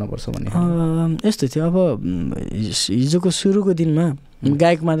आफ्नै गर्नुपर्छ भन्ने यस्तो थियो अब हिजोको सुरुको दिनमा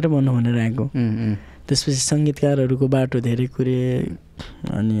गायक मात्रै भन्नु भनेर आएको त्यसपछि सङ्गीतकारहरूको बाटो धेरै कुरे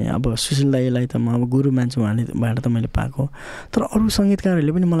अनि अब सुशील दाईलाई त म अब गुरु मान्छु उहाँलेबाट त मैले पाएको तर अरू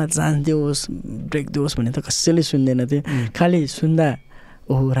सङ्गीतकारहरूले पनि मलाई चान्स दियोस् ब्रेक दियोस् भने त कसैले सुन्दैन थियो खालि सुन्दा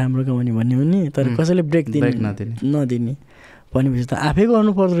ओहो राम्रो गाउने भन्ने हो नि तर कसैले ब्रेक नदिने भनेपछि त आफै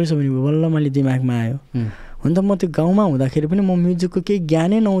गर्नु पर्दो रहेछ भने बल्ल मैले दिमागमा आयो हुन त म त्यो गाउँमा हुँदाखेरि पनि म म्युजिकको केही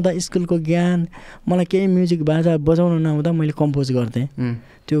ज्ञानै नहुँदा स्कुलको ज्ञान मलाई केही म्युजिक बाजा बजाउन नहुँदा मैले कम्पोज गर्थेँ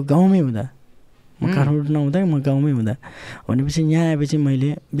त्यो गाउँमै हुँदा म काठमाडौँ नहुँदा म गाउँमै हुँदा भनेपछि यहाँ आएपछि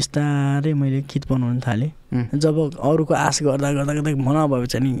मैले बिस्तारै मैले गीत बनाउन थालेँ जब अरूको आश गर्दा मन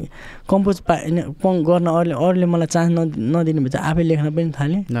भएपछि नि कम्पोज गर्न अरूले मलाई चान्स नदिनु भए चाहिँ आफै लेख्न पनि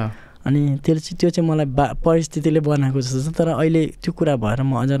थालेँ अनि त्यो चाहिँ मलाई परिस्थितिले बनाएको जस्तो छ तर अहिले त्यो कुरा भएर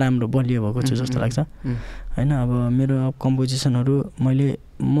म अझ राम्रो बलियो भएको छु जस्तो लाग्छ होइन अब मेरो कम्पोजिसनहरू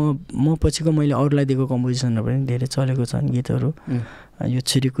म पछिको मैले अरूलाई दिएको कम्पोजिसनहरू पनि धेरै चलेको छन् गीतहरू यो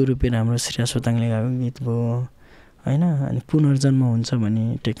छिरीको रूपेर हाम्रो श्रेया सोताङले गाएको गीत भयो होइन अनि पुनर्जन्म हुन्छ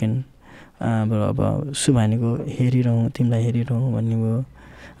भने टेकेन अब सुभानीको हेरिरहँ तिमीलाई हेरिरहँ भन्ने भयो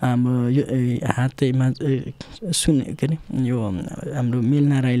हाम्रो यो हातैमा के अरे यो हाम्रो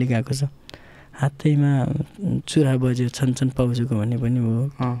मेलना राईले गाएको छ हातैमा चुरा बज्यो छन् पाउजुको भन्ने पनि भयो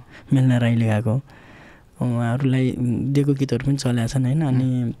मेलना राईले गाएको उहाँहरूलाई दिएको गीतहरू पनि चलेका छन् होइन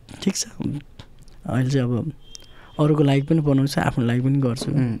अनि ठिक छ अहिले चाहिँ अब अरूको लागि पनि बनाउँछु आफ्नो लागि पनि गर्छु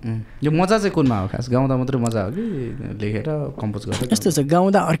यो मजा चाहिँ कुनमा हो खास गाउँदा मात्रै मजा हो कि लेखेर कम्पोज गर्दा यस्तो छ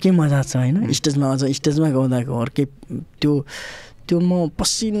गाउँदा अर्कै मजा छ होइन स्टेजमा गाउँदाको अर्कै त्यो म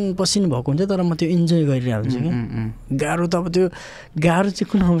पसिन भएको हुन्छ तर म त्यो इन्जोय गरिरहेको हुन्छु कि गाह्रो त अब त्यो गाह्रो चाहिँ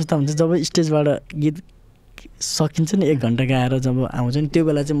कुन अवस्था हुन्छ जब स्टेजबाट गीत सकिन्छ नि 1 घन्टा गाएर जब आउँछ नि त्यो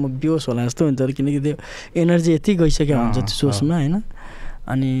बेला चाहिँ म बेहोस होला जस्तो हुन्छ किनकि त्यो एनर्जी यति गइसक्यो हुन्छ त्यो सोचमा होइन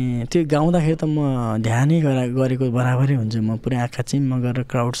अनि त्यो गाउँदाखेरि त म ध्यानै गरेको बराबरै हुन्छ म पुरै आँखा चाहिँ म गरेर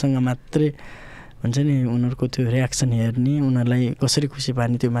क्राउडसँग मात्रै हुन्छ नि उनीहरूको त्यो रियाक्सन हेर्ने उनीहरूलाई कसरी खुसी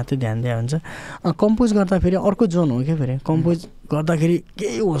पार्ने त्यो मात्रै ध्यान दिया हुन्छ कम्पोज गर्दा फेरि अर्को जोन हो क्या फेरि कम्पोज गर्दाखेरि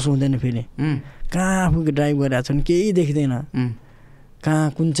केही होस हुँदैन फेरि कहाँ आफू ड्राइभ गरिरहेको छ भने केही देख्दैन,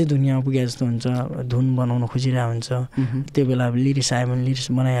 कहाँ कुन चाहिँ दुनियाँमा पुगे जस्तो हुन्छ, धुन बनाउन खोजिरहेको हुन्छ। त्यो बेला अब लिरिक्स आयो भने लिरिक्स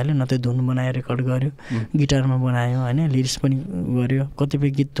बनाइहाल्यो, न त धुन बनायो रेकर्ड गर्यो, गिटारमा बनायो होइन, लिरिक्स पनि गर्यो। कतिपय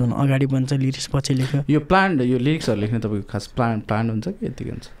गीत धुन अगाडि बन्छ, लिरिक्स पछि लेख्यो। यो प्लान यो लिरिक्सहरू लेख्ने तपाईँको खास प्लान हुन्छ कि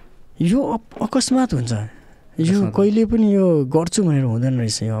यतिकै हुन्छ? यो अकस्मात हुन्छ, यो कहिले पनि यो गर्छु भनेर हुँदैन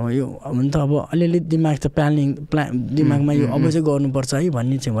रहेछ। यो हुन त अब अलिअलि दिमाग त दिमागमा यो अब चाहिँ गर्नुपर्छ है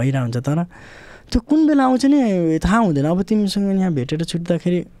भन्ने चाहिँ भइरहेको हुन्छ, तर त्यो कुन बेला आउँछ नि थाहा हुँदैन। अब तिमीसँग यहाँ भेटेर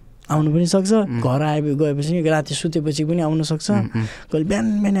छुट्दाखेरि आउनु पनि सक्छ, घर गएपछि राति सुतेपछि पनि आउन सक्छ, कहिले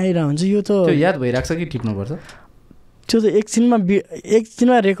बिहान आइरहेको हुन्छ। यो त याद भइरहेको छ कि टिप्नुपर्छ? त्यो त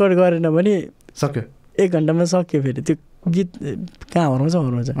एकछिनमा रेकर्ड गरेन भने सक्यो, 1 घन्टामा सक्यो। फेरि त्यो गीत कहाँ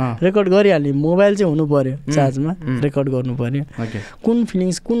हराउँछ रेकर्ड गरिहाल्ने। मोबाइल चाहिँ हुनु पऱ्यो चार्जमा, रेकर्ड गर्नु पऱ्यो। कुन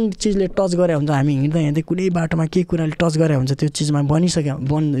फिलिङ्स कुन चिजले टच गरे हुन्छ, हामी हिँड्दा हिँड्दै कुनै बाटोमा केही कुराले टच गरे हुन्छ, त्यो चिजमा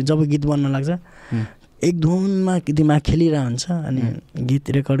बनिसक्यो। जब गीत बन्न लाग्छ एक धुनमा दिमाग खेलिरहेको हुन्छ, अनि गीत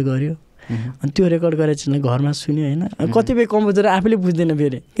रेकर्ड गर्यो। अनि त्यो रेकर्ड गरेर चाहिँ घरमा सुन्यो होइन। कतिपय कम्पोजर आफैले बुझ्दैन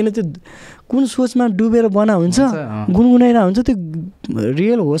फेरि, किन त्यो कुन सोचमा डुबेर बना हुन्छ, गुनगुनाइरहेको हुन्छ। त्यो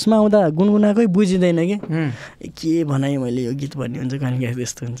रियल होसमा आउँदा गुनगुनाएकै बुझिँदैन कि के भनाएँ मैले यो गीत भन्ने हुन्छ, कहिले काहीँ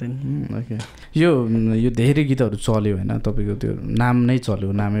त्यस्तो हुन्छ नि। यो धेरै गीतहरू चल्यो होइन, तपाईँको त्यो नाम नै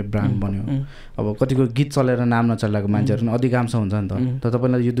चल्यो, नामै ब्रान्ड बन्यो। अब कतिको गीत चलेर नाम नचलेको मान्छेहरू पनि अधिकांश हुन्छ नि त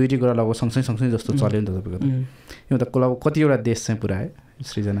तपाईँलाई यो दुईटी कुरा लगभग सँगसँगै जस्तो चल्यो नि त तपाईँको त। यो त लगभग कतिवटा देश चाहिँ पुऱ्यायो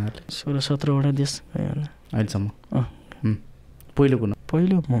सृजनाहरूले? 16-17वटा देश अहिलेसम्म। पहिलो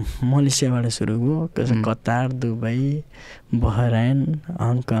मलेसियाबाट सुरु भयो, Qatar, Dubai, Bahrain,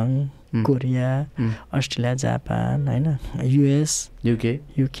 Hong Kong, Korea, Australia, Japan होइन, युएस, युके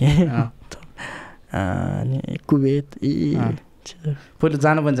अनि कुवेत। पहिलो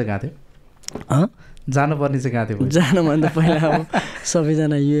जानुपर्ने चाहिँ कहाँ थियो? जानुपर्ने चाहिँ कहाँ थियो? जानुभन्दा पहिला अब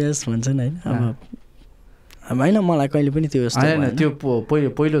सबैजना युएस भन्छन् होइन। अब होइन मलाई कहिले पनि त्यो होइन, त्यो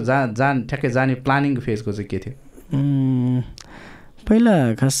पहिलो ठ्याक्कै जाने प्लानिङ फेजको चाहिँ के थियो?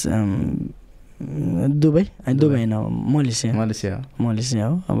 पहिला खास दुबई होइन, मलेसिया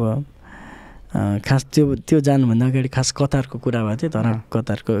हो। अब खास त्यो जानुभन्दा अगाडि खास कतारको कुरा भएको थियो, तर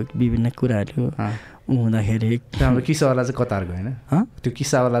कतारको विभिन्न कुराहरू हुँदाखेरि हाम्रो किस्सावाला चाहिँ कतारको होइन, त्यो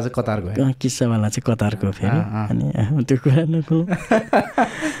किस्सावाला चाहिँ कतारको फेरि। अनि त्यो कुरा नखुलौँ।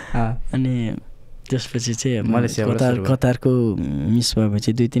 अनि त्यसपछि चाहिँ कतारको मिस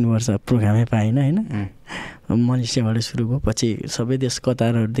भएपछि 2-3 वर्ष प्रोग्रामै पाएन होइन। मलेसियाबाट सुरु भयो, पछि सबै देश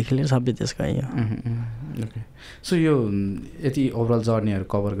कतारहरूदेखि लिएर सबै देश गयो। सो यो यति ओभरअल जर्नीहरू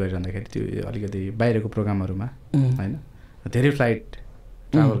कभर गरिरहँदाखेरि त्यो अलिकति बाहिरको प्रोग्रामहरूमा होइन धेरै फ्लाइट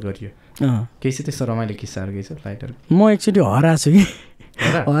ट्राभल गरियो, केही चाहिँ त्यस्तो रमाइलो किस्साहरू केही छ फ्लाइटहरू? म एकचोटि हराएको छु कि,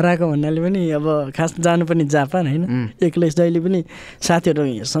 हराएको भन्नाले पनि अब खास जानुपर्ने जापान होइन। एक्लै जहिले पनि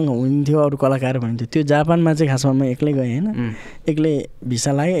साथीहरूसँग हुन्थ्यो, अरू कलाकार हुन्थ्यो। त्यो जापानमा चाहिँ खासमा म एक्लै गएँ होइन, एक्लै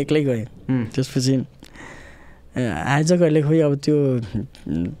भिसा लाग्यो, एक्लै गएँ। त्यसपछि आएछ कहिले खोइ अब त्यो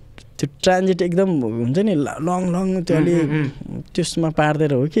ट्रान्जिट एकदम हुन्छ नि लङ त्यो अलि त्यसमा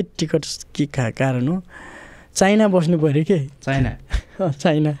पार्दैन हो कि टिकट के कारण हो, चाइना बस्नु पऱ्यो कि। चाइना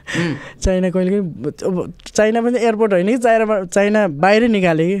कहिले अब चाइना पनि एयरपोर्ट होइन कि, चाइना बाहिरै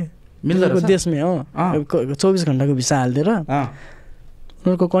निकाल्यो कि उनीहरूको देशमै हो। 24 घन्टाको भिसा हालिदिएर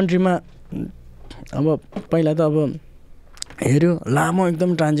उनीहरूको कन्ट्रीमा। अब पहिला त अब हेऱ्यो लामो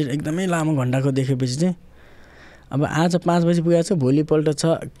एकदम ट्रान्जिट, एकदमै लामो घन्टाको देखेपछि चाहिँ अब आज 5 बजी पुगेको छ, भोलिपल्ट छ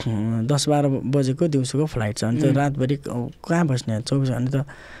 10-12 बजेको दिउँसोको फ्लाइट छ। अनि त रातभरि कहाँ बस्ने 24 घन्टा त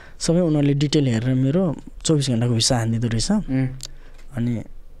सबै उनीहरूले डिटेल हेरेर मेरो 24 घन्टाको भिसा हानिदिँदो रहेछ। अनि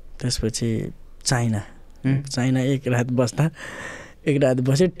त्यसपछि चाइना एक रात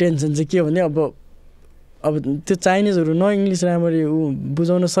बस्यो। टेन्सन चाहिँ के भने अब त्यो चाइनिजहरू न इङ्ग्लिस राम्ररी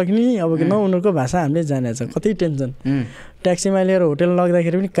बुझाउन सक्ने, अब न उनीहरूको भाषा हामीले जानेको छ, कति टेन्सन। ट्याक्सीमा लिएर होटेल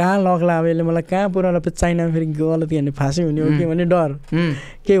लग्दाखेरि पनि कहाँ लग्ला, अब यसले मलाई कहाँ पुऱ्याउला, चाइनामा फेरि गलत गर्ने फाँसी हुने हो कि भन्ने डर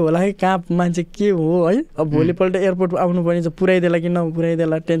के होला कि, कहाँ मान्छे के हो है। अब भोलिपल्ट एयरपोर्ट आउनु पर्ने चाहिँ पुऱ्याइदेला कि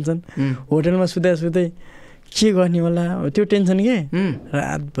नपुऱ्याइदेला टेन्सन। होटेलमा सुत्दै के गर्ने होला त्यो टेन्सन के,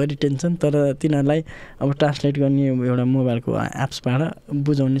 रातभरि टेन्सन। तर तिनीहरूलाई अब ट्रान्सलेट गर्ने एउटा मोबाइलको एप्सबाट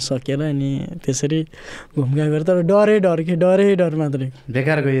बुझाउन सकेर अनि त्यसरी घुमघाम गरेर, तर डरै मात्रै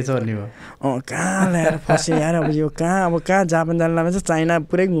बेकार गएछ भन्ने भयो। कहाँ ल्याएर फसेँ यार। अब यो कहाँ जापान जानुमा चाहिँ चाइना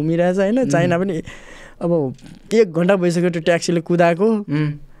पुरै घुमिरहेछ होइन। चाइना पनि अब 1 घन्टा भइसक्यो त्यो ट्याक्सीले कुदाएको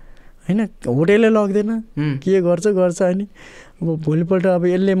होइन, होटेलले लग्दैन, के गर्छ अनि अब भोलिपल्ट अब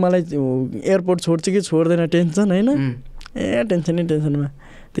यसले मलाई एयरपोर्ट छोड्छ कि छोड्दैन टेन्सन होइन। टेन्सनमा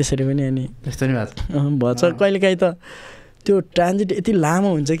त्यसरी पनि अनि त्यस्तो नि भन्छ कहिलेकाहीँ त त्यो ट्रान्जिट यति लामो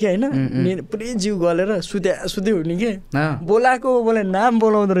हुन्छ कि होइन पुरै जिउ गलेर सुत्दै हुने कि बोलाएको बोले नाम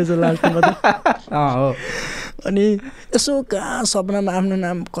बोलाउँदो रहेछ लास्टमा त अनि यसो कहाँ सपनामा आफ्नो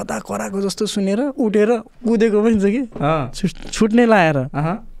नाम कता कराएको जस्तो सुनेर उठेर कुदेको पनि छ कि छुट्ने लाएर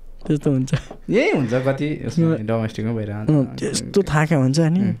त्यस्तो हुन्छ यही हुन्छ कति डोमेस्टिकमा भइरहन्छ त्यस्तो थाहा हुन्छ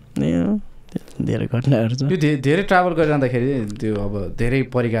नि धेरै घटनाहरू छ त्यो धेरै ट्राभल गरिरहँदाखेरि त्यो अब धेरै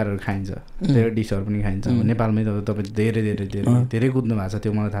परिकारहरू खाइन्छ धेरै डिसहरू पनि खाइन्छ नेपालमै त तपाईँ धेरै कुद्नु भएको छ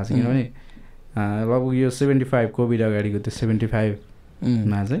त्यो मलाई थाहा छ किनभने लगभग यो 75 कोभिड अगाडिको त्यो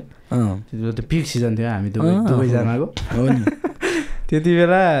 75मा चाहिँ त्यो पिक सिजन थियो हामी दुवैजनाको त्यति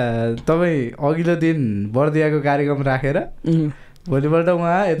बेला तपाईँ अघिल्लो दिन बर्दियाको कार्यक्रम राखेर भोलिपल्ट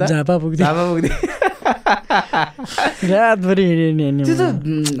उहाँ यता झापा पुग्दै रातभरि हिँड्ने त्यो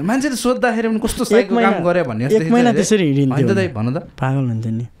त मान्छेले सोद्धाखेरि पनि कस्तो साइको काम गरे भन्ने एक महिना त्यसरी हिँडिन्थ्यो त भन्नु त पागल हुन्छ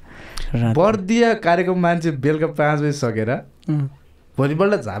नि बर्दिया कार्यक्रम मान्छे बेलुका 5 बजी सकेर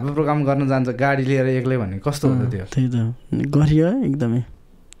भोलिपल्ट झापा प्रोग्राम गर्न जान्छ गाडी लिएर एक्लै भन्ने कस्तो हुन्छ त्यो त्यही त गरियो एकदमै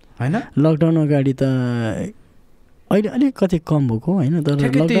होइन लकडाउन अगाडि त अहिले अलिक कति कम भएको होइन तर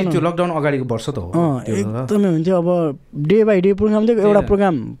लकडाउन अगाडिको वर्ष त हो एकदमै हुन्थ्यो अब डे बाई डे प्रोग्राम थियो एउटा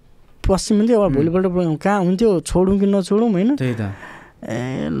प्रोग्राम पश्चिम हुन्थ्यो अब भोलिपल्ट प्रोग्राम कहाँ हुन्थ्यो छोडौँ कि नछोडौँ होइन त्यही त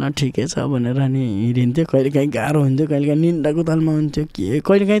ल ठिकै छ भनेर अनि हिँडिन्थ्यो कहिलेकाहीँ गाह्रो हुन्थ्यो कहिलेकाहीँ निन्दाको तालमा हुन्थ्यो के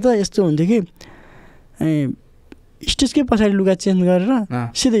कहिलेकाहीँ त यस्तो हुन्थ्यो कि स्टेजकै पछाडि लुगा चेन्ज गरेर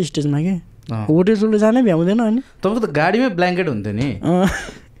सिधै स्टेजमा के होटेल सोटेल जानै भ्याउँदैन अनि तपाईँको त गाडीमै ब्ल्याङ्केट हुन्थ्यो नि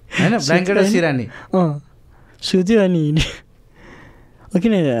होइन ब्ल्याङ्केट र सिरानी सुत्यो अनि हिँड्यो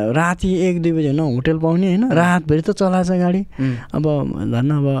किन राति 1-2 बजी होइन होटेल पाउने होइन रातभरि त चलाएछ गाडी अब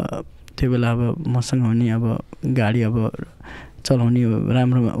धन्न अब त्यो बेला अब मसँग हुने अब गाडी अब चलाउने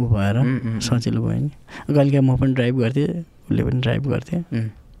राम्रो उ भएर सजिलो भयो नि कहिलेकाहीँ म पनि ड्राइभ गर्थेँ उसले पनि ड्राइभ गर्थेँ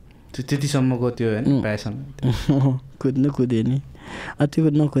त्यतिसम्मको त्यो होइन प्यासन कुद्यो नि त्यो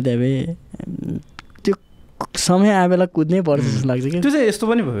नकुद्या भए त्यो समय आए बेला कुद्नै पर्छ जस्तो लाग्छ कि त्यो चाहिँ यस्तो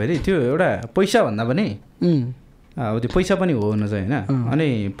पनि भयो अरे त्यो एउटा पैसा भन्दा पनि अब त्यो पैसा पनि हो हुन चाहिँ होइन अनि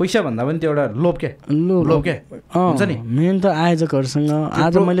पैसा भन्दा पनि त्यो एउटा लोभ क्या हुन्छ नि मेन त आयोजकहरूसँग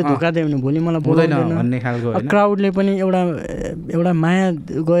आज मैले धोका दिएँ भने भोलि मलाई बोल्दैन भन्ने खालको क्राउडले पनि एउटा माया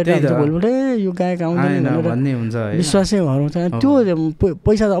गएर भोलिबाट यो गायक आउँदैन भन्ने हुन्छ विश्वासै हराउँछ त्यो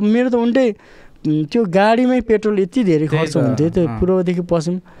पैसा अब मेरो त उल्टै त्यो गाडीमै पेट्रोल यति धेरै खर्च हुन्थ्यो त्यो पूर्वदेखि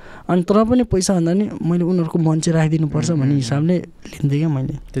पश्चिम अनि तर पनि पैसा भन्दा नि मैले उनीहरूको मन चाहिँ राखिदिनुपर्छ भन्ने हिसाबले लिन्थेँ क्या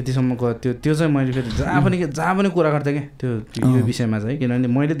मैले त्यतिसम्मको त्यो चाहिँ मैले फेरि जहाँ पनि कुरा गर्थेँ क्या त्यो यो विषयमा चाहिँ किनभने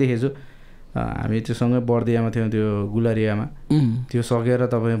मैले देखेछु हामी त्योसँगै बर्दियामा थियौँ त्यो गुलरियामा त्यो सकेर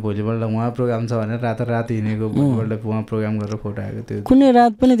तपाईँ भोलिपल्ट उहाँ प्रोग्राम छ भनेर रात हिँडेको भोलिपल्ट उहाँ प्रोग्राम गरेर फोटो आएको त्यो कुनै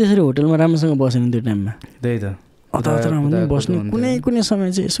रात पनि त्यसरी होटलमा राम्रोसँग बसेन त्यो टाइममा त्यही त अताउता बस्ने कुनै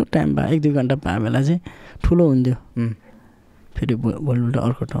समय चाहिँ यसो टाइम भयो 1-2 घन्टा पाए बेला चाहिँ ठुलो हुन्थ्यो फेरि भोलिपल्ट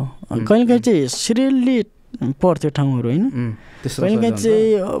अर्को ठाउँ कहिलेकाहीँ चाहिँ सिरियल्ली पर्थ्यो ठाउँहरू होइन कहिलेकाहीँ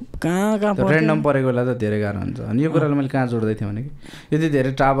चाहिँ कहाँ ऱ्यान्डम परेको बेला त धेरै गाह्रो हुन्छ अनि यो कुरालाई मैले कहाँ जोड्दै थिएँ भने कि यदि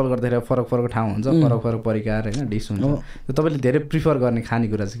धेरै ट्राभल गर्दाखेरि फरक ठाउँ हुन्छ फरक परिकार होइन डिस हुन्छ तपाईँले धेरै प्रिफर गर्ने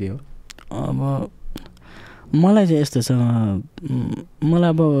खानेकुरा चाहिँ के हो अब मलाई चाहिँ यस्तो छ मलाई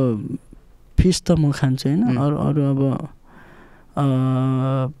अब फिस त म खान्छु होइन अरू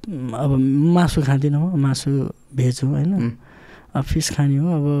अब मासु खाँदिनँ म मासु भेज हो होइन अब फिस खाने हो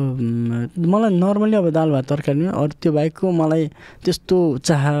अब मलाई नर्मली अब दाल भात तरकारी अरू त्यो बाहेकको मलाई त्यस्तो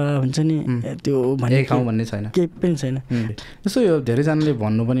चाह हुन्छ नि त्यो भन्ने छैन केही पनि छैन जस्तो यो धेरैजनाले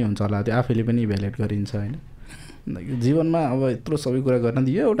भन्नु पनि हुन्छ होला त्यो आफैले पनि इभ्यालुएट गरिन्छ होइन जीवनमा अब यत्रो सबै कुरा गर्न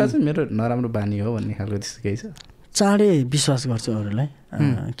यो एउटा चाहिँ मेरो नराम्रो बानी हो भन्ने खालको त्यस्तो केही छ चाँडै विश्वास गर्छु अरूलाई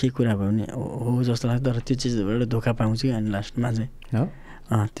के कुरा भयो भने हो जस्तो लाग्छ तर त्यो चिजबाट धोका पाउँछु कि अनि लास्टमा चाहिँ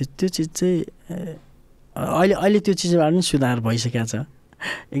त्यो चिज चाहिँ अहिले त्यो चिजबाट पनि सुधार भइसकेको छ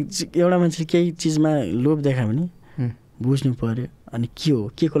एउटा मान्छे केही चिजमा लोभ देखायो भने बुझ्नु पऱ्यो अनि के हो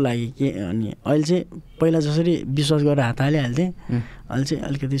के को लागि के अनि अहिले चाहिँ पहिला जसरी विश्वास गरेर हात हालिहाल्थेँ अहिले चाहिँ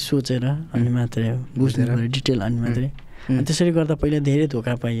अलिकति सोचेर अनि मात्रै बुझ्नु पऱ्यो डिटेल अनि मात्रै अनि त्यसरी गर्दा पहिला धेरै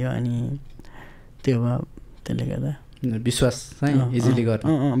धोका पाइयो अनि त्यो भयो त्यसले गर्दा विश्वास चाहिँ इजिली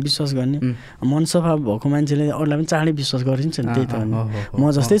गर्ने विश्वास गर्ने मन सफा भएको मान्छेले अरूलाई पनि चाँडै विश्वास गरिन्छ नि त्यही त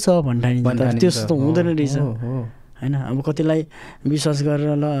म जस्तै छ भन्टाइन्छ त्यस्तो हुँदैन रहेछ होइन अब कतिलाई विश्वास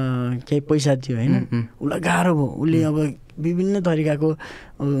गरेर ल केही पैसा दियो होइन उसलाई गाह्रो भयो उसले अब विभिन्न तरिकाको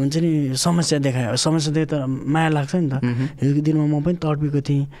हुन्छ नि समस्या देखायो समस्या देखायो तर माया लाग्छ नि त हिजोको दिनमा म पनि तडपेको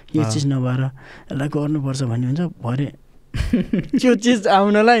थिएँ यो चिज नभएर यसलाई गर्नुपर्छ भन्ने हुन्छ भरे त्यो चिज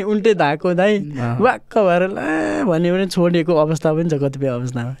आउनलाई उल्टै धाएको दाइ वाक्क भएर ला भन्यो भने छोडेको अवस्था पनि छ कतिपय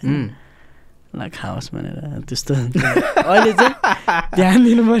अवस्थामा ल खाओस् भनेर त्यस्तो अहिले चाहिँ ध्यान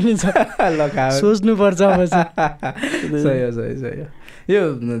दिनुपर्ने छ सोच्नुपर्छ अब सही हो यो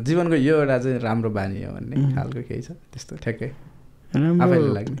जीवनको यो एउटा चाहिँ राम्रो बानी हो भन्ने खालको केही छ त्यस्तो ठ्याक्कै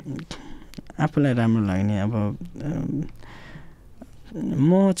आफूलाई राम्रो लाग्ने अब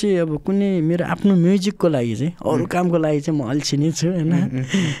म चाहिँ अब कुनै मेरो आफ्नो म्युजिकको लागि चाहिँ अरू कामको लागि चाहिँ म अल्छी नै छु होइन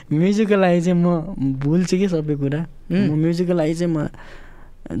म्युजिकको लागि चाहिँ म भुल्छु कि सबै कुरा म म्युजिकको लागि चाहिँ म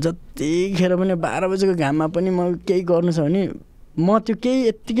जतिखेर पनि 12 बजेको घाममा पनि म केही गर्नु छ भने म त्यो केही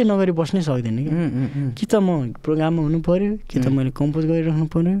यत्तिकै नगरी बस्नै सक्दिनँ कि त म प्रोग्राममा हुनु पऱ्यो कि त मैले कम्पोज गरिराख्नु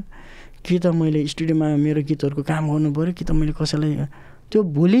पऱ्यो कि त मैले स्टुडियोमा मेरो गीतहरूको काम गर्नु पऱ्यो कि त मैले कसैलाई त्यो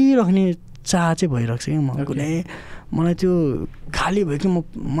भुलिराख्ने चाह चाहिँ भइरहेको छ क्या म कुनै मलाई त्यो खाली भयो कि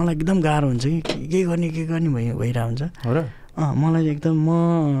मलाई एकदम गाह्रो हुन्छ कि के गर्ने भइरहेको हुन्छ मलाई एकदम म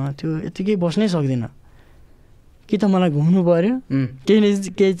त्यो यत्तिकै बस्नै सक्दिनँ कि त मलाई घुम्नु पऱ्यो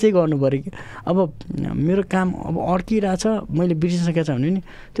केही चाहिँ गर्नु पऱ्यो कि अब मेरो काम अब अड्किरहेछ मैले बिर्सिसकेको छ भने नि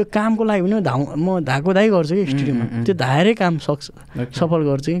त्यो कामको लागि पनि म धाई गर्छु कि स्टुडियोमा त्यो धाएरै काम सफल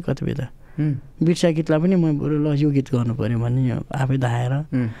गर्छु कि कति बेला बिर्सिया गीतलाई पनि म बरु ल यो गीत गर्नु पऱ्यो भने आफै धाएर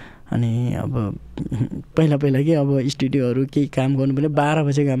अनि अब पहिला कि अब स्टुडियोहरू केही काम गर्नु पऱ्यो 12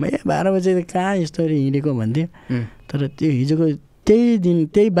 बजे काम 12 बजे कहाँ यस्तो हिँडेको भन्थ्यो तर त्यो हिजोको त्यही दिन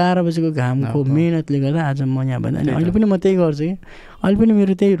त्यही 12 बजेको घामको मेहनतले गर्दा आज म यहाँ भन्दा अनि अहिले पनि म त्यही गर्छु कि अहिले पनि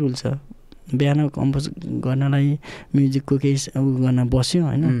मेरो त्यही रुल छ बिहान कम्पोज गर्नलाई म्युजिकको केही गर्न बस्यो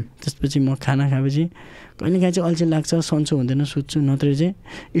होइन त्यसपछि म खाना खाएपछि कहिलेकाहीँ चाहिँ अल्छी लाग्छ सन्चो हुँदैन सुत्छु नत्र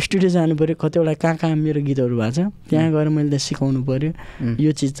चाहिँ स्टुडियो जानु पऱ्यो कतिवटा कहाँ मेरो गीतहरू भएको छ त्यहाँ गएर मैले सिकाउनु पऱ्यो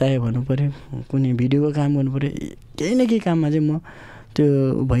यो चिज चाहियो भन्नु पऱ्यो कुनै भिडियोको काम गर्नु पऱ्यो केही न केही काममा चाहिँ म त्यो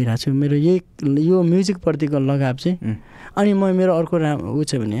भइरहेको छु मेरो यो म्युजिकप्रतिको लगाव चाहिँ अनि मेरो अर्को ऊ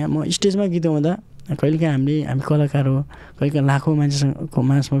छ भने म स्टेजमा गीत गाउँदा कहिलेकाहीँ हामी कलाकार हो कहिलेकाहीँ लाखौँ मान्छेसँगको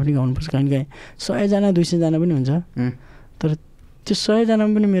माझमा पनि गाउनुपर्छ कहिलेकाहीँ 100 जना 200 जना पनि हुन्छ तर त्यो 100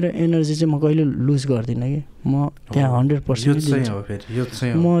 जनामा पनि मेरो एनर्जी चाहिँ म कहिले लुज गर्दिनँ कि म त्यहाँ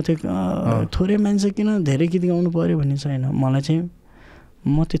 100% म त्यो थोरै मान्छे किन धेरै गीत गाउनु पऱ्यो भन्ने छैन मलाई चाहिँ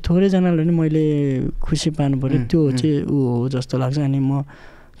म त्यो थोरैजनालाई पनि मैले खुसी पार्नु पऱ्यो त्यो चाहिँ ऊ हो जस्तो लाग्छ अनि म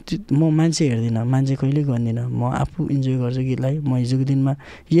मान्छे हेर्दिनँ मान्छे कहिल्यै गर्दिनँ म आफू इन्जोय गर्छु गीतलाई म हिजोको दिनमा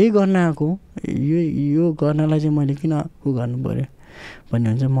यही गर्न आएको यो गर्नलाई चाहिँ मैले किन ऊ गर्नु पऱ्यो भन्ने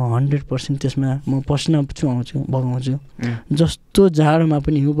हुन्छ म 100% त्यसमा म पसिना चुहाउँछु बगाउँछु जस्तो जाडोमा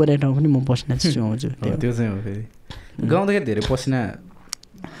पनि हिउँ परेको ठाउँ पनि म पसिना चुहाउँछु त्यो चाहिँ हो फेरि गाउँदाखेरि धेरै पसिना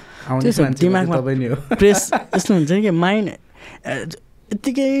दिमागमा प्रेस यस्तो हुन्छ कि माइन्ड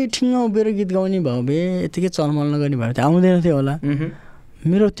यत्तिकै ठिङ्ग उभिएर गीत गाउने भयो भए यत्तिकै चलमल नगर्ने भयो त्यो आउँदैन थियो होला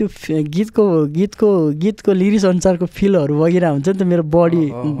मेरो त्यो गीतको लिरिक्स अनुसारको फिलहरू वगेरा हुन्छ नि त मेरो बडी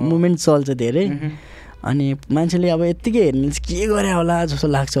मुभमेन्ट चल्छ धेरै अनि मान्छेले अब यत्तिकै हेर्ने के गरे होला जस्तो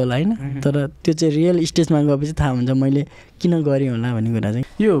लाग्छ होला होइन तर त्यो चाहिँ रियल स्टेजमा गएपछि थाहा हुन्छ मैले किन गरेँ होला भन्ने कुरा चाहिँ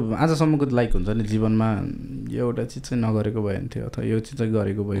यो आजसम्मको लाइक हुन्छ नि जीवनमा एउटा चिज चाहिँ नगरेको भए हुन्थ्यो अथवा यो चिज चाहिँ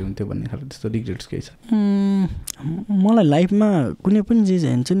गरेको भए हुन्थ्यो भन्ने खालको त्यस्तो रिग्रेट्स केही छ मलाई लाइफमा कुनै पनि चिज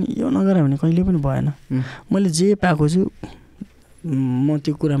हुन्छ नि यो नगरे भने कहिले पनि भएन मैले जे पाएको छु म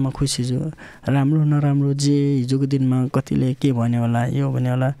त्यो कुरामा खुसी छु राम्रो नराम्रो जे हिजोको दिनमा कतिले के भन्यो होला यो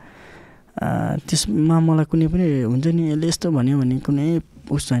भन्यो होला त्यसमा मलाई कुनै पनि हुन्छ नि यसले यस्तो भन्यो भने कुनै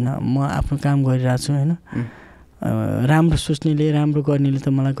उस छैन म आफ्नो काम गरिरहेको छु होइन राम्रो सोच्नेले राम्रो गर्नेले त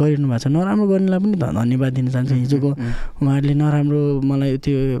मलाई गरिरहनु भएको छ नराम्रो गर्नेलाई पनि धन्यवाद दिन चाहन्छु हिजोको उहाँहरूले नराम्रो मलाई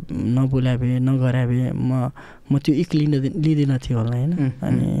त्यो नबोल्या भए नगरे भए म त्यो इक लिँदैन थियो होला होइन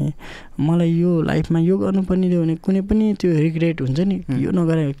अनि मलाई यो लाइफमा यो गर्नुपर्ने थियो भने कुनै पनि त्यो रिग्रेट हुन्छ नि यो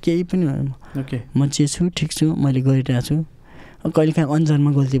नगरे केही पनि म जे छु ठिक छु मैले गरिरहेको छु कहिलेकाहीँ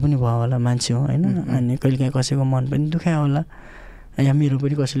अन्जानमा गल्ती पनि भयो होला मान्छे हो होइन अनि कहिलेकाहीँ कसैको मन पनि दुखायो होला या मेरो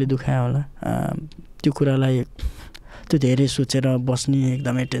पनि कसैले दुखायो होला त्यो कुरालाई त्यो धेरै सोचेर बस्ने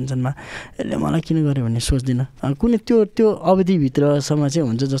एकदमै टेन्सनमा यसले मलाई किन गर्यो भन्ने सोच्दिनँ कुनै त्यो अवधिभित्रसम्म चाहिँ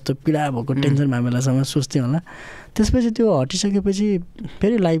हुन्छ जस्तो पीडा भएको टेन्सन भएको बेलासम्म सोच्थेँ होला त्यसपछि त्यो हटिसकेपछि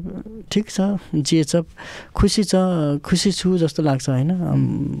फेरि लाइफ ठिक छ जे छ खुसी छु जस्तो लाग्छ होइन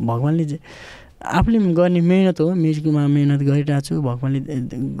भगवान्ले आफूले गर्ने मेहनत हो म्युजिकमा मेहनत गरिरहेको छु भगवान्ले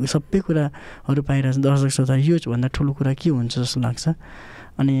सबै कुराहरू पाइरहेको छ दर्शक श्रोता योभन्दा ठुलो कुरा के हुन्छ जस्तो लाग्छ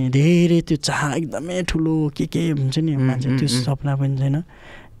अनि धेरै त्यो चाह एकदमै ठुलो के हुन्छ नि मान्छे त्यो सपना पनि छैन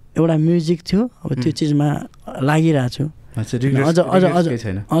एउटा म्युजिक थियो अब त्यो चिजमा लागिरहेको छु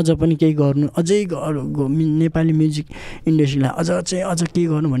अझ पनि केही गर्नु अझै नेपाली म्युजिक इन्डस्ट्रीलाई अझ के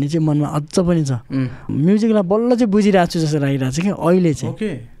गर्नु भन्ने चाहिँ मनमा अझ पनि छ म्युजिकलाई बल्ल चाहिँ बुझिरहेको छु जस्तो लागिरहेको छ कि अहिले चाहिँ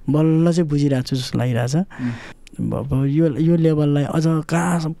बल्ल चाहिँ बुझिरहेको छु जस्तो लागिरहेको छ अब यो लेभललाई अझ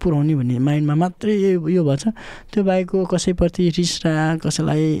कहाँ पुर्याउने भन्ने माइन्डमा मात्रै यो भएछ। त्यो बाहेकको कसैप्रति रिस राग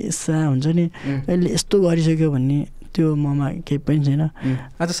कसैलाई इच्छा हुन्छ नि यसले यस्तो गरिसक्यो भन्ने त्यो ममा केही पनि छैन।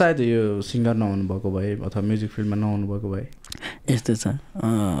 आज सायद यो सिङ्गर नहुनु भएको भए अथवा म्युजिक फिल्डमा नहुनु भएको भए यस्तो छ।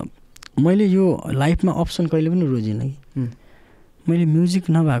 मैले यो लाइफमा अप्सन कहिले पनि रोजिनँ कि मैले म्युजिक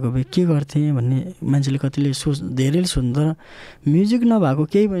नभएको भए के गर्थेँ भन्ने मान्छेले कतिले धेरैले सोध्नु। तर म्युजिक नभएको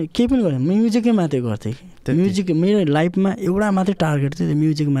केही पनि गरेँ, म्युजिकै मात्रै गर्थेँ कि। म्युजिक मेरो लाइफमा एउटा मात्रै टार्गेट थियो, त्यो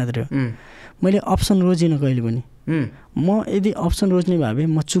म्युजिक मात्रै हो। मैले अप्सन रोजिनँ कहिले पनि। म यदि अप्सन रोज्ने भए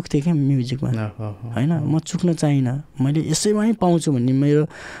म चुक्थेँ क्या म्युजिकमा, होइन म चुक्न चाहिनँ। मैले यसैमै पाउँछु भन्ने मेरो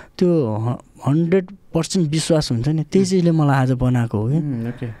त्यो 100% विश्वास हुन्छ नि, त्यही चिजले मलाई आज बनाएको हो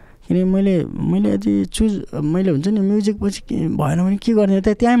कि। किनकि मैले यदि मैले हुन्छ नि म्युजिक पछि भएन भने के गर्ने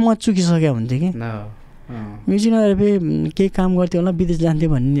त त्यहाँ म चुकिसक्यो हुन्थेँ कि। म्युजिक नगरे फेरि केही काम गर्थेँ होला विदेश जान्थेँ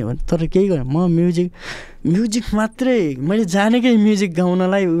भन्ने। तर केही गरेँ म म्युजिक मात्रै मैले जानेकै म्युजिक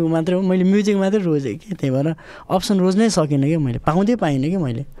गाउनलाई मात्रै हो। मैले म्युजिक मात्रै रोजेँ कि, त्यही भएर अप्सन रोज्नै सकिनँ कि मैले, पाइनँ कि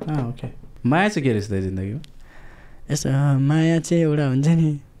मैले। ओके। माया चाहिँ के रहेछ त जिन्दगीमा? यस्तो माया चाहिँ एउटा हुन्छ नि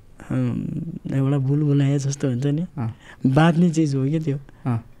एउटा बुलबुलाए जस्तो हुन्छ नि, बाँध्ने चिज हो कि त्यो।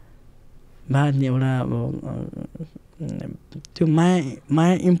 बाँध्ने एउटा अब त्यो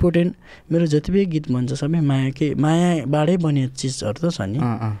माया इम्पोर्टेन्ट। मेरो जति पनि गीत भन्छ सबै मायाबाटै बनिने चिजहरू त छ नि।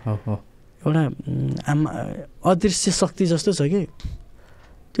 एउटा अदृश्य शक्ति जस्तो छ कि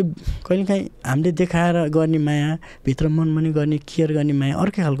त्यो कहिलेकाहीँ हामीले देखाएर गर्ने माया, भित्र मनमनी गर्ने केयर गर्ने माया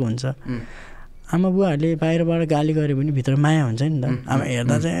अर्कै खालको हुन्छ। आमा बुवाहरूले बाहिरबाट गाली गऱ्यो भने भित्र माया हुन्छ नि त। आमा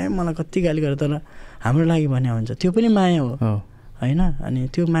हेर्दा चाहिँ मलाई कति गाली गरेर तर हाम्रो लागि भने हुन्छ, त्यो पनि माया हो होइन।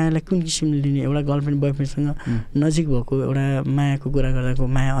 अनि त्यो मायालाई कुन किसिमले लिने, एउटा गर्लफ्रेन्ड बोयफ्रेन्डसँग नजिक भएको एउटा मायाको कुरा गर्दाको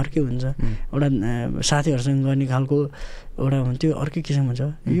माया अर्कै हुन्छ, एउटा साथीहरूसँग गर्ने खालको एउटा हुन्थ्यो अर्कै किसिम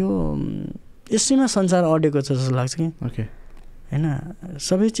हुन्छ। यो यसैमा संसार अडेको छ जस्तो लाग्छ कि। होइन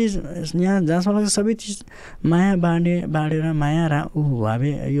सबै चिज यहाँ जहाँसम्म लाग्छ सबै चिज माया बाँडेर माया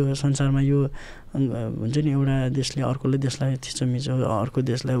भए यो संसारमा यो हुन्छ नि। एउटा देशले अर्कोले देशलाई थिचोमिचो अर्को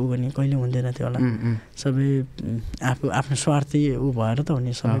देशलाई गर्ने कहिले हुँदैन त्यो होला। सबै आफ्नो स्वार्थी भएर त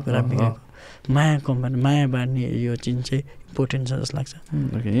हुने सबै कुरा बिग्रेको। माया बाँड्ने यो चिज चाहिँ इम्पोर्टेन्ट छ जस्तो लाग्छ।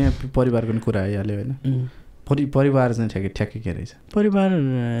 यहाँ परिवारको कुरा आइहाल्यो होइन। परिवार चाहिँ ठ्याक्कै के रहेछ? परिवार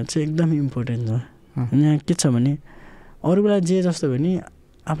चाहिँ एकदम इम्पोर्टेन्ट छ। यहाँ के छ भने अरू बेला जे जस्तो भयो नि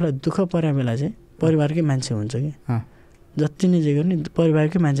आफूलाई दुःख परेको बेला चाहिँ परिवारकै मान्छे हुन्छ कि। जति नै जे गर्ने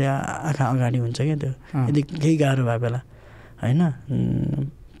परिवारकै मान्छे आँखा अगाडि हुन्छ क्या। त्यो यदि केही गाह्रो भए बेला होइन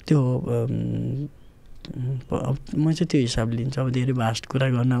त्यो म चाहिँ त्यो हिसाबले लिन्छु। अब धेरै भास्ट कुरा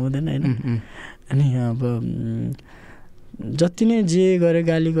गर्न आउँदैन होइन। अनि अब जति नै जे गऱ्यो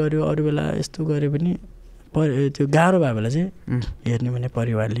गाली गऱ्यो अरू बेला यस्तो गऱ्यो भने त्यो गाह्रो भए बेला चाहिँ हेर्ने भने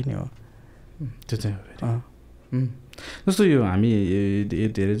परिवारले नै हो। त्यो चाहिँ जस्तो यो हामी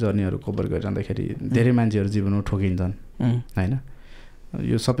धेरै जर्नीहरू कभर गरिरहँदाखेरि धेरै मान्छेहरू जीवनमा ठोकिन्छन् होइन।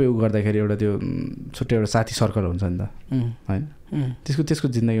 यो सबै गर्दाखेरि एउटा त्यो छुट्टै एउटा साथी सर्कल हुन्छ नि त होइन। त्यसको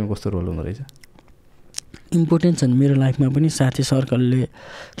जिन्दगीमा कस्तो रोल हुँदो रहेछ? इम्पोर्टेन्ट छ नि मेरो लाइफमा पनि साथी सर्कलले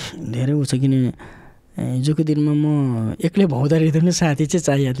धेरै उ छ। किन हिजोको दिनमा म एक्लै भाउँदाखेरि पनि साथी चाहिँ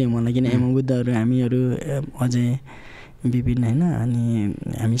चाहिएको थियो मलाई। किन एम बुद्धहरू हामीहरू अझै विभिन्न होइन। अनि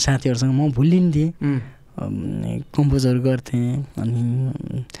हामी साथीहरूसँग म भुलिन्थेँ, कम्पोजहरू गर्थेँ। अनि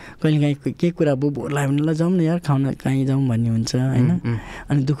कहिलेकाहीँ केही कुरा बोर लाग्यो भने ल जाउँ न यार खाउन कहीँ जाउँ भन्ने हुन्छ होइन।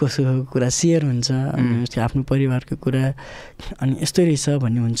 अनि दुःख सुखको कुरा सेयर हुन्छ, अनि आफ्नो परिवारको कुरा अनि यस्तै रहेछ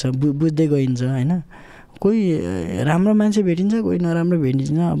भन्ने हुन्छ, बुझ्दै गइन्छ होइन। कोही राम्रो मान्छे भेटिन्छ, कोही नराम्रो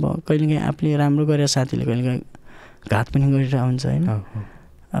भेटिन्छ। अब कहिलेकाहीँ आफूले राम्रो गरेर साथीले कहिलेकाहीँ घात पनि गरिरहेको हुन्छ होइन।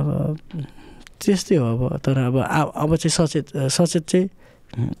 अब त्यस्तै हो। अब तर अब चाहिँ सचेत चाहिँ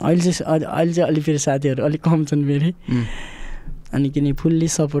अहिले चाहिँ अलि फेरि साथीहरू अलिक कम छन् फेरि। अनि किन फुल्ली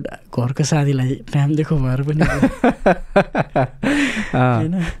सपोर्ट घरको साथीलाई टाइम दिएको भएर पनि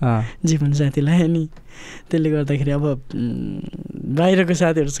होइन जीवन साथीलाई। अनि त्यसले गर्दाखेरि अब बाहिरको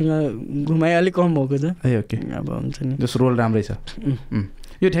साथीहरूसँग घुमाइ अलिक कम भएको छ। ओके अब हुन्छ नि जस रोल राम्रै छ।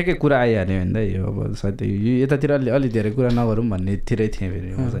 यो ठ्याक्कै कुरा आइहाल्यो भने त यो अब सायद यो यतातिर अलि धेरै कुरा नगरौँ भन्नेतिरै थिएँ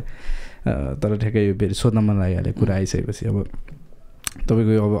फेरि म चाहिँ। तर ठ्याक्कै यो फेरि सोध्न मन लागिहाल्यो कुरा आइसकेपछि। अब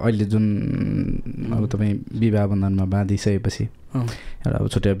तपाईँको अब अहिले जुन अब तपाईँ विवाह बन्धनमा बाँधिसकेपछि एउटा अब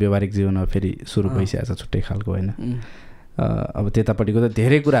छुट्टै व्यवहारिक जीवनमा फेरि सुरु भइसकेको छ छुट्टै खालको होइन। अब त्यतापट्टिको त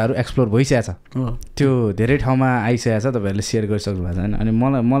धेरै कुराहरू एक्सप्लोर भइसकेको छ, त्यो धेरै ठाउँमा आइसकेको छ, तपाईँहरूले सेयर गरिसक्नु भएको छ होइन। अनि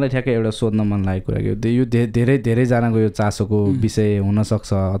मलाई ठ्याक्कै एउटा सोध्न मन लागेको कुरा के यो धेरैजनाको यो चासोको विषय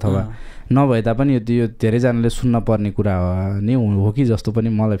हुनसक्छ अथवा नभए तापनि यो धेरैजनाले सुन्न पर्ने कुरा नै हो कि जस्तो पनि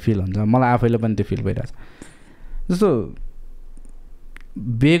मलाई फिल हुन्छ। मलाई आफैले पनि त्यो फिल भइरहेको छ। जस्तो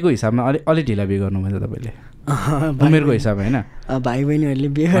बिहेको हिसाबमा अलि ढिला बिहे गर्नुभयो तपाईँले? उमेरको हिसाबमा होइन भाइ बहिनीहरूले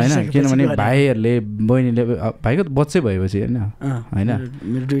बिहे होइन किनभने भाइहरूले बहिनीले भाइको त बच्चै भएपछि होइन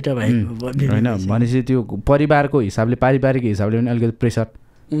मेरो दुईवटा भाइ होइन भनेपछि त्यो परिवारको हिसाबले पारिवारिक हिसाबले पनि अलिकति प्रेसर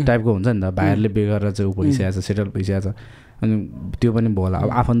टाइपको हुन्छ नि त भाइहरूले बिहे गरेर चाहिँ ऊ भइसकेको छ सेटल भइसकेको छ अनि त्यो पनि भयो होला अब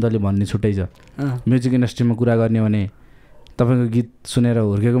आफन्तले भन्ने छुट्टै छ म्युजिक इन्डस्ट्रीमा कुरा गर्ने भने तपाईँको गीत सुनेर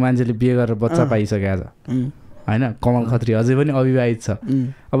हुर्केको मान्छेले बिहे गरेर बच्चा पाइसकेको छ होइन कमल खत्री अझै पनि अविवाहित छ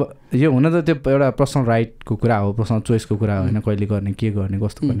अब यो हुन त त्यो एउटा पर्सनल राइटको कुरा हो पर्सनल चोइसको कुरा हो होइन कहिले गर्ने के गर्ने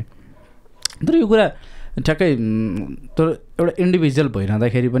कस्तो गर्ने तर यो कुरा ठ्याक्कै तर एउटा इन्डिभिजुअल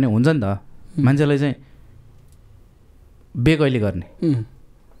भइरहँदाखेरि पनि हुन्छ नि त मान्छेलाई चाहिँ बिहे कहिले गर्ने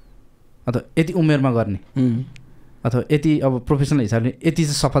अथवा यति उमेरमा गर्ने अथवा यति अब प्रोफेसनल हिसाबले यति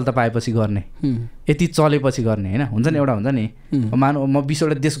चाहिँ सफलता पाएपछि गर्ने यति चलेपछि गर्ने होइन हुन्छ नि एउटा हुन्छ नि मानव म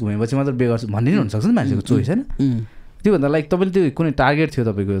 20वटा देश घुमेपछि मात्र बिहे गर्छु भन्ने नि हुनसक्छ नि मान्छेको चोइस होइन त्योभन्दा लाइक तपाईँले त्यो कुनै टार्गेट थियो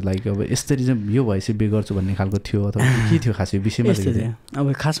तपाईँको लाइक अब यसरी चाहिँ यो भएपछि बिहे गर्छु भन्ने खालको थियो अथवा के थियो खास यो विषयमा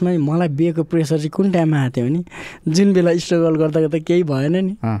अब खासमा मलाई बिहेको प्रेसर चाहिँ कुन टाइममा आएको थियो भने जुन बेला स्ट्रगल गर्दा गर्दा केही भएन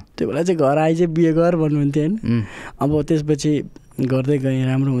नि त्यो बेला चाहिँ घर आइ चाहिँ बिहे गर भन्नुहुन्थ्यो होइन अब त्यसपछि गर्दै गएँ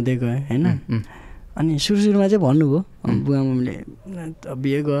राम्रो हुँदै गएँ होइन अनि सुरुमा चाहिँ भन्नुभयो बुवा मम्मीले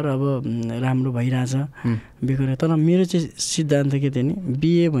बिहे गर अब राम्रो भइरहेछ बिहे गरेर तर मेरो चाहिँ सिद्धान्त के थियो नि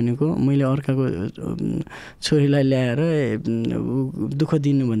बिहे भनेको मैले अर्काको छोरीलाई ल्याएर दुःख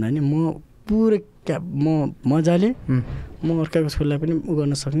दिनुभन्दा नि म पुरै म मजाले म अर्काको छोरीलाई पनि उ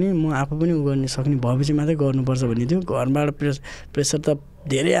गर्न सक्ने म आफू पनि उ गर्न सक्ने भएपछि मात्रै गर्नुपर्छ भन्ने थियो घरबाट प्रेसर त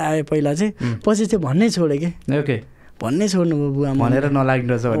धेरै आयो पहिला चाहिँ पछि चाहिँ भन्नै छोडेँ कि ओके भन्नै छोड्नुभयो बुवा भनेर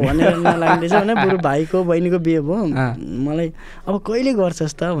नलाग्नु भनेर नलाग्दैछ भने बरु भाइको बहिनीको बिहे भयो मलाई अब कहिले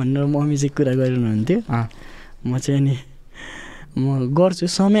गर्छस् त भनेर मम्मी चाहिँ कुरा गरिरहनुहुन्थ्यो म चाहिँ नि म गर्छु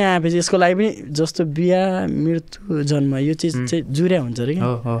समय आएपछि यसको लागि पनि जस्तो बिहा मृत्यु जन्म यो चिज चाहिँ जुर्या हुन्छ अरे कि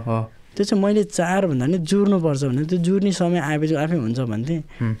त्यो चाहिँ मैले चार भन्दा नि जुर्नुपर्छ भने त्यो जुर्ने समय आएपछि आफै हुन्छ भन्थेँ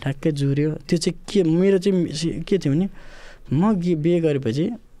ठ्याक्कै जुर्यो त्यो चाहिँ के मेरो चाहिँ के थियो भने म बिहे गरेपछि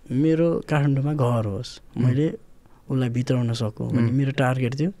मेरो काठमाडौँमा घर होस् मैले उसलाई भित्राउन सकूँ भन्ने मेरो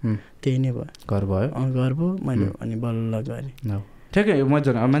टार्गेट थियो त्यही नै भयो घर भयो मैले अनि बल्ल गरेँ ठ्याक्कै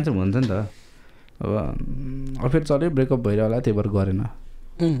मजा अब मान्छे भन्छ नि त अब अफेयर चल्यो ब्रेकअप भइरह्यो होला त्यही भएर गरेन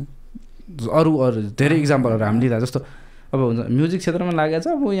अरू धेरै इक्जाम्पलहरू हामीले लिँदा जस्तो अब हुन्छ म्युजिक क्षेत्रमा लागेको छ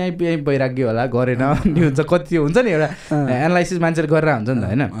अब यहीँ वैराग्य होला गरेन नि हुन्छ कति हुन्छ नि एउटा एनालाइसिस मान्छेले गरेर हुन्छ नि त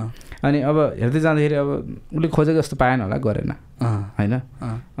होइन अनि अब हेर्दै जाँदाखेरि अब उसले खोजेको जस्तो पाएन होला गरेन होइन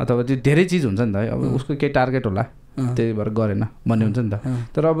अथवा त्यो धेरै चिज हुन्छ नि त अब उसको केही टार्गेट होला त्यही भएर गरेन भन्ने हुन्छ नि त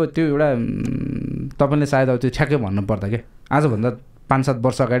तर अब त्यो एउटा तपाईँले सायद अब त्यो ठ्याक्कै भन्नु पर्दा के आजभन्दा 5-7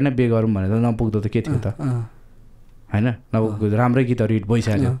 वर्ष अगाडि नै बिहे गरौँ भनेर नपुग्दो त के थियो त होइन नपुग्दो राम्रै गीतहरू हिट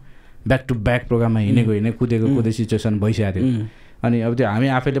भइसक्यो ब्याक टु ब्याक प्रोग्राममा हिँडेको कुदेको सिचुएसन भइसकेको थियो अनि अब त्यो हामी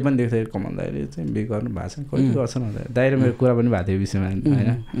आफैले पनि देख्थ्यौँ कमल दाइले चाहिँ बिहे गर्नु भएको छ कहिले गर्छन् भन्दा दाइले मेरो कुरा पनि भएको थियो विषयमा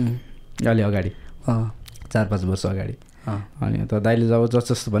होइन अलि अगाडि 4-5 वर्ष अगाडि अनि त दाइले जब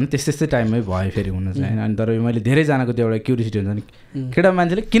जस्तो भने त्यस्तै टाइममै भयो फेरि हुन चाहिँ अनि तर मैले धेरैजनाको त्यो एउटा क्युरियोसिटी हुन्छ नि केटा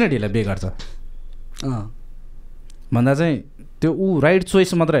मान्छेले किन ढिला बिहे गर्छ भन्दा चाहिँ त्यो ऊ राइट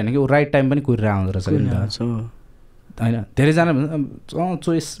चोइस मात्र होइन कि ऊ राइट टाइम पनि कुरेर आउँदो रहेछ होइन धेरैजना भन्छ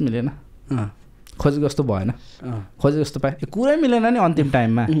चोइस मिलेन खोजेको जस्तो भएन खोजेको जस्तो पाएँ कुरै मिलेन नि अन्तिम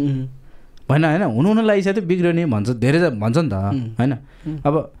टाइममा भएन होइन हुनु लागिसक्यो त्यो बिग्रियो नि भन्छ धेरै भन्छ नि त होइन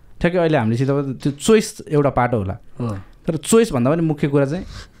अब ठ्याक्कै अहिले हामीलेसित त्यो चोइस एउटा पाटो होला तर चोइस भन्दा पनि मुख्य कुरा चाहिँ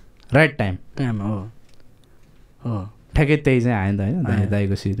राइट टाइम हो ठ्याक्कै त्यही चाहिँ आयो नि त होइन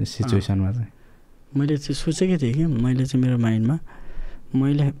दाइको सिचुएसनमा चाहिँ मैले चाहिँ सोचेकै थिएँ कि मैले चाहिँ मेरो माइन्डमा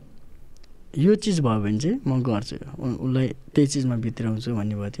मैले यो चिज भयो भने चाहिँ म गर्छु उसलाई त्यही चिजमा भित्राउँछु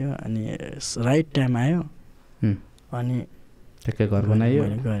भन्ने भएको थियो अनि राइट टाइम आयो अनि ठ्याक्कै घर बनायो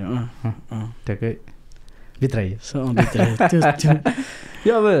ठ्याक्कै भित्राइयो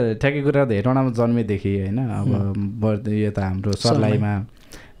यो अब ठ्याक्कै कुरा त हेटौँडामा जन्मेदेखि होइन अब यो त हाम्रो सर्लाहीमा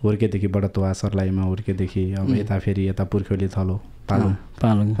हुर्केदेखि बडतुवा सर्लाहीमा हुर्केदेखि अब यता फेरि यता पुर्ख्यौली थलो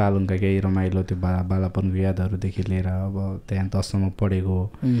पालुङका केही रमाइलो त्यो बालापनको यादहरूदेखि लिएर अब त्यहाँ 10सम्म पढेको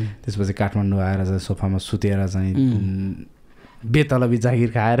त्यसपछि काठमाडौँ आएर चाहिँ सोफामा सुतेर चाहिँ बेतलबी जागिर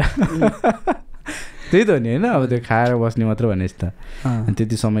खाएर त्यही त हो नि होइन अब त्यो खाएर बस्ने मात्र भनेपछि त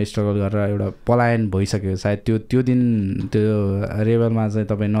त्यति समय स्ट्रगल गरेर एउटा पलायन भइसक्यो सायद त्यो दिन त्यो रेबलमा चाहिँ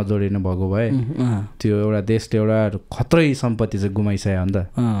तपाईँ नजोडिनु भएको भए त्यो एउटा देशले एउटा खत्रै सम्पत्ति चाहिँ गुमाइसक्यो नि त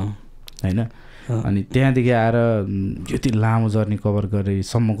होइन अनि त्यहाँदेखि आएर यति लामो जर्नी कभर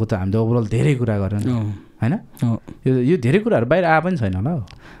गरेसम्मको त हामीले ओभरअल धेरै कुरा गऱ्यौँ होइन? यो धेरै कुराहरू बाहिर आए पनि छैन होला,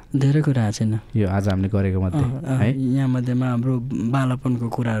 धेरै कुरा आएको छैन यो आज हामीले गरेको मध्ये है। यहाँ मध्येमा हाम्रो बालापनको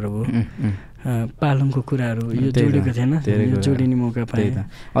कुराहरू हो, पालङको कुराहरू यो जोडेको थिएन, यो जोडिने मौका पाएँ।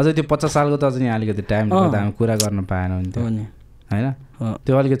 अझै त्यो 50 सालको त अझै अलिकति टाइमले गर्दा हामी कुरा गर्न पाएन हुन्थ्यो होइन?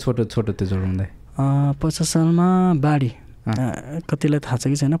 त्यो अलिकति छोटो छोटो त्यो जोड्दै 50 सालमा बाढी कतिलाई थाहा छ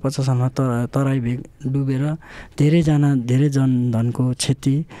कि छैन, 50 सालमा तराई भेग डुबेर धेरै जनधनको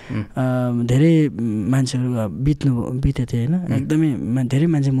क्षति, धेरै मान्छेहरू बितेको थियो होइन? एकदमै धेरै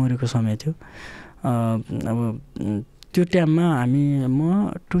मान्छे मरेको समय थियो। अब त्यो टाइममा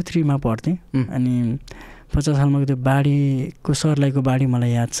म 2-3 मा पढ्थेँ। अनि 50 सालमा त्यो बाढीको सर्लाहीको बाढी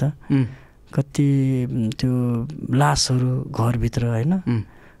मलाई याद छ। कति त्यो लासहरू घरभित्र होइन,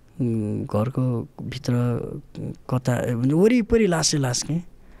 घरको भित्र कता वरिपरि लासै लास के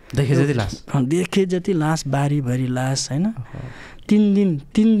देखे जति लास, बारीभरि लास होइन?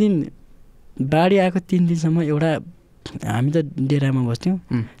 3 दिन बाढी आएको 3 दिनसम्म एउटा हामी त डेरामा बस्थ्यौँ।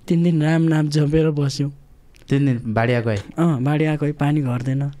 3 दिन राम नाम जपेर बस्यौँ। 3 दिन बाढी आएको है, बाढी आएको है, पानी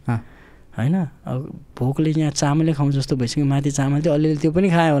घट्दैन होइन? अब भोकले यहाँ चामलै खाउँ जस्तो भइसक्यो। माथि चामल थियो अलिअलि, त्यो पनि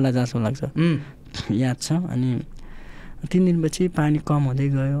खायो होला जस्तो लाग्छ, याद छ। अनि 3 दिनपछि पानी कम हुँदै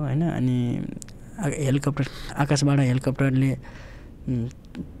गयो होइन? अनि हेलिकप्टर, आकाशबाट हेलिकप्टरले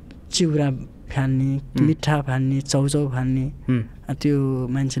चिउरा फाल्ने, मिठा फाल्ने, चाउचाउ फाल्ने, त्यो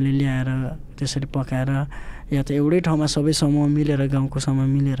मान्छेले ल्याएर त्यसरी पकाएर या त एउटै ठाउँमा सबै समूह मिलेर, गाउँको समूह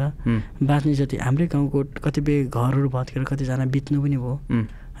मिलेर बाँच्ने जति हाम्रै गाउँको कतिपय घरहरू भत्केर कतिजना बित्नु पनि भयो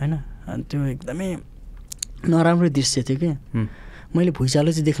होइन? त्यो एकदमै नराम्रो दृश्य थियो कि। मैले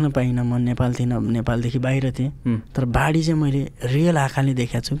भुइँचालो चाहिँ देख्न पाइनँ, म नेपालदेखि बाहिर थिएँ। तर बाढी चाहिँ मैले रियल आँखाले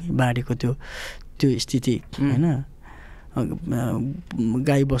देखाएको छु कि बाढीको त्यो स्थिति होइन?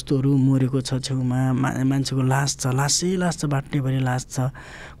 गाई बस्तुहरू मरेको छ छेउमा, मान्छेको लास छ, लास छ, बाटैभरि लास छ।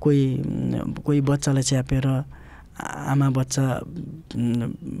 कोही बच्चालाई च्यापेर आमा बच्चा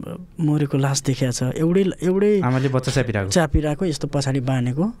मरेको लास देखाएको छ, एउटै आमाले बच्चा च्यापिरहेको यस्तो पछाडि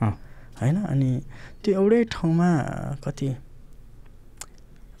बाँधेको होइन? अनि त्यो एउटै ठाउँमा कति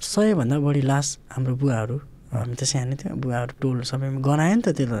 100 भन्दा बढी लास हाम्रो बुवाहरू, हामी त सानो थियो, बुवाहरू टोल सबै गनायो नि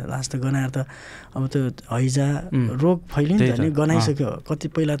त। त्यो लास त गनाएर त अब त्यो हैजा रोग फैलियो नि त, नि गनाइसक्यो। कति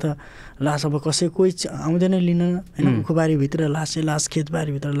पहिला त लास अब कोही आउँदैन लिन होइन? उखुबारीभित्र लासै लास,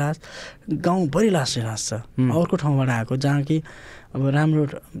 खेतबारीभित्र लास, गाउँभरि लासै लास छ। अर्को ठाउँबाट आएको जहाँ कि अब राम्रो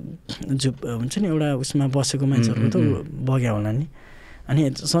हुन्छ नि, एउटा उसमा बसेको मान्छेहरूको त बग्यो होला नि। अनि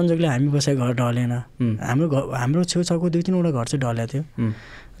संजोगले हामी बसेको घर ढलेन, हाम्रो छेउछाउको 2-3 वटा घर चाहिँ ढलेको थियो।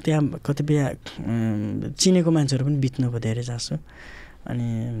 त्यहाँ कतिपय चिनेको मान्छेहरू पनि बित्नु भयो धेरै जसो। अनि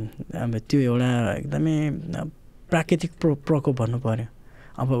अब त्यो एउटा एकदमै प्राकृतिक प्रकोप भन्नु पर्यो।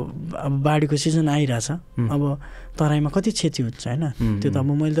 अब बाढीको सिजन आइरहेछ, अब तराईमा कति क्षति हुन्छ होइन? त्यो त अब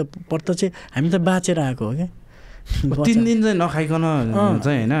मैले त प्रत्यक्ष, हामी त बाँचेर आएको हो क्या। 3 दिन चाहिँ नखाइकन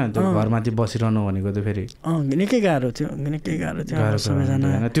चाहिँ होइन, त्यो घरमाथि बसिरहनु भनेको त फेरि निकै गाह्रो थियो,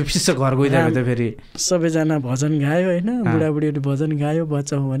 सबैजना त्यो फिस्स घर गइदिएको त फेरि सबैजना भजन गायो होइन? बुढाबुढीहरू भजन गायो,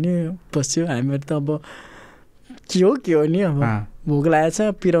 बच्चा हो भने बस्यो। हामीहरू त अब के हो नि, अब भोक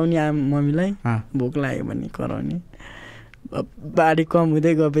लागेछ पिराउने मम्मीलाई, भोक लाग्यो भने कराउने। बाढी कम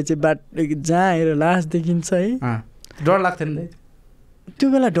हुँदै गएपछि जहाँ हेर लास देखिन्छ है, डर लाग्थ्यो नि त्यो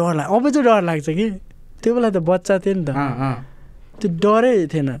बेला। अब चाहिँ डर लाग्छ कि, त्यो बेला त बच्चा थियो नि त, त्यो डरै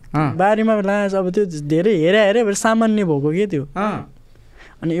थिएन। बारीमा लास अब त्यो धेरै हेरे सामान्य भएको के त्यो।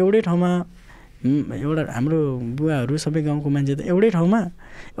 अनि एउटै ठाउँमा एउटा हाम्रो बुवाहरू सबै गाउँको मान्छे त एउटै ठाउँमा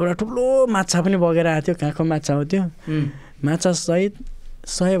एउटा ठुलो माछा पनि बगेर आएको थियो। काँको माछा हो त्यो, माछा सहित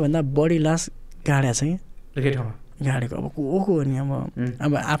 100 भन्दा बढी लास गाडेको छ कि गाडेको। अब को नि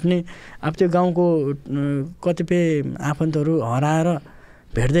अब अब त्यो गाउँको कतिपय आफन्तहरू हराएर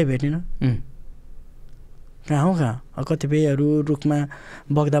भेट्दैन कहाँ कतिपयहरू रुखमा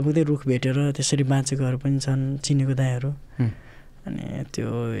बग्दा रुख भेटेर त्यसरी बाँचेकोहरू पनि छन्, चिनेको दाइहरू। अनि त्यो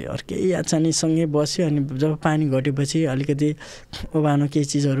अर्कै याद छ नि, सँगै बस्यो। अनि जब पानी घटेपछि अलिकति ओभानो केही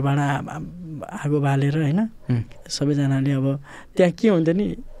चिजहरूबाट आगो बालेर होइन, सबैजनाले अब त्यहाँ के हुन्थ्यो नि,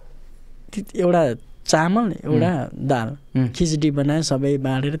 एउटा चामल एउटा दाल खिचडी बनायो, सबै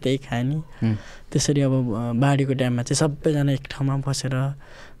बालेर त्यही खायो नि। त्यसरी अब बाढीको टाइममा चाहिँ सबैजना एक ठाउँमा बसेर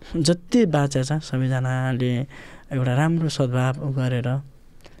जति बाँचेको छ सबैजनाले एउटा राम्रो सद्भाव गरेर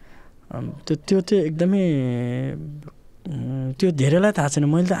त्यो चाहिँ एकदमै त्यो धेरैलाई थाहा छैन।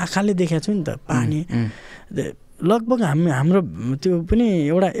 मैले त आँखाले देखाएको छु नि त। पानी लगभग हाम्रो त्यो पनि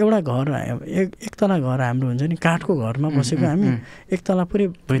एउटा घर एक तला घर हाम्रो हुन्छ नि, काठको घरमा बसेको हामी। एक तला पुरै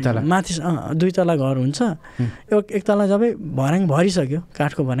माथि 2 तला घर हुन्छ। एक तला जब भरिसक्यो,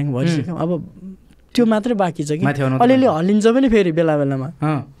 काठको भर्याङ भरिसक्यो, अब त्यो मात्रै बाँकी छ कि अलिअलि हल्लिन्छ पनि फेरि बेला बेलामा,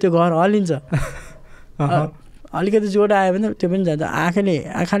 त्यो घर हल्लिन्छ। अलिकति जोड आयो भने त्यो पनि जान्छ।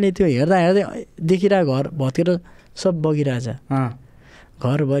 आँखाले त्यो हेर्दा देखिरहेको घर भत्केर सब बगिरहेछ।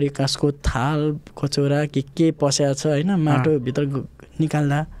 घरभरि काँसको थाल कचौरा के पस्या छ होइन, माटोभित्र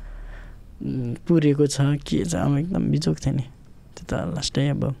निकाल्दा पुरेको छ के छ, अब एकदम बिजोक थियो नि त्यो त। लास्टै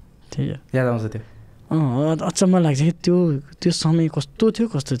अब थियो याद आउँछ त्यो। अचम्म लाग्छ कि त्यो समय कस्तो थियो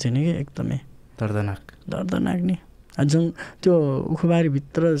थियो नि कि एकदमै दर्दनाक नि। अझ त्यो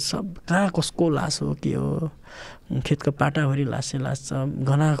उखुबारीभित्र सब कहाँ कसको लास हो के हो, खेतको पाटाभरि लास छ,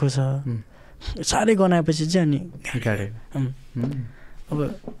 गनाएको छ। साह्रै गनाएपछि चाहिँ अनि अब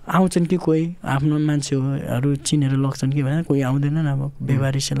आउँछन् कि कोही आफ्नो मान्छेहरू चिनेर लग्छन् कि भनेर, कोही आउँदैनन् अब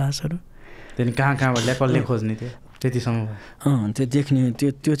बेवारिसे लासहरू। त्यहाँदेखि कहाँबाट कसले खोज्ने थियो त्यतिसम्म? त्यो देख्ने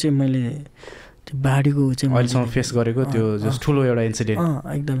त्यो चाहिँ मैले त्यो बाढीको चाहिँ अहिलेसम्म फेस गरेको त्यो ठुलो एउटा इन्सिडेन्ट।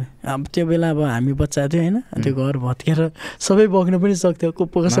 एकदमै। अब त्यो बेला अब हामी बच्चा थियो होइन, त्यो घर भत्केर सबै बग्न पनि सक्थ्यो।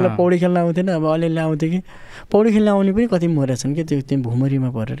 कसैलाई पौडी खेल्न आउँथेन, अब अलिअलि आउँथ्यो कि पौडी खेल्न आउने पनि कति मरेछन् कि त्यो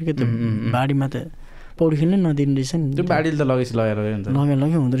भुमरीमा परेर कि त्यो बाढीमा त पौडी खेल्नै नदिने रहेछ नि। त्यो बाढीले त लगेपछि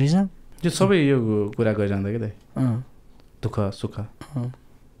लगे हुँदो रहेछ। त्यो सबै यो कुरा गरिरहँदा कि त दुःख सुख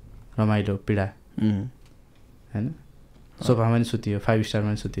रमाइलो पीडा होइन। सोफामा पनि सुतियो, 5 स्टारमा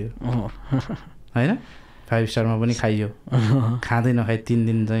पनि सुतियो होइन, 5 स्टारमा पनि खाइयो, खाँदै नखाइ 3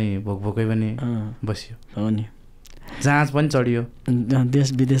 दिन चाहिँ भोकै पनि बसियो। हो नि। जहाज पनि चढियो,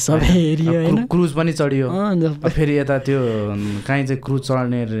 देश विदेश सबै हेरियो होइन, क्रुज पनि चढियो। फेरि यता त्यो काहीँ चाहिँ क्रुज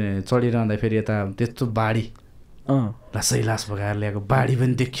चढिरहँदा फेरि यता त्यस्तो बाढी लासै लास भगाएर ल्याएको बाढी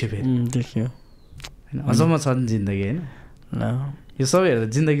पनि देखियो फेरि होइन। अझम्म छ नि जिन्दगी होइन। यो सबै हेर्दा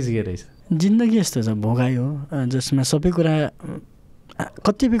जिन्दगी चाहिँ के रहेछ? जिन्दगी यस्तो छ भोगाइ हो, जसमा सबै कुरा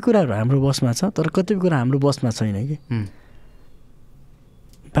कतिपय कुराहरू हाम्रो बसमा छ तर कतिपय कुरा हाम्रो बसमा छैन कि।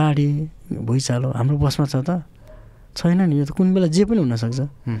 बाढी भुइँचालो हाम्रो बसमा छ त छैन नि, यो त कुन बेला जे पनि हुनसक्छ।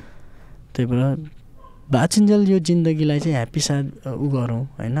 त्यही भएर बाँचिन्जेल यो जिन्दगीलाई चाहिँ ह्याप्पी साथ गरौँ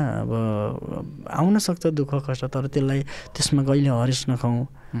होइन। अब आउन सक्छ दुःख कष्ट, तर त्यसमा कहिले हरेस नखाउँ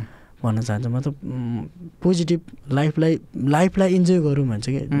भन्न चाहन्छु। मतलब पोजिटिभ लाइफलाई इन्जोय गरौँ भन्छ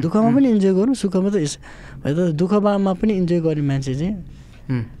कि। दुःखमा पनि इन्जोय गरौँ, सुखमा त दुःखमा पनि इन्जोय गर्ने मान्छे चाहिँ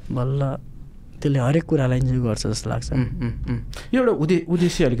बल्ल त्यसले हरेक कुरालाई इन्जोय गर्छ जस्तो लाग्छ। यो एउटा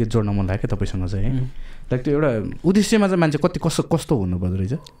उद्देश्य अलिकति जोड्न मन लाग्यो क्या तपाईँसँग चाहिँ है। लाइक त्यो एउटा उद्देश्यमा चाहिँ मान्छे कस्तो हुनुपर्दो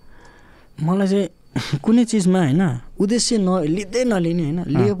रहेछ? मलाई चाहिँ कुनै चिजमा होइन उद्देश्य लिँदै नलिने होइन,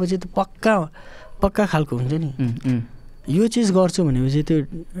 लिएपछि त पक्का खालको हुन्छ नि। यो चिज गर्छु भनेपछि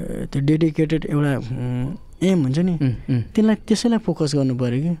त्यो डेडिकेटेड एउटा एम हुन्छ नि, त्यसैलाई फोकस गर्नु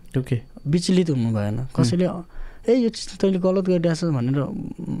पऱ्यो कि। विचलित हुनु भएन। कसैले यो चिज तैँले गलत गरिरहेछस् भनेर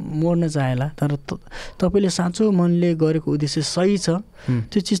मोड्न चाहेला, तर तपाईँले साँचो मनले गरेको उद्देश्य सही छ,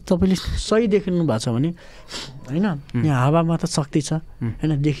 त्यो चिज तपाईँले सही देखिनु भएको छ भने होइन, यहाँ हावामा त शक्ति छ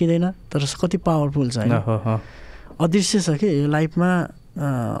होइन, देखिँदैन तर कति पावरफुल छ होइन। अदृश्य छ कि यो लाइफमा,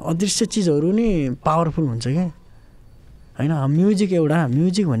 अदृश्य चिजहरू नि पावरफुल हुन्छ क्या होइन।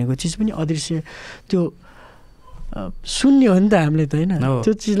 म्युजिक भनेको चिज पनि अदृश्य, त्यो सुन्ने हो नि त हामीले त होइन,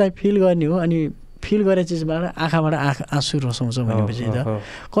 त्यो चिजलाई फिल गर्ने हो। अनि फिल गरेको चिजबाट आँखाबाट आँसु रसाउँछ भनेपछि त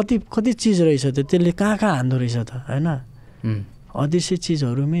कति चिज रहेछ त, त्यसले कहाँ हान्दो रहेछ त होइन। अदृश्य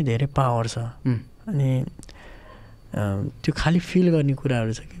चिजहरूमै धेरै पावर छ। अनि त्यो खालि फिल गर्ने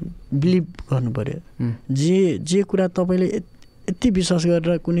कुराहरू छ कि बिलिभ गर्नु पऱ्यो। जे कुरा तपाईँले यति विश्वास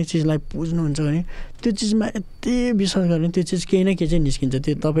गरेर कुनै चिजलाई पुज्नुहुन्छ भने त्यो चिजमा यति विश्वास गर्ने त्यो चिज केही न केही चाहिँ निस्किन्छ।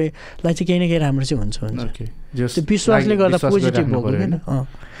 त्यो तपाईँलाई चाहिँ केही न केही राम्रो चाहिँ हुन्छ। त्यो विश्वासले गर्दा पोजिटिभ भएको होइन,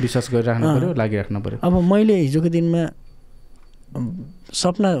 विश्वास गरिराख्नु पऱ्यो, लागिराख्नु पऱ्यो। अब मैले हिजोको दिनमा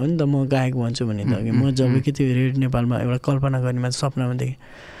सपना हो नि त, म गायक भन्छु भने त म जब कि त्यो रेडियो नेपालमा एउटा कल्पना गर्नेमा सपनामा देखेँ,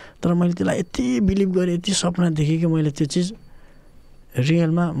 तर मैले त्यसलाई यति बिलिभ गरेँ, यति सपना देखेँ कि मैले त्यो चिज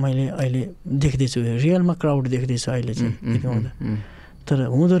रियलमा मैले अहिले देख्दैछु, रियलमा क्राउड देख्दैछु अहिले चाहिँ गीत गाउँदा। तर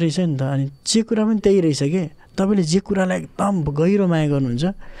हुँदो रहेछ नि त। अनि जे कुरा पनि त्यही रहेछ कि तपाईँले जे कुरालाई एकदम गहिरो माया गर्नुहुन्छ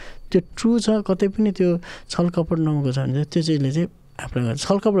त्यो ट्रु छ, कतै पनि त्यो छलकपट नहुएको छ भने त्यो चिजले चाहिँ आफ्नो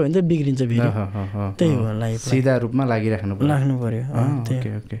छलकपट भने त बिग्रिन्छ फेरि। त्यही हो लाइफ, सिधा रूपमा लाग्नु पऱ्यो।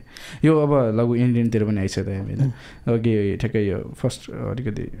 ओके यो अब लगभग इन्डियनतिर पनि आइसक्यो त होइन। अघि ठ्याक्कै यो फर्स्ट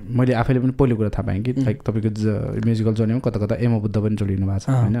अलिकति मैले आफैले पनि पहिलो कुरा थाहा पाएँ कि लाइक तपाईँको म्युजिकल जर्नीमा कता एम बुद्ध पनि जोडिनु भएको छ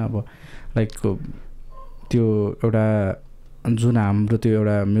होइन। अब लाइक त्यो एउटा जुन हाम्रो त्यो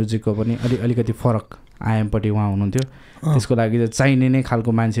एउटा म्युजिकको पनि अलिकति फरक आयामपट्टि उहाँ हुनुहुन्थ्यो, त्यसको लागि चाहिने नै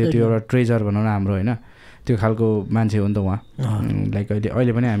खालको मान्छे, त्यो एउटा ट्रेजर भनौँ न हाम्रो होइन, त्यो खालको मान्छे हो नि त उहाँ। लाइक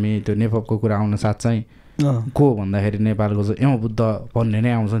अहिले पनि हामी त्यो नेपको कुरा आउन साथ चाहिँ को भन्दाखेरि नेपालको चाहिँ एम बुद्ध भन्ने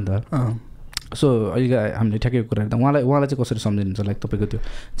नै आउँछ नि त। सो अहिले हामीले ठ्याक्कै कुरा उहाँलाई चाहिँ कसरी सम्झिनुहुन्छ लाइक तपाईँको त्यो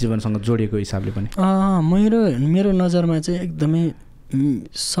जीवनसँग जोडिएको हिसाबले पनि? मेरो नजरमा चाहिँ एकदमै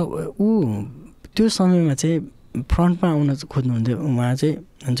त्यो समयमा चाहिँ फ्रन्टमा आउन खोज्नुहुन्थ्यो उहाँ चाहिँ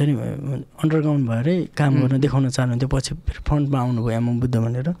हुन्छ नि अन्डरग्राउन्ड भएरै काम गर्न देखाउन चाहनुहुन्थ्यो पछि फ्रन्टमा आउनुभयो म बुद्ध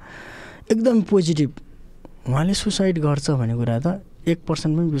भनेर एकदम पोजिटिभ उहाँले सुसाइड गर्छ भन्ने कुरा त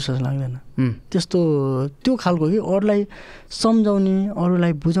 1% पनि विश्वास लाग्दैन त्यस्तो त्यो खालको कि अरूलाई सम्झाउने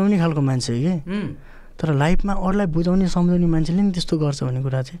अरूलाई बुझाउने खालको मान्छे कि तर लाइफमा अरूलाई बुझाउने सम्झाउने मान्छेले नि त्यस्तो गर्छ भन्ने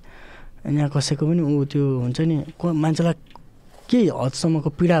कुरा चाहिँ यहाँ कसैको पनि ऊ त्यो हुन्छ नि मान्छेलाई केही हदसम्मको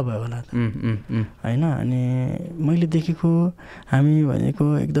पीडा भयो होला त होइन अनि मैले देखेको हामी भनेको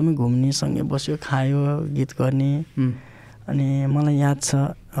एकदमै घुम्ने सँगै बस्यो खायो गीत गर्ने अनि मलाई याद छ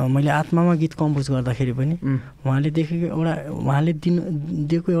मैले आत्मामा गीत कम्पोज गर्दाखेरि पनि उहाँले देखेको उहाँले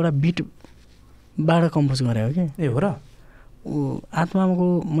दिएको एउटा बिटबाट कम्पोज गरे हो कि ए हो र आत्माको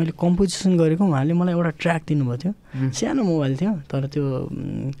मैले कम्पोजिसन गरेको उहाँले मलाई एउटा ट्र्याक दिनुभएको थियो सानो मोबाइल थियो तर त्यो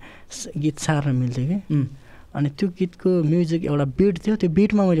गीत सार्न मिल्थ्यो कि अनि त्यो गीतको म्युजिक एउटा बिट थियो त्यो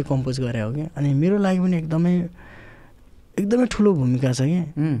बिटमा मैले कम्पोज गरेँ हो कि अनि मेरो लागि पनि एकदमै ठुलो भूमिका छ कि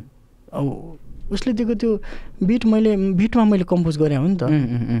अब उसले दिएको त्यो बिटमा मैले कम्पोज गरेँ हो नि त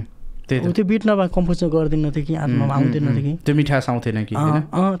त्यो बिट नभए कम्पोज गर्दैन थियो कि आत्मामा आउँदैन थियो कि त्यो मिठास आउँथेन कि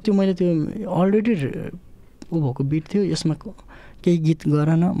त्यो मैले त्यो अलरेडी ऊ भएको बिट थियो यसमा केही गीत गर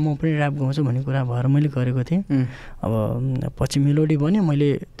न म पनि ऱ्याप गाउँछु भन्ने कुरा भएर मैले गरेको थिएँ अब पछि मेलोडी बन्यो मैले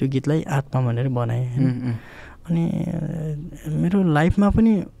त्यो गीतलाई आत्मा भनेर बनाएँ अनि मेरो लाइफमा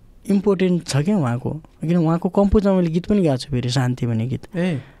पनि इम्पोर्टेन्ट छ क्या उहाँको किन उहाँको कम्पोजमा मैले गीत पनि गाएको छु फेरि शान्ति भन्ने गीत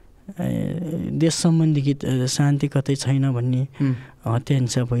देश सम्बन्धी गीत शान्ति कतै छैन भन्ने हत्या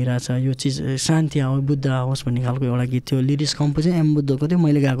हिंसा भइरहेछ यो चिज शान्ति आओस् बुद्ध आओस् भन्ने खालको एउटा गीत थियो लिरिक्स कम्पोजिङ बुद्धको थियो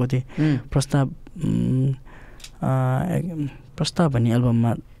मैले गाएको थिएँ प्रस्ताव भन्ने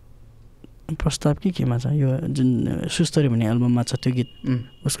एल्बममा प्रस्ताव केमा छ यो जुन सुस्तरी भन्ने एल्बममा छ त्यो गीत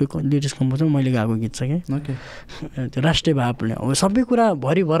उसको लिरिक्स कम्पोजमा मैले गाएको गीत छ क्या त्यो राष्ट्रिय भावले अब सबै कुरा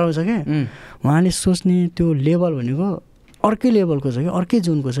भरि भराउँछ क्या उहाँले सोच्ने त्यो लेभल भनेको अर्कै लेभलको छ क्या अर्कै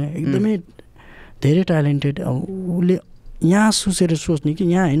जोनको छ एकदमै धेरै ट्यालेन्टेड अब उसले यहाँ सोचेर सोच्ने कि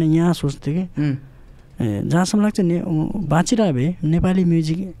यहाँ होइन यहाँ सोच्थ्यो कि जहाँसम्म लाग्छ बाँचिरहे भए नेपाली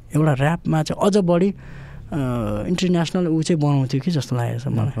म्युजिक एउटा ऱ्यापमा चाहिँ अझ बढी इन्टरनेसनल ऊ चाहिँ बनाउँथ्यो कि जस्तो लागेको छ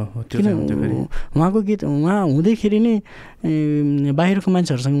मलाई किन उहाँको गीत उहाँ हुँदैखेरि नै बाहिरको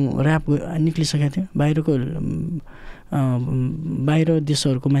मान्छेहरूसँग ऱ्याप निक्लिसकेको थियो बाहिर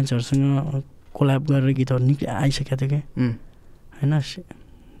देशहरूको मान्छेहरूसँग कोल्याब गरेर गीतहरू आइसकेको थियो कि होइन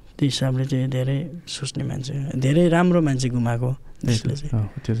त्यो हिसाबले चाहिँ धेरै सोच्ने मान्छे धेरै राम्रो मान्छे गुमाएको देशले चाहिँ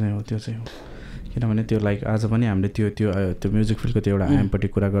त्यो चाहिँ हो किनभने त्यो लाइक आज पनि हामीले त्यो म्युजिक फिल्डको त्यो एउटा आयामपट्टि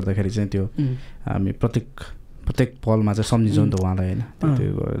कुरा गर्दाखेरि चाहिँ त्यो हामी प्रत्येक पलमा चाहिँ सम्झिन्छौँ नि त उहाँलाई होइन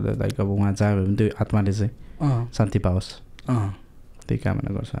त्यो लाइक अब उहाँ जहाँ भयो भने त्यो आत्माले चाहिँ शान्ति पाओस् त्यही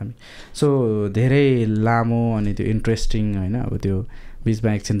कामना गर्छौँ हामी सो धेरै लामो अनि त्यो इन्ट्रेस्टिङ होइन अब त्यो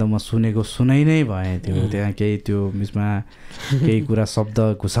बिचमा एकछिन त म सुनै नै भएँ त्यो त्यहाँ केही त्यो बिचमा केही कुरा शब्द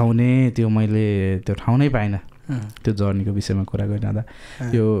घुसाउने त्यो मैले त्यो ठाउँ नै पाइनँ त्यो जर्नीको विषयमा कुरा गरिरहँदा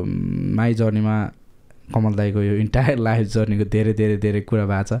यो माई जर्नीमा कमल दाईको यो इन्टायर लाइफ जर्नीको धेरै धेरै धेरै कुरा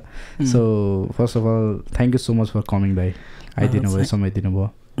भएको छ so first of all thank you so much for coming भाइ आइदिनु भयो समय दिनुभयो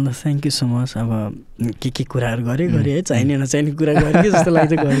ल थ्याङ्क यू सो मच अब के कुराहरू गरे है चाहिने नचाहिने कुरा गरेँ जस्तो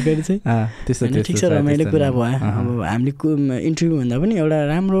लाग्छ घरि चाहिँ त्यस्तो ठिक छ रमाइलो कुरा भयो अब हामीले इन्टरभ्यू भन्दा पनि एउटा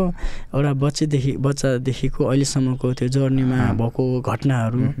राम्रो एउटा बच्चादेखिको अहिलेसम्मको त्यो जर्नीमा भएको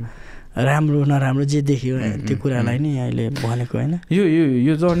घटनाहरू राम्रो नराम्रो जे देख्यो त्यो कुरालाई नै अहिले भनेको होइन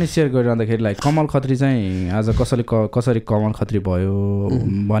यो जर्नी सेयर गरिरहँदाखेरि लाइक कमल खत्री चाहिँ आज कसरी कमल खत्री भयो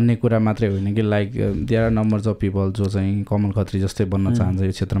भन्ने कुरा मात्रै होइन कि like there are numbers of people जो चाहिँ कमल खत्री जस्तै बन्न चाहन्छ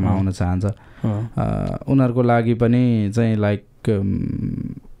यो क्षेत्रमा आउन चाहन्छ उनीहरूको लागि पनि चाहिँ लाइक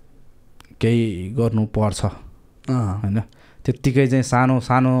केही गर्नुपर्छ होइन त्यत्तिकै चाहिँ सानो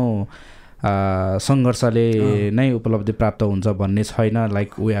सानो सङ्घर्षले नै उपलब्धि प्राप्त हुन्छ भन्ने छैन like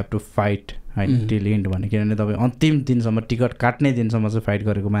we have to fight होइन टिल इन्ड भन्ने किनभने तपाईँ अन्तिम दिनसम्म टिकट काट्ने दिनसम्म चाहिँ फाइट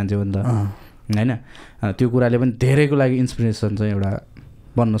गरेको मान्छे हो नि त होइन त्यो कुराले पनि धेरैको लागि इन्सपिरेसन चाहिँ एउटा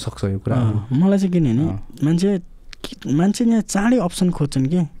बन्न सक्छ यो कुरा मलाई चाहिँ किनभने मान्छे यहाँ चाँडै अप्सन खोज्छन्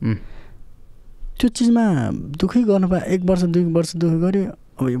कि त्यो चिजमा दुःखै गर्नु पाए 1 वर्ष 2 वर्ष दुःख गऱ्यो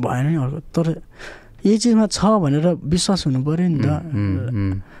अब यो भएन नि अर्को तर यही चिजमा छ भनेर विश्वास हुनु पऱ्यो नि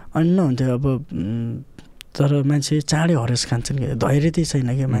त अनि नहुन्थ्यो अब तर मान्छे चाँडै हरेस खान्छन् कि धैर्य चाहिँ छैन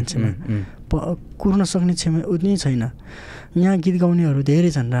क्या मान्छेमा कुर्न सक्ने क्षमता उतनै छैन यहाँ गीत गाउनेहरू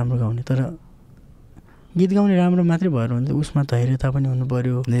धेरै छन् राम्रो गाउने तर गीत गाउने राम्रो मात्रै भएर हुन्छ उसमा धैर्यता पनि हुनु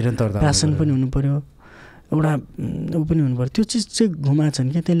पऱ्यो निरन्तरता प्यासन पनि हुनु पऱ्यो एउटा ऊ पनि हुनु पऱ्यो त्यो चिज चाहिँ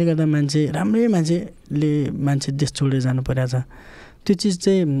घुमाछन् क्या त्यसले गर्दा राम्रै मान्छे देश छोडेर जानु परेको छ त्यो चिज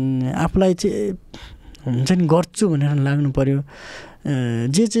चाहिँ आफूलाई चाहिँ हुन्छ नि गर्छु भनेर लाग्नु पऱ्यो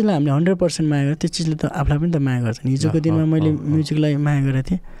जे चिजलाई हामीले 100% माया गर्छ त्यो चिजले त आफूलाई पनि त माया गर्छ नि हिजोको दिनमा मैले म्युजिकलाई माया गरेको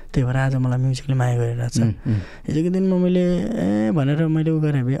थिएँ त्यही भएर आज मलाई म्युजिकले माया गरिरहेको छ हिजोको दिनमा मैले भनेर मैले उ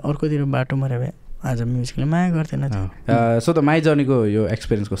गरेँ भए अर्कोतिर बाटो मऱ्यो भए आज म्युजिकले माया गर्दैन थियो सो त माई जर्नीको यो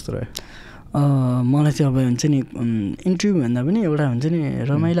एक्सपिरियन्स कस्तो रह्यो मलाई चाहिँ अब हुन्छ नि इन्टरभ्यू भन्दा पनि एउटा हुन्छ नि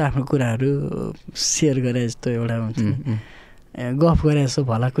रमाइलो आफ्नो कुराहरू सेयर गरे जस्तो एउटा हुन्छ नि गफ गरे जस्तो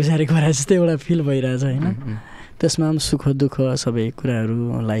भला कुसारी गरे जस्तो एउटा फिल भइरहेछ होइन त्यसमा पनि सुख दुःख सबै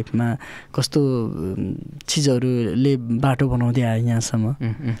कुराहरू लाइफमा कस्तो चिजहरूले बाटो बनाउँदै आयो यहाँसम्म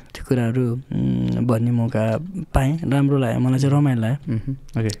त्यो कुराहरू भन्ने मौका पाएँ राम्रो लाग्यो मलाई चाहिँ रमाइलो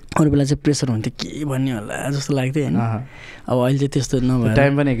लाग्यो अरू बेला चाहिँ प्रेसर हुन्थ्यो के भन्ने होला जस्तो लाग्थ्यो होइन अब अहिले चाहिँ त्यस्तो नभएर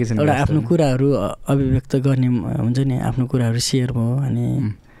टाइम पनि एकैछिन एउटा आफ्नो कुराहरू अभिव्यक्त गर्ने हुन्छ नि आफ्नो कुराहरू सेयर भयो अनि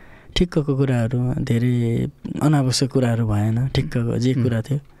ठिक्कको कुराहरू धेरै अनावश्यक कुराहरू भएन ठिक्कको जे कुरा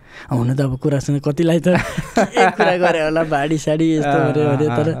थियो हुन त अब कुरासँग कतिलाई त के कुरा गरे होला भाडी साडी यस्तो गऱ्यो अरे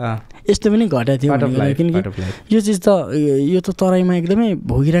तर यस्तो पनि घटेको थियो किनकि यो चिज त यो त तराईमा एकदमै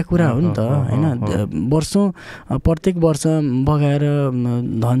भोगिरहेको कुरा हो नि त होइन वर्षौँ प्रत्येक वर्ष बगाएर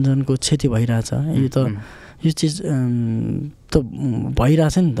धनजनको क्षति भइरहेछ यो त यो चिज त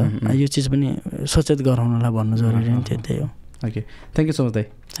भइरहेछ नि त यो चिज पनि सचेत गराउनलाई भन्नु जरुरी नै थियो त्यही हो okay thank you so much दाइ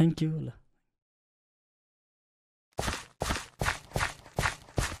थ्याङ्क यू ल